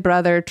beloved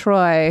brother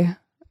Troy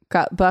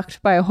got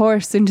bucked by a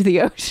horse into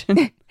the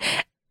ocean.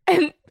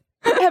 And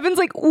Heaven's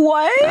like,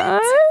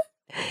 what?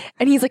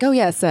 And he's like, oh,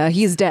 yes,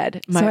 he's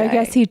dead. So I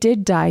guess he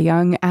did die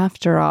young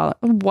after all.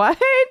 What?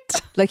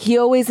 like he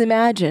always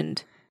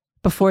imagined.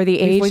 Before the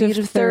age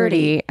of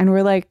 30. And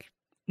we're like,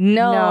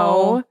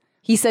 No.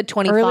 He said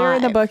 25. earlier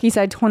in the book, he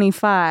said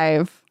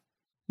 25.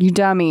 You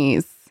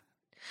dummies.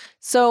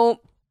 So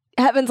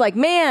Heaven's like,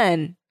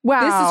 man,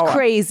 Wow. this is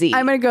crazy.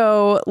 I'm going to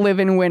go live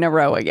in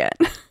Winnarow again.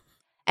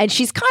 And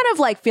she's kind of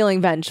like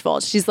feeling vengeful.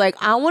 She's like,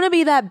 I want to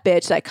be that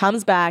bitch that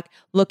comes back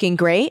looking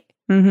great,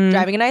 Mhm.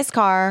 driving a nice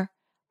car,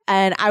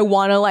 and I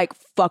want to like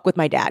fuck with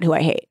my dad, who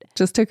I hate.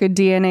 Just took a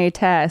DNA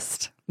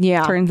test.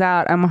 Yeah. Turns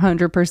out I'm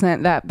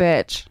 100% that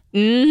bitch.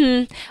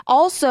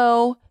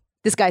 Also,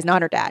 this guy's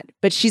not her dad,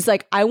 but she's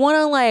like, I want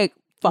to like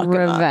fuck him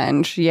up.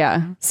 Revenge.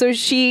 Yeah. So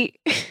she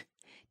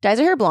dyes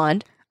her hair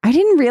blonde. I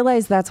didn't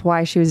realize that's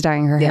why she was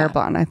dyeing her hair Yeah.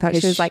 blonde. I thought she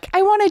Because was like,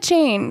 I want to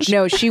change.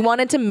 No, she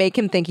wanted to make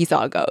him think he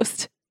saw a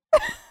ghost.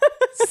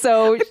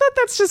 So I thought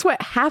that's just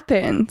what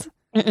happened.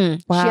 she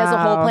has a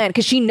whole Wow. plan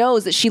because she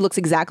knows that she looks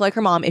exactly like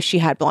her mom if she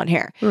had blonde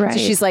hair. Right. So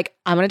she's like,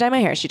 I'm going to dye my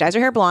hair. She dyes her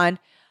hair blonde.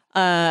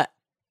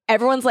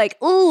 Everyone's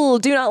like, ooh,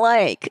 do not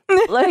like.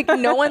 Like,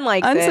 no one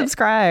likes it.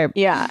 Unsubscribe.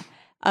 Yeah.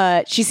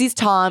 She sees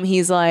Tom.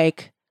 He's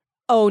like,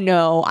 oh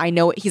no, I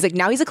know it. He's like,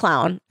 now he's a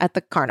clown at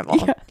the carnival.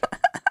 Yeah.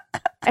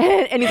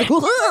 and he's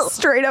like,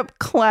 straight up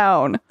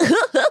clown.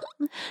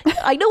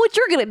 I know what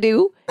you're going to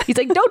do. He's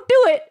like, don't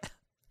do it.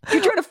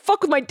 You're trying to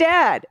fuck with my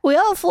dad. We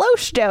all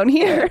flosh down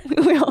here.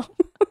 We all.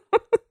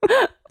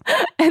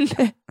 And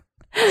then,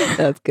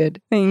 that's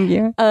good. Thank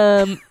you.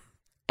 And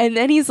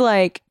then he's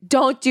like,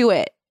 don't do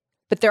it.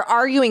 But they're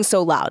arguing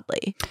so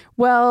loudly.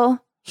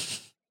 Well,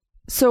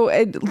 so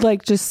it,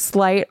 like just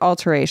slight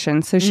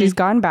alteration. So she's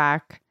gone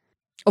back.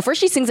 Oh,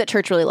 first she sings at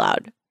church really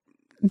loud.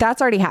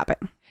 That's already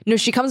happened. No,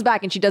 she comes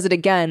back and she does it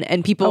again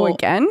and people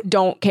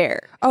don't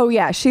care. Oh,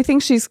 yeah. She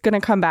thinks she's going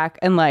to come back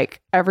and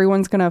like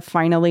everyone's going to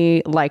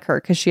finally like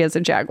her because she has a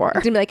Jaguar.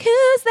 It's going to be like,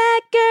 who's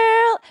that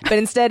girl? But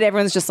instead,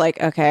 everyone's just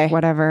like, okay.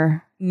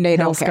 Whatever. They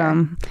don't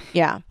care.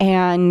 Yeah.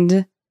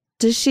 And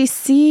does she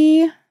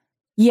see...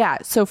 Yeah,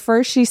 so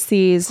first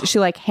she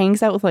like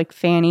hangs out with like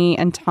Fanny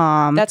and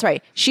Tom. That's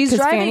right. She's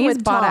driving Fanny's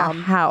with bought Tom.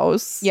 A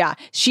house. Yeah,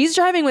 she's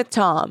driving with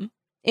Tom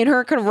in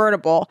her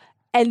convertible,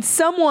 and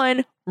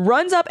someone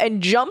runs up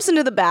and jumps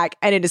into the back,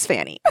 and it is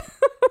Fanny.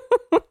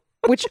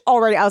 Which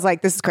already I was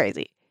like, this is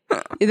crazy.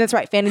 That's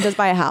right. Fanny does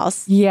buy a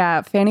house.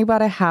 Yeah, Fanny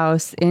bought a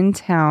house in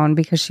town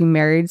because she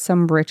married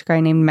some rich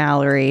guy named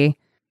Mallory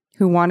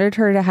who wanted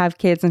her to have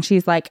kids, and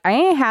she's like, I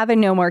ain't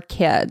having no more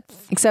kids.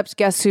 Except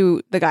guess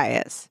who the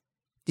guy is?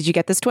 Did you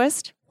get this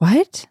twist?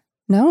 What?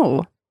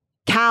 No.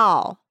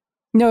 Cal.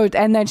 No,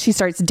 and then she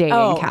starts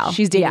dating Cal.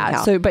 She's dating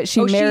Cal. So, but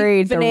she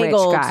married the rich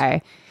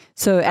guy.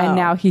 So, and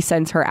now he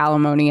sends her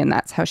alimony, and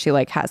that's how she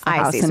like has the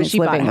house and is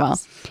living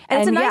well. And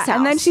it's a nice house.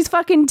 And then she's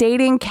fucking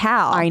dating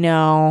Cal. I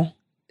know.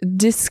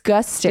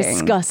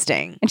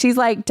 Disgusting. And she's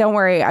like, don't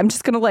worry, I'm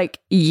just going to like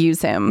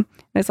use him.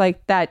 And it's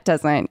like, that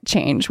doesn't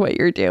change what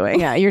you're doing.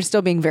 Yeah, you're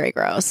still being very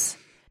gross.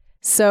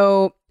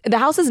 So the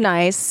house is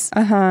nice.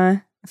 Uh-huh.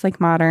 It's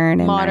like modern.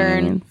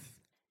 Nice.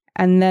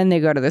 And then they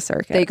go to the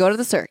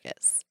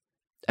circus.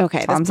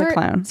 Okay. Tom's a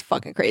clown. It's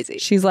fucking crazy.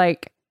 She's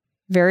like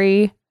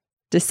very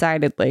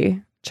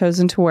decidedly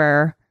chosen to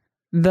wear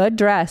the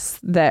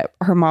dress that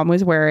her mom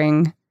was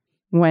wearing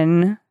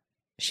when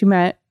she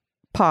met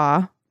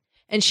Pa.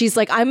 And she's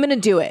like, I'm going to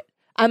do it.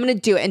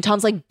 And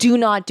Tom's like, do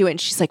not do it.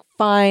 And she's like,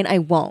 fine, I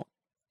won't.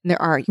 And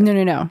they're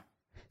arguing. No.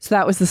 So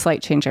that was the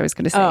slight change I was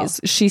going to say. Is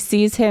she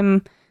sees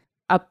him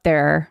up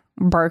there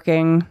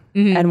barking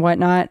and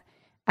whatnot,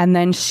 and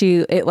then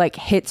it like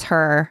hits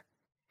her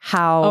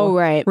how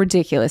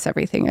ridiculous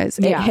everything is.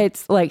 It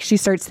hits, like, she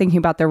starts thinking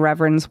about the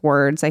Reverend's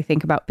words, I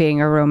think, about being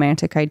a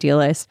romantic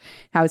idealist,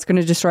 how it's going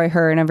to destroy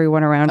her and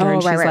everyone around her.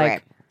 And she's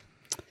like,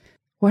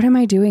 what am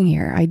I doing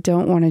here? I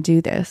don't want to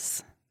do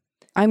this.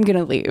 I'm going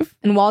to leave.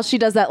 And while she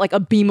does that, like a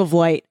beam of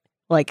light,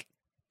 like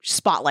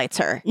spotlights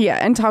her. Yeah.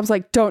 And Tom's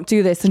like, don't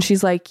do this. And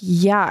she's like,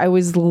 yeah, I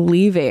was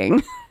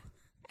leaving.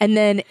 And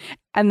then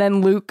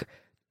Luke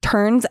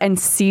turns and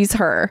sees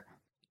her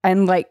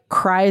and like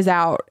cries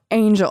out,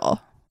 Angel.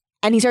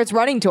 And he starts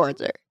running towards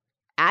her.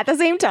 At the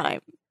same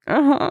time,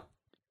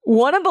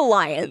 one of the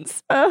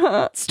lions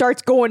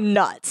starts going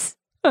nuts.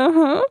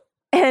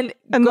 And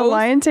the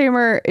lion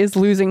tamer is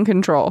losing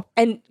control.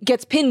 And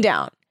gets pinned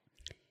down.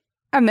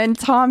 And then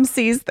Tom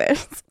sees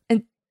this.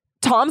 And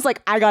Tom's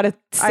like, I have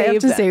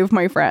to save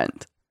my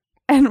friend.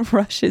 And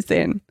rushes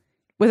in.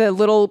 With a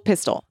little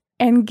pistol.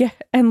 And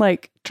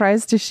like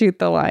tries to shoot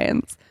the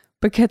lions,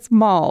 but gets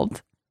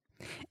mauled.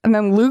 And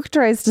then Luke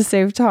tries to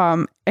save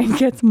Tom and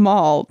gets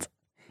mauled.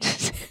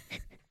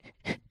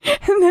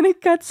 And then it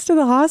cuts to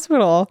the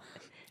hospital.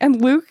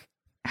 And Luke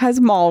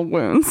has maul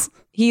wounds.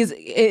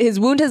 His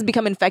wound has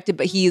become infected,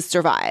 but he's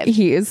survived.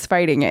 He is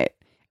fighting it.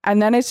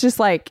 And then it's just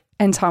like,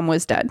 and Tom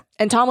was dead.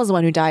 And Tom was the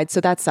one who died,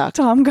 so that sucked.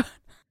 Tom died.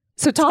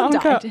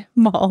 Got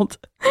mauled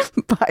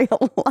by a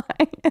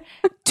lion.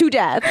 To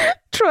death.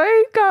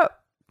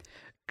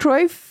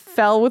 Troy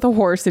fell with a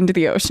horse into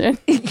the ocean.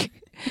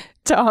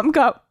 Tom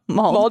got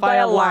mauled by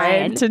a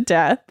lion to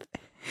death.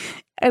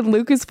 And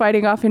Luke is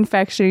fighting off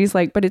infection. He's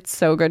like, but it's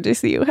so good to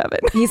see you, Heaven.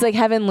 He's like,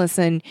 Heaven,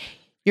 listen,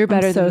 you're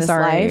better than this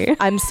life.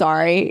 I'm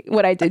sorry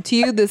what I did to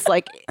you.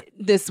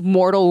 This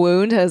mortal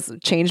wound has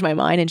changed my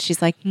mind. And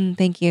she's like,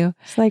 thank you.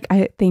 She's like,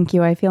 thank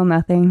you. I feel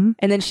nothing.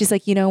 And then she's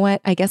like, you know what?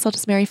 I guess I'll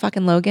just marry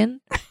fucking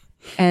Logan.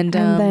 And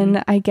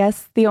then I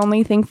guess the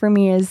only thing for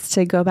me is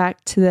to go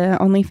back to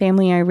the only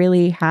family I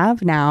really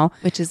have now,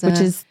 which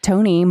is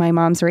Tony, my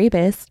mom's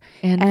rapist.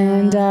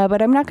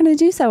 But I'm not going to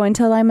do so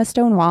until I'm a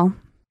Stonewall.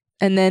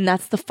 And then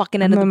that's the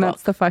fucking end of the book.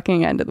 That's the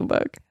fucking end of the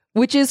book.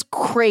 Which is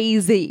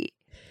crazy.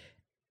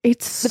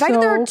 It's the fact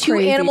that there are two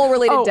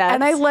animal-related deaths.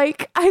 And I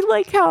like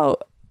how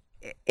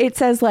it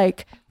says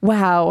like,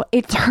 wow,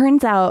 it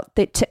turns out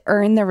that to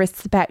earn the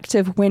respect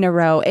of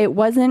Winnow, it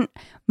wasn't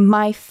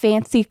my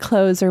fancy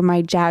clothes or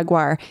my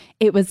Jaguar.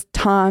 It was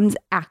Tom's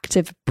act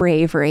of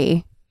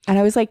bravery. And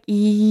I was like,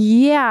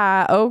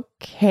 yeah,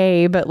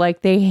 okay. But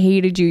like they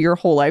hated you your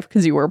whole life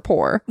because you were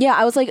poor. Yeah,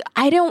 I was like,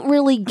 I don't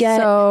really get...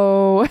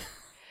 So...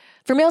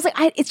 For me, I was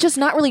like, it's just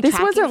not really. This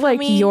wasn't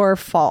like your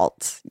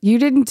fault. You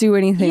didn't do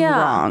anything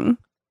wrong.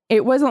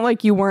 It wasn't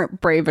like you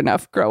weren't brave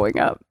enough growing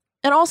up.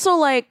 And also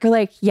like, you're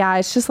like, yeah,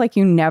 it's just like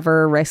you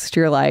never risked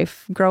your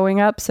life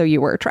growing up, so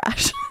you were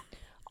trash.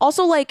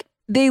 Also, like,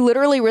 they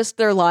literally risked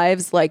their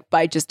lives like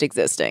by just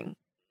existing.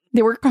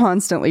 They were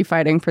constantly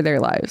fighting for their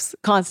lives.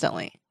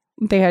 Constantly.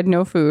 They had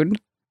no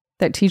food.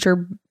 That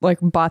teacher like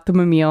bought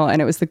them a meal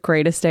and it was the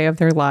greatest day of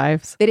their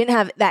lives. They didn't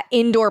have that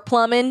indoor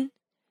plumbing.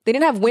 They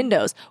didn't have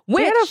windows.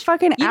 They had a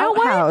fucking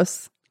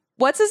outhouse.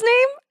 What's his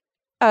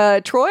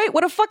name? Troy?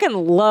 Would have fucking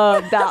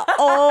loved that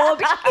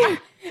old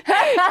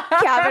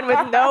cabin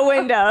with no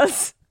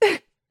windows.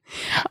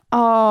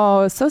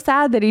 Oh, so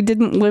sad that he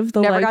didn't live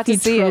the life he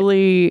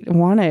truly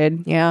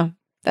wanted. Yeah,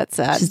 that's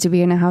sad. Just to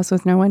be in a house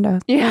with no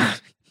windows. Yeah.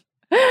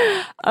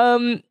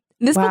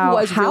 This book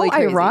was how really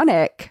crazy.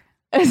 Ironic.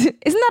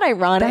 Isn't that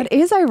ironic? That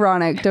is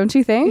ironic, don't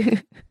you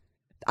think?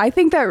 I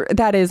think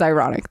that is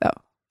ironic, though,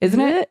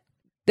 isn't it?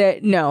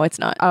 No, it's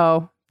not.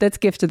 Oh, that's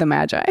Gift of the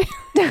Magi.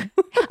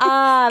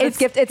 It's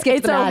Gift of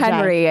the Magi.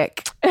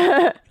 Henrique.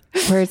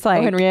 Where it's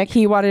like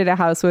he wanted a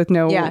house with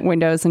no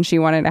windows and she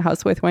wanted a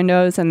house with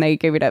windows and they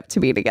gave it up to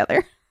be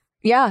together.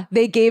 Yeah,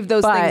 they gave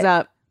those things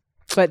up.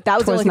 But that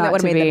was the only thing that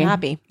would have made them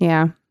happy.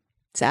 Yeah.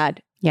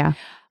 Sad. Yeah.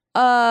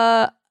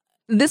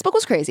 This book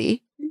was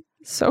crazy.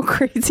 So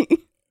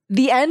crazy.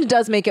 The end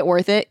does make it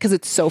worth it because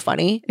it's so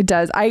funny. It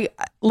does.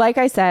 Like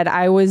I said,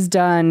 I was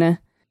done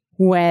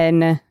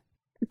when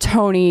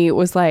Tony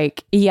was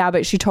like, yeah,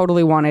 but she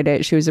totally wanted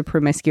it. She was a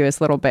promiscuous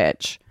little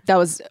bitch. That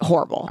was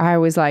horrible. I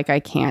was like,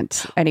 I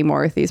can't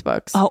anymore with these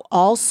books. Oh,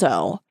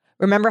 also,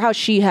 remember how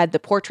she had the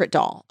portrait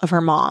doll of her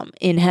mom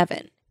in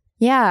heaven?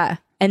 Yeah.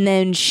 And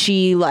then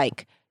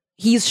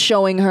he's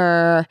showing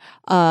her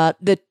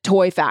the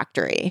toy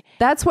factory.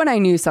 That's when I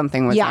knew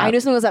something was up. I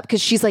knew something was up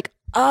because she's like,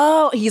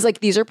 oh, he's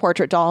like, these are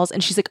portrait dolls.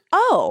 And she's like,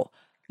 oh,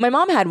 my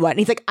mom had one. And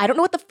he's like, I don't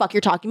know what the fuck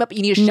you're talking about, but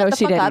you need to shut the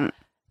fuck up.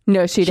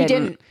 No, she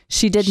didn't.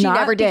 She did not.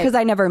 Never did. Because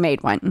I never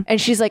made one.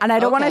 And she's like, and I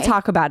don't want to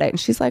talk about it. And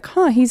she's like,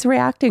 he's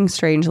reacting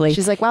strangely.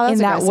 She's like, wow, that's in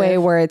that aggressive. way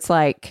where it's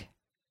like,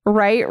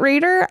 right,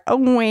 reader, a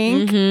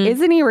wink. Mm-hmm.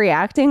 Isn't he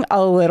reacting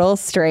a little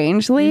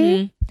strangely?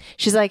 Mm-hmm.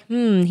 She's like,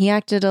 he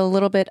acted a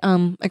little bit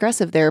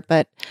aggressive there,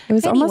 but it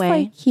was almost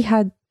like he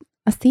had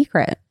a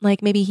secret.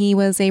 Like maybe he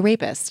was a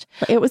rapist.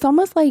 It was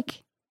almost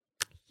like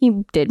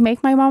he did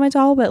make my mom a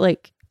doll, but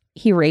like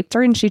he raped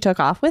her and she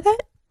took off with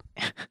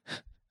it.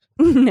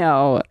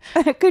 No,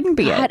 that couldn't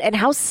be it. And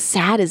how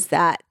sad is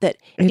that? That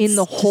in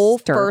the whole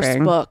first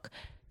book,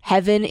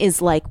 Heaven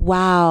is like,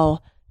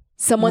 wow,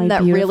 someone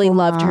that really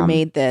loved her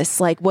made this.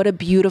 Like, what a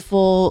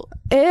beautiful.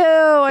 Ew,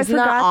 I Isn't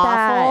forgot that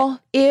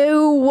awful?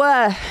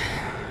 That.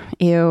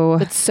 Ew.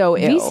 It's so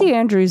ill. VC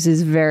Andrews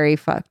is very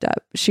fucked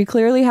up. She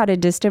clearly had a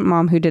distant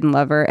mom who didn't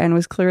love her and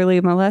was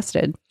clearly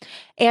molested.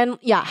 And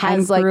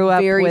has like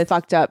very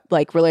fucked up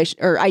like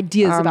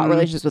ideas about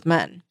relationships with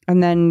men.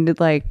 And then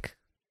like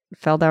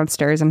fell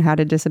downstairs and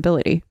had a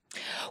disability.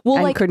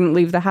 Well, and couldn't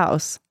leave the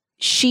house.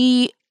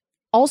 She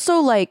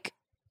also a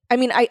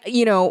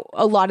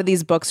lot of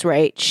these books,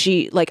 right?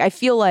 She I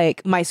feel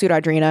like My Sweet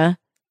Audrina,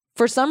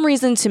 for some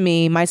reason to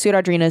me, My Sweet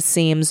Audrina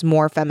seems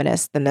more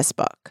feminist than this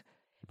book.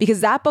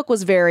 Because that book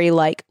was very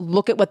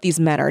look at what these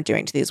men are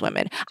doing to these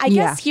women. I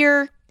guess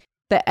here...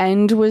 The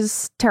end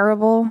was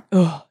terrible.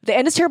 Ugh. The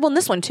end is terrible in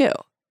this one too.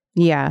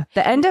 Yeah.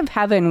 The end of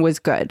Heaven was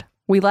good.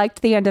 We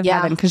liked the end of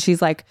Heaven because she's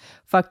like,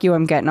 fuck you,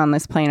 I'm getting on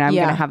this plane. I'm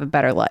going to have a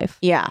better life.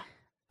 Yeah.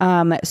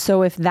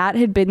 So if that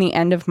had been the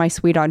end of My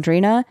Sweet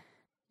Audrina,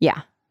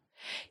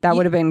 that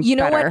would have been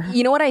better.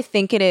 You know what I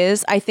think it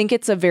is? I think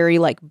it's a very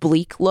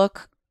bleak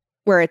look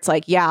where it's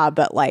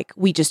but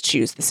we just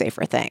choose the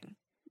safer thing.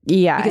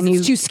 Yeah. Because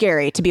it's too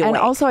scary to be awake. And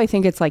also I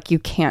think it's you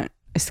can't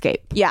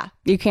escape. Yeah.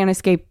 You can't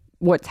escape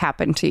what's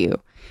happened to you.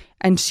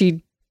 And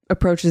she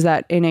approaches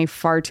that in a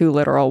far too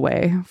literal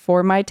way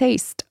for my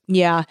taste.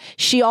 Yeah.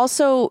 She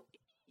also,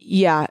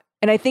 and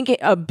I think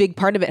a big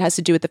part of it has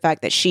to do with the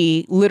fact that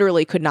she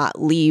literally could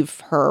not leave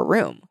her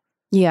room.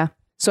 Yeah.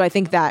 So I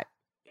think that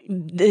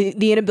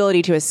the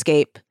inability to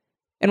escape,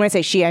 and when I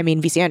say she, I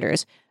mean VC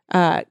Andrews,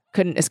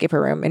 couldn't escape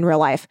her room in real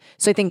life.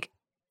 So I think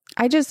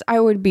I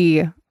would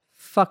be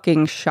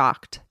fucking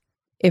shocked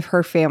if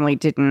her family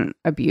didn't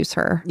abuse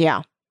her.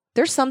 Yeah.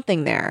 There's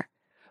something there,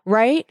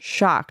 right?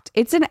 Shocked.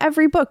 It's in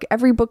every book.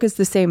 Every book is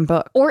the same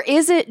book. Or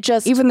is it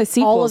just even the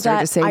sequels all of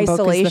are the same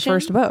book as the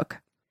first book?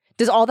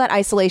 Does all that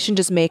isolation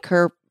just make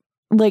her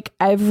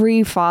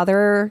every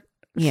father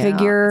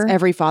figure? It's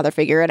every father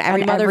figure and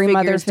every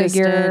mother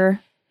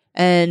figure.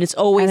 And it's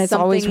always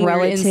something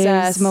relatives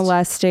incest.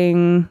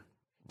 Molesting.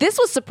 This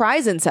was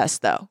surprise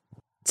incest though.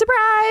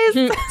 Surprise!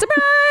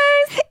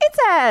 Surprise!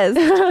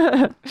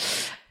 Incest!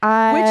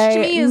 Which to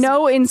me is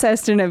no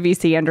incest in a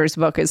VC Andrews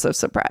book is a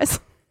surprise.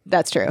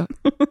 That's true.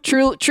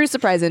 True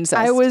surprise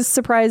incest. I was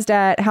surprised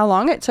at how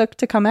long it took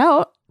to come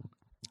out.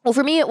 Well,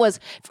 for me, it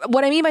was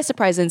what I mean by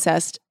surprise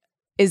incest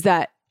is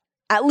that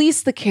at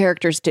least the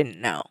characters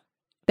didn't know.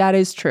 That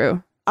is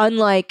true.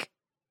 Unlike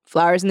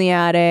Flowers in the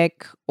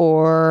Attic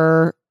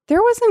or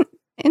there wasn't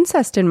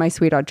incest in My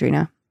Sweet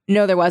Audrina.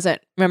 No, there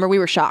wasn't. Remember, we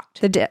were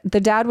shocked. The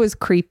dad was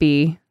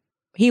creepy.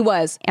 He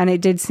was. And it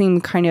did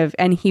seem kind of,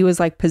 and he was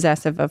like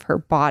possessive of her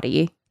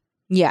body.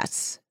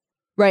 Yes.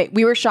 Right.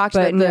 We were shocked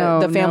But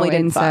that the family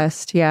didn't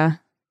incest. Yeah.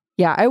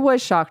 Yeah. I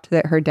was shocked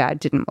that her dad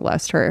didn't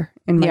molest her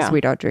in My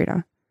Sweet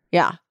Audrina.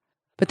 Yeah.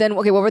 But then,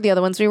 okay, what were the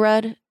other ones we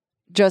read?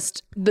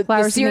 Just the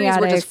series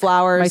were just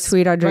Flowers, My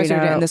Sweet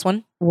Audrina, and this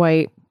one.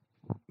 White,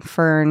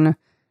 Fern,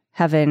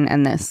 Heaven,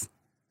 and this.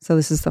 So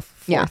this is the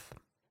fourth. Yeah.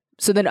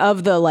 So then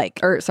of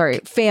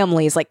the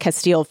families, like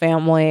Castile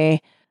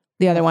family,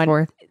 the other one,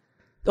 fourth.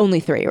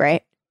 Only 3,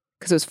 right?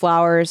 Because it was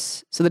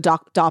Flowers. So the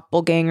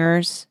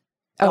doppelgangers,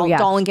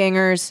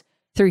 Dollengangers,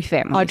 3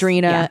 families.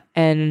 Audrina,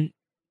 and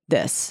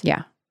this.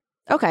 Yeah.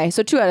 Okay,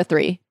 so 2 out of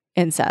 3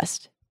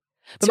 incest.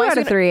 But 2 out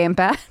of 3 ain't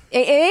bad.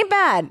 It ain't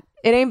bad.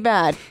 It ain't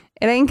bad.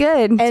 It ain't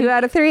good. 2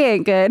 out of 3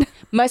 ain't good.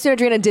 My Sweet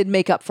Audrina did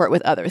make up for it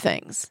with other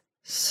things.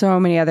 So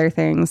many other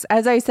things.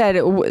 As I said,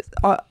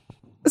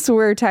 so we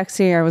were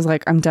texting. I was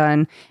like, I'm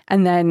done.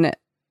 And then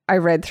I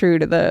read through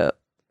to the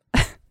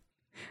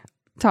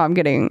Tom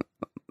getting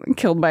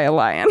killed by a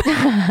lion.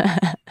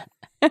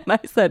 And I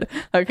said,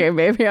 okay,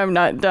 maybe I'm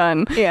not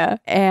done. Yeah.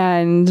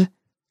 And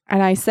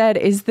I said,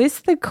 is this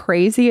the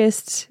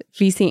craziest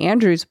VC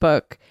Andrews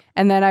book?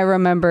 And then I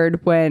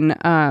remembered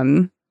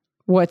when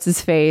what's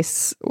his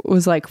face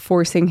was like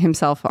forcing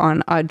himself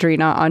on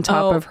Audrina on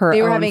top of her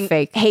own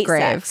fake hate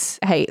grave. Sex.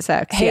 Hate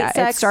sex. Hate yeah,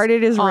 sex it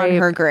started as on rape,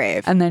 her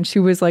grave. and then she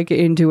was like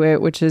into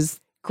it, which is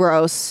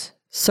gross.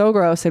 So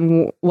gross,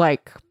 and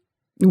like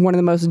one of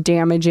the most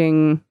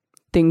damaging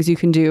things you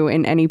can do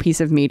in any piece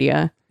of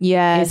media.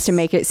 Yes. Is to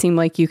make it seem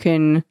like you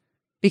can,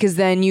 because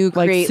then you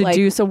create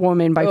seduce a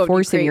woman by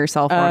forcing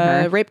yourself on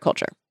her. Rape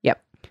culture.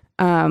 Yep.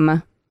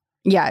 Yeah,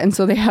 and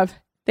so they have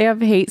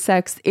hate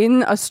sex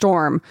in a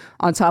storm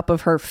on top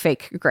of her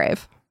fake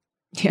grave.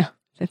 Yeah.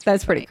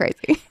 That's pretty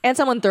crazy. And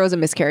someone throws a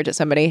miscarriage at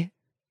somebody.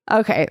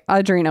 Okay,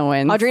 Audrina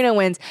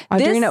wins.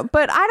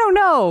 But I don't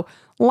know.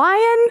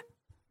 Lion?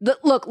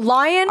 Look,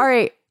 lion. All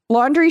right,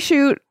 laundry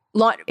chute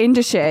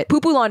into shit.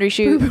 Poo-poo laundry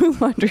chute. Poo-poo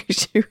laundry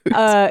chute.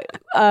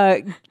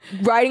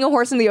 Riding a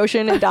horse in the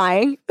ocean and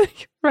dying.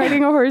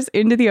 Riding a horse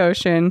into the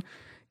ocean,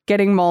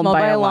 getting mauled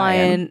by a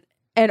lion.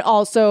 And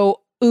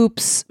also,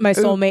 oops, my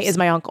soulmate is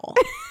my uncle.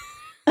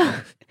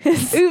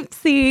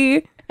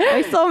 Oopsie,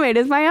 my soulmate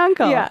is my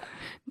uncle. Yeah,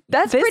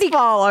 that's this pretty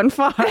fall on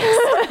Fox.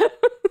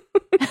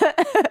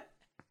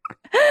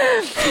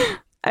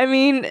 I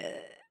mean,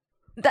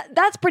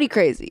 that's pretty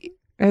crazy.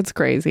 It's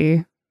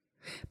crazy,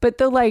 but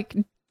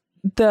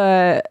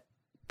the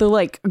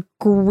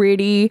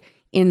gritty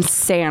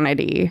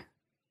insanity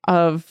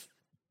of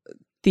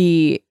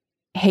the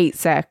hate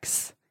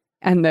sex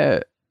and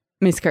the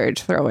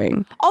miscarriage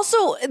throwing.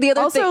 Also, the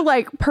other thing,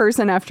 like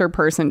person after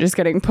person just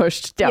getting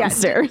pushed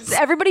downstairs.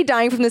 Everybody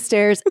dying from the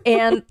stairs,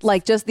 and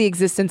like just the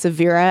existence of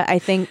Vera. I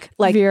think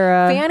like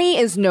Vera. Fanny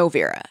is no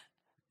Vera.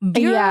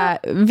 Vera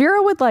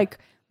would like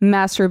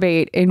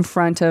masturbate in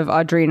front of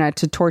Audrina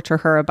to torture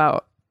her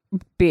about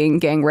being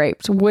gang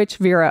raped, which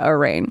Vera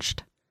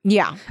arranged.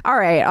 Yeah. All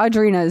right,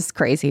 Audrina's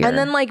crazy. And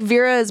then like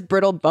Vera's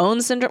brittle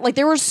bone syndrome. Like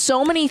there were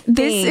so many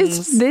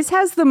things. This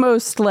has the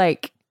most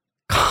like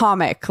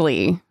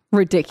comically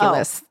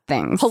ridiculous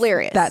things.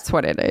 Hilarious. That's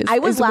what it is. I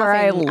was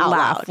laughing out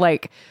loud.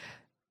 Like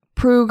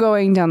Prue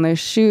going down the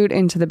chute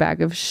into the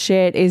bag of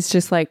shit is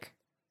just like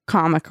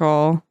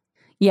comical.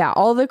 Yeah,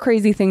 all the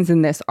crazy things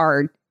in this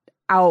are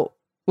out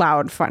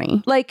loud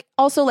funny. Like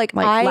also like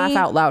I laugh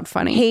out loud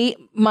funny. Hate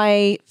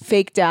my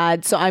fake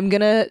dad, so I'm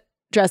gonna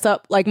dress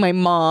up like my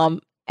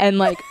mom and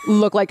like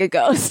look like a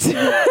ghost.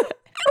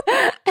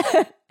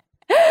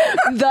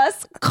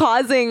 Thus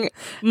causing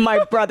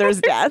my brother's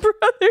death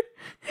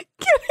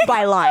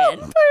by lion.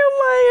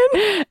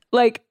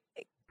 Like,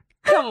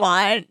 come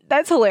on.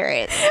 That's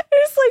hilarious.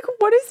 It's like,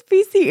 what is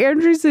VC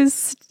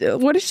Andrews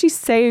what is she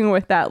saying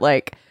with that?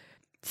 Like,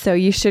 so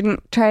you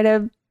shouldn't try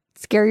to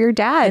scare your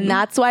dad. And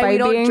that's why we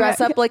don't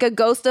dress up like a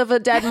ghost of a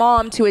dead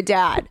mom to a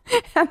dad.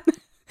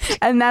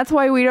 And that's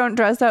why we don't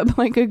dress up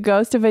like a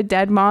ghost of a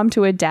dead mom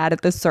to a dad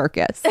at the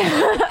circus.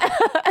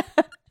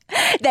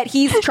 That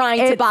he's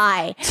trying to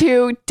buy.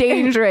 Too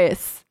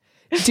dangerous.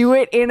 Do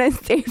it in a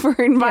safer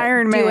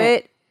environment. Do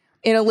it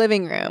in a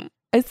living room.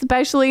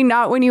 Especially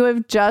not when you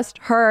have just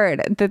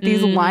heard that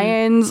these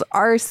lions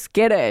are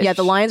skittish. Yeah,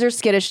 the lions are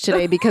skittish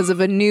today because of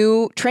a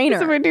new trainer.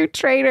 The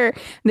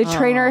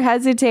trainer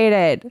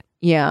hesitated.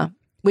 Yeah.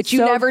 Which you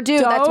never do.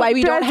 That's why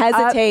we don't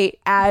hesitate.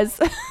 As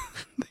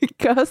the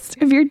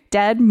ghost of your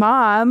dead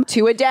mom.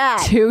 To a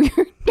dad. To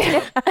your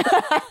dad.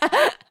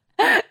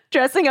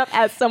 Dressing up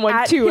as someone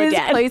at to his a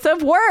dad. place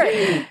of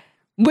work.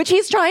 Which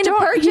he's trying to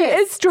purchase. He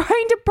is trying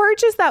to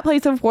purchase that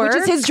place of work.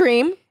 Which is his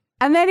dream.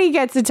 And then he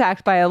gets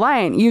attacked by a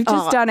lion. You've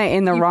just done it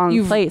in the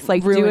wrong place.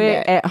 Like, do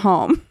it at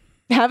home.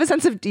 Have a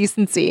sense of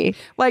decency.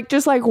 Like,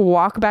 just like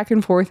walk back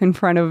and forth in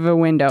front of a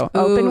window.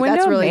 Open window,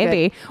 that's really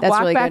maybe. Good. That's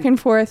walk really back good. and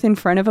forth in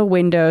front of a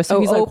window. So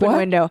he's like, open what?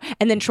 window.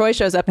 And then Troy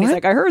shows up and he's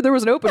like, I heard there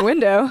was an open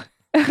window.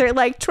 They're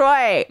like,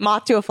 Troy,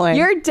 moth to a flame.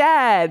 You're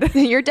dead.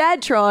 You're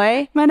dead,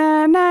 Troy.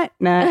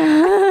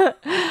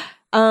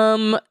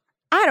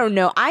 I don't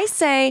know. I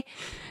say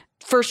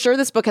for sure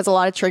this book has a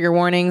lot of trigger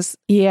warnings.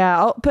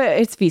 Yeah, but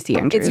it's V.C.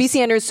 Andrews. It's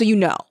V.C. Andrews, so you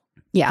know.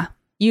 Yeah.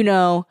 You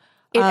know.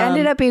 It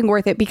ended up being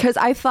worth it because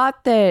I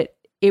thought that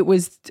it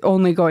was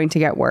only going to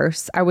get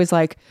worse. I was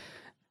like,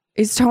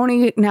 is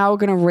Tony now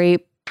going to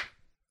rape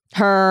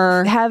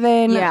her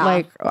Heaven? Yeah.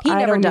 Like, He I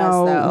never don't does,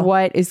 know though.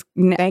 what is.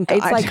 Thank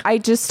It's God. like I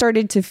just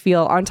started to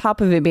feel, on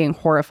top of it being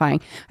horrifying,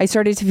 I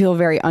started to feel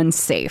very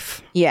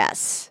unsafe.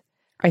 Yes.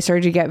 I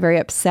started to get very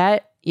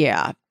upset.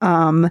 Yeah.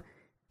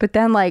 But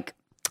then like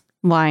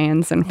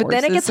lions and horses. But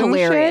then it gets and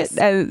hilarious. shit,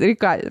 and it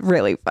got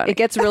really funny. It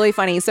gets really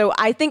funny. So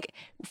I think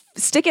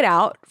stick it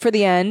out for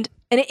the end.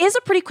 And it is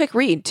a pretty quick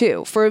read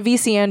too for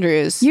V.C.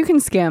 Andrews. You can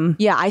skim.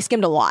 Yeah, I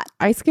skimmed a lot.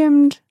 I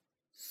skimmed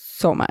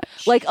so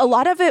much. Like a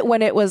lot of it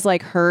when it was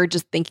like her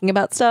just thinking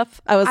about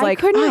stuff. I was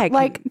like,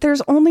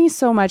 there's only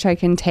so much I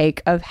can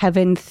take of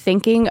Heaven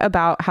thinking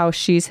about how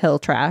she's hill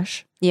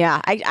trash.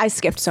 Yeah, I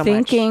skipped so much.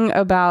 Thinking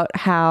about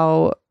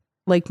how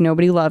like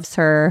nobody loves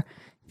her.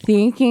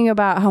 Thinking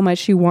about how much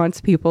she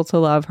wants people to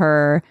love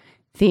her.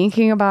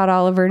 Thinking about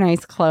all of her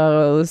nice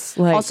clothes.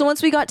 Like, Also,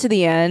 once we got to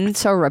the end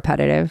so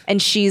repetitive.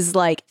 and she's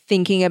like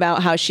thinking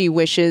about how she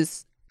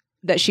wishes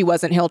that she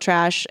wasn't hill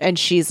trash and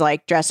she's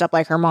like dressed up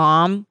like her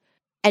mom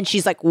and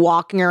she's like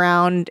walking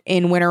around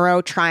in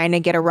Winterow trying to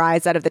get a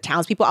rise out of the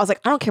townspeople. I was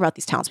like, I don't care about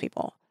these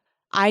townspeople.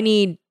 I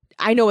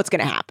know what's going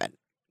to happen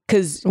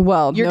because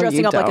you're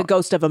dressing up like a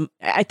ghost of a.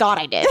 I thought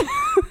I did.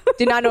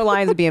 Did not know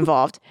lions would be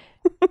involved.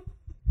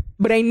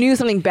 But I knew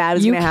something bad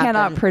was going to happen. You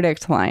cannot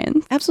predict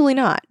lions. Absolutely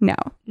not. No.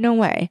 No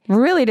way.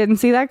 Really didn't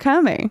see that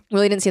coming.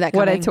 Really didn't see that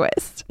coming. What a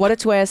twist. What a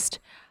twist.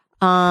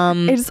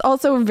 It's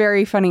also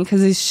very funny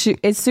because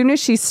as soon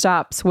as she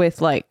stops with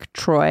like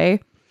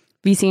Troy,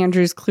 V.C.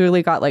 Andrews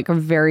clearly got like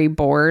very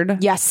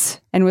bored. Yes.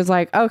 And was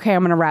like, okay,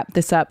 I'm going to wrap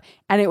this up.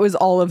 And it was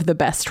all of the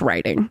best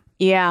writing.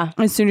 Yeah.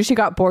 As soon as she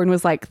got bored and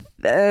was like,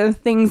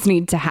 things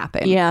need to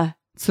happen. Yeah.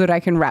 So that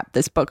I can wrap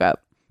this book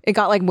up. It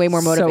got like way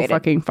more motivated. So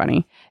fucking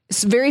funny.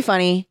 It's very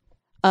funny.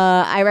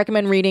 I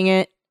recommend reading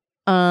it.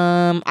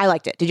 I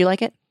liked it. Did you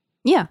like it?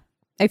 Yeah.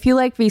 If you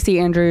like V.C.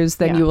 Andrews,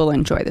 then you will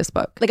enjoy this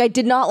book. Like I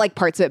did not like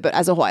parts of it, but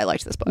as a whole, I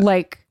liked this book.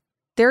 Like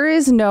there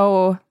is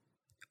no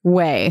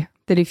way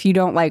that if you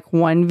don't like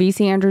one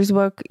V.C. Andrews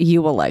book,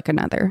 you will like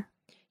another.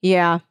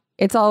 Yeah.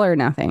 It's all or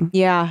nothing.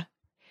 Yeah.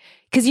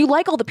 Because you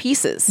like all the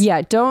pieces.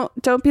 Yeah.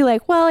 Don't be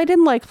like, well, I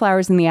didn't like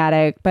Flowers in the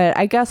Attic, but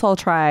I guess I'll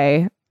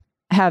try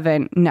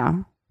Heaven.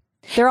 No.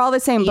 They're all the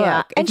same Yeah.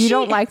 book. And If you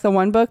don't like the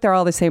one book, they're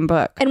all the same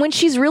book. And when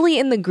she's really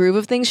in the groove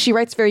of things, she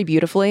writes very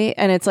beautifully.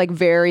 And it's like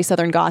very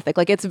Southern Gothic.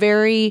 Like it's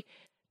very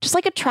just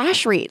like a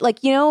trash read.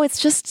 Like, you know,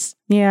 it's just.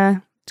 Yeah.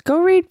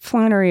 Go read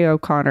Flannery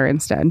O'Connor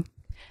instead.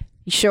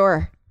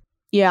 Sure.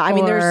 Yeah. I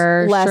mean,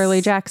 there's less.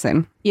 Shirley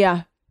Jackson.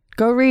 Yeah.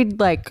 Go read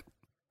like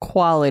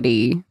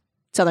quality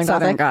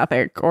Southern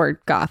Gothic or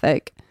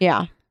Gothic.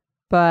 Yeah.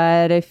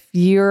 But if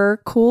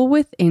you're cool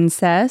with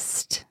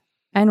incest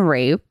and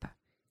rape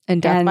and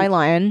death by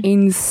lion,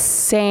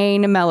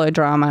 insane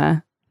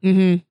melodrama,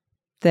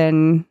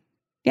 then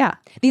yeah,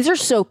 these are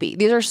soapy.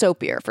 These are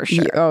soapier for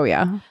sure. Oh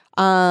yeah.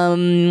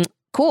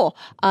 Cool.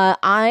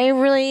 I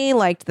really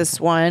liked this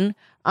one.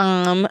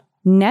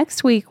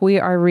 Next week we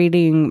are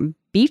reading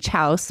Beach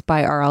House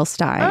by R.L.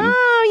 Stine.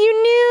 Oh,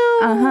 you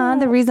knew.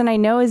 The reason I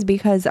know is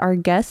because our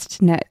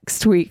guest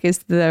next week is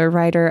the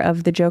writer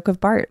of The Joke of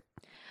Bart.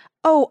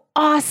 Oh,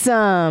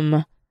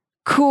 awesome.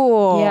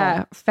 Cool.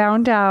 Yeah.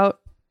 Found out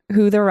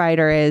who the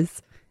writer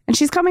is. And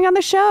she's coming on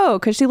the show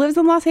because she lives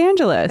in Los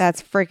Angeles.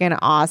 That's freaking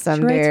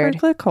awesome, she writes dude.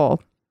 for Clickhole.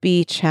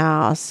 Beach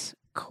House.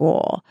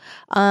 Cool.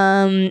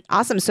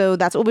 Awesome. So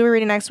that's what we'll be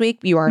reading next week.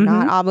 You are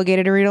not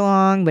obligated to read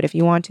along, but if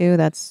you want to,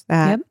 that's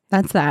that. Yep,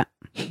 that's that.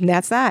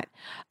 That's that.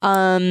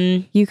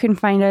 You can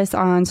find us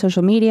on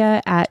social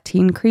media at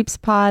Teen Creeps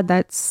Pod.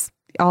 That's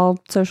all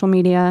social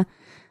media.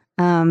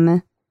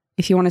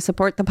 If you want to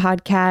support the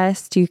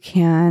podcast, you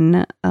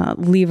can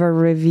leave a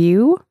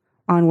review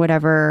on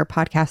whatever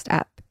podcast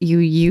app you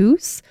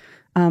use.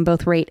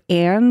 Both rate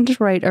and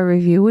write a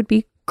review would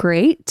be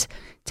great.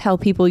 Tell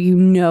people you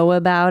know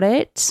about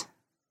it,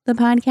 the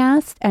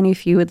podcast. And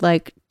if you would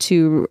like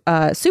to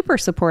super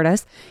support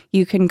us,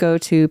 you can go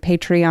to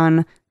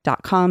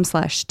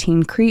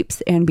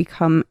patreon.com/teencreeps and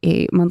become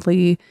a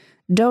monthly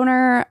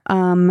donor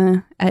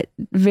at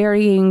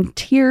varying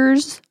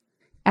tiers.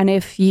 And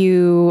if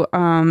you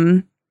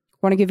want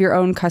to give your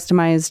own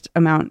customized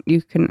amount,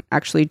 you can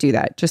actually do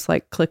that. Just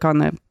like click on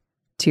the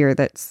tier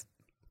that's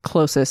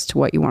closest to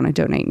what you want to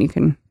donate and you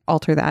can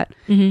alter that.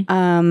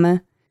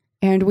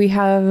 And we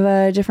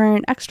have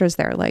different extras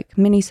there, like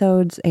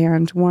minisodes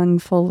and one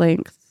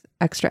full-length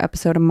extra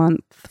episode a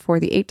month for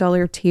the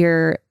 $8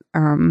 tier,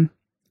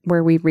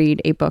 where we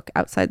read a book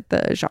outside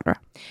the genre.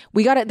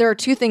 We got it. There are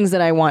two things that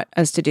I want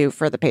us to do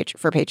for the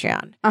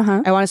Patreon.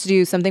 I want us to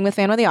do something with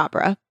Phantom of the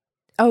Opera.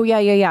 Oh,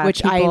 yeah.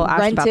 Which People I asked about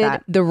rented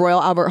that. the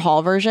Royal Albert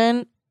Hall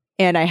version,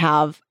 and I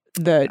have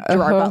the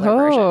Gerard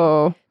Butler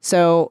version.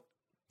 So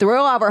the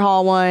Royal Albert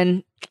Hall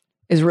one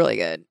is really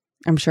good.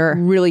 I'm sure.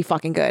 Really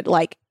fucking good.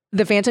 Like,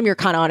 the Phantom, you're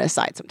kind of on his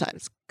side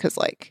sometimes because,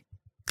 like,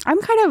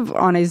 I'm kind of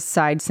on his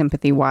side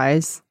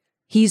sympathy-wise.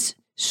 He's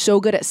so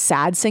good at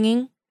sad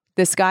singing.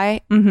 This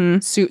guy,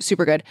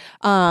 super good.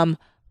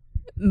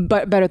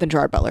 But better than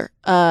Gerard Butler.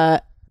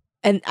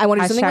 And I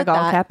want to do something with all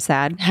that. caps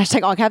sad.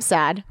 Hashtag all caps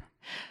sad.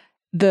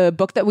 The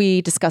book that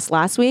we discussed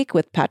last week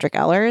with Patrick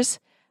Ellers.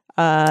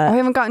 I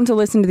haven't gotten to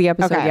listen to the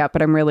episode yet,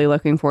 but I'm really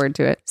looking forward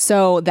to it.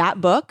 So that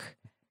book,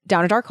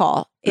 Down a Dark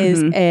Hall,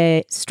 is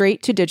a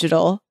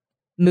straight-to-digital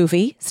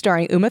movie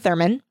starring Uma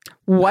Thurman.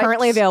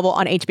 Currently available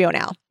on HBO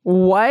now.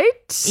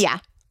 What? Yeah.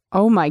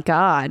 Oh my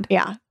God.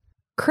 Yeah.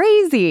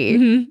 Crazy.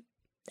 Mm-hmm.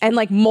 And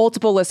like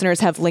multiple listeners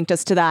have linked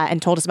us to that and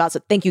told us about it.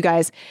 So thank you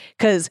guys.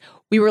 Because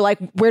we were like,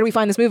 where do we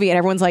find this movie? And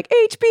everyone's like,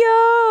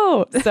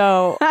 HBO.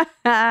 So,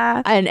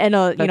 and you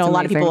know, a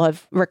lot of people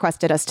have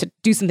requested us to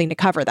do something to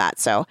cover that.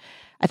 So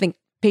I think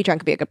Patreon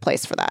could be a good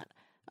place for that.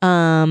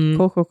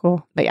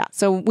 Cool. But yeah,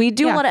 so we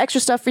do a lot of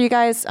extra stuff for you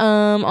guys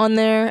on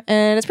there.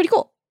 And it's pretty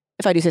cool,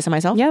 if I do say so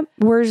myself. Yep.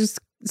 We're just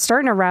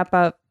starting to wrap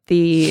up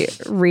the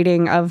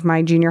reading of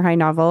my junior high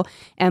novel,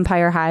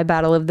 Empire High: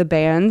 Battle of the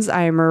Bands.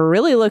 I'm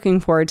really looking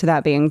forward to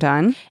that being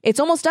done. It's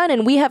almost done,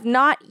 and we have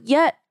not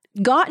yet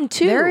gotten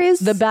to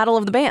the Battle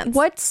of the Bands.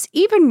 What's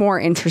even more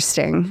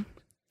interesting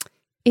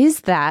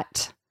is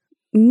that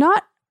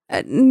not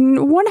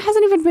one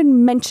hasn't even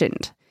been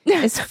mentioned.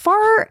 As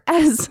far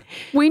as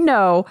we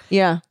know,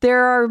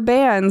 there are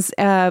bands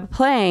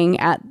playing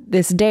at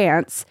this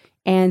dance,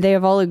 and they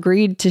have all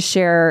agreed to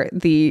share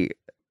the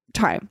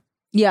time.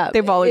 Yeah,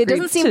 they've all agreed. It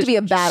doesn't seem to be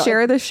a battle.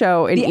 Share the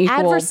show in equal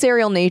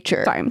adversarial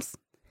nature times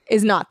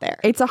is not there.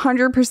 It's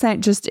 100%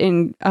 just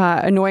in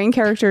annoying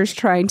characters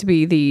trying to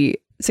be the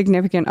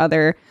significant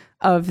other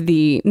of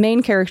the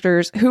main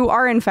characters who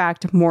are in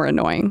fact more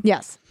annoying.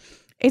 Yes.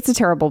 It's a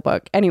terrible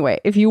book. Anyway,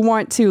 if you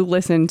want to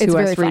listen to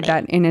us read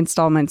that in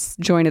installments,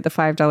 join at the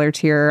 $5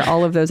 tier.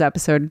 All of those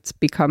episodes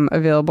become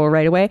available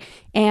right away.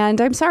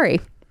 And I'm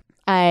sorry.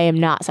 I am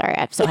not sorry.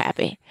 I'm so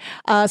happy.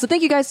 So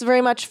thank you guys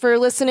very much for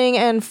listening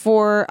and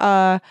for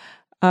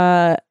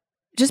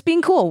just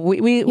being cool.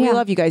 We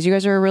love you guys. You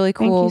guys are a really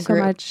cool Thank you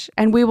so much.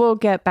 And we will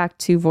get back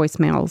to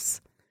voicemails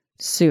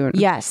soon.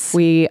 Yes.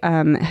 We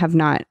have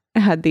not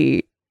had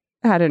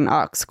an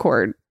aux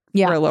cord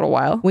for a little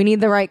while. We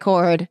need the right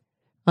cord.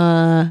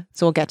 So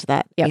we'll get to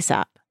that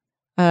ASAP.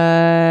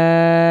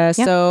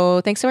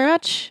 So thanks so very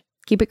much.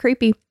 Keep it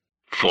creepy.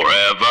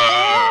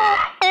 Forever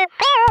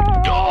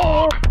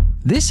Dog.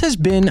 This has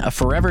been a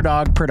Forever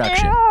Dog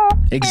production.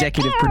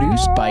 Executive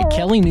produced by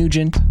Kelly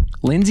Nugent,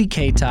 Lindsay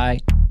Katai,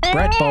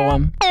 Brett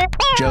Boehm,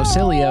 Joe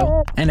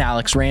Cilio, and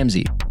Alex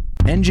Ramsey.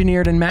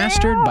 Engineered and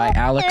mastered by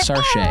Alex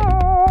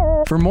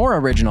Sarche. For more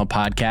original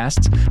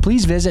podcasts,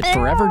 please visit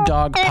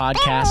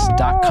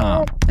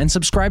foreverdogpodcast.com and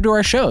subscribe to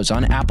our shows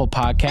on Apple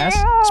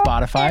Podcasts,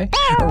 Spotify,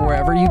 or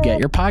wherever you get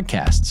your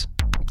podcasts.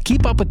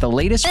 Keep up with the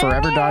latest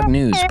Forever Dog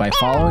news by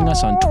following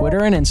us on Twitter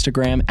and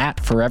Instagram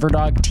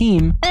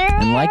 @ForeverDogTeam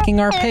and liking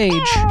our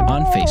page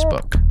on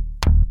Facebook.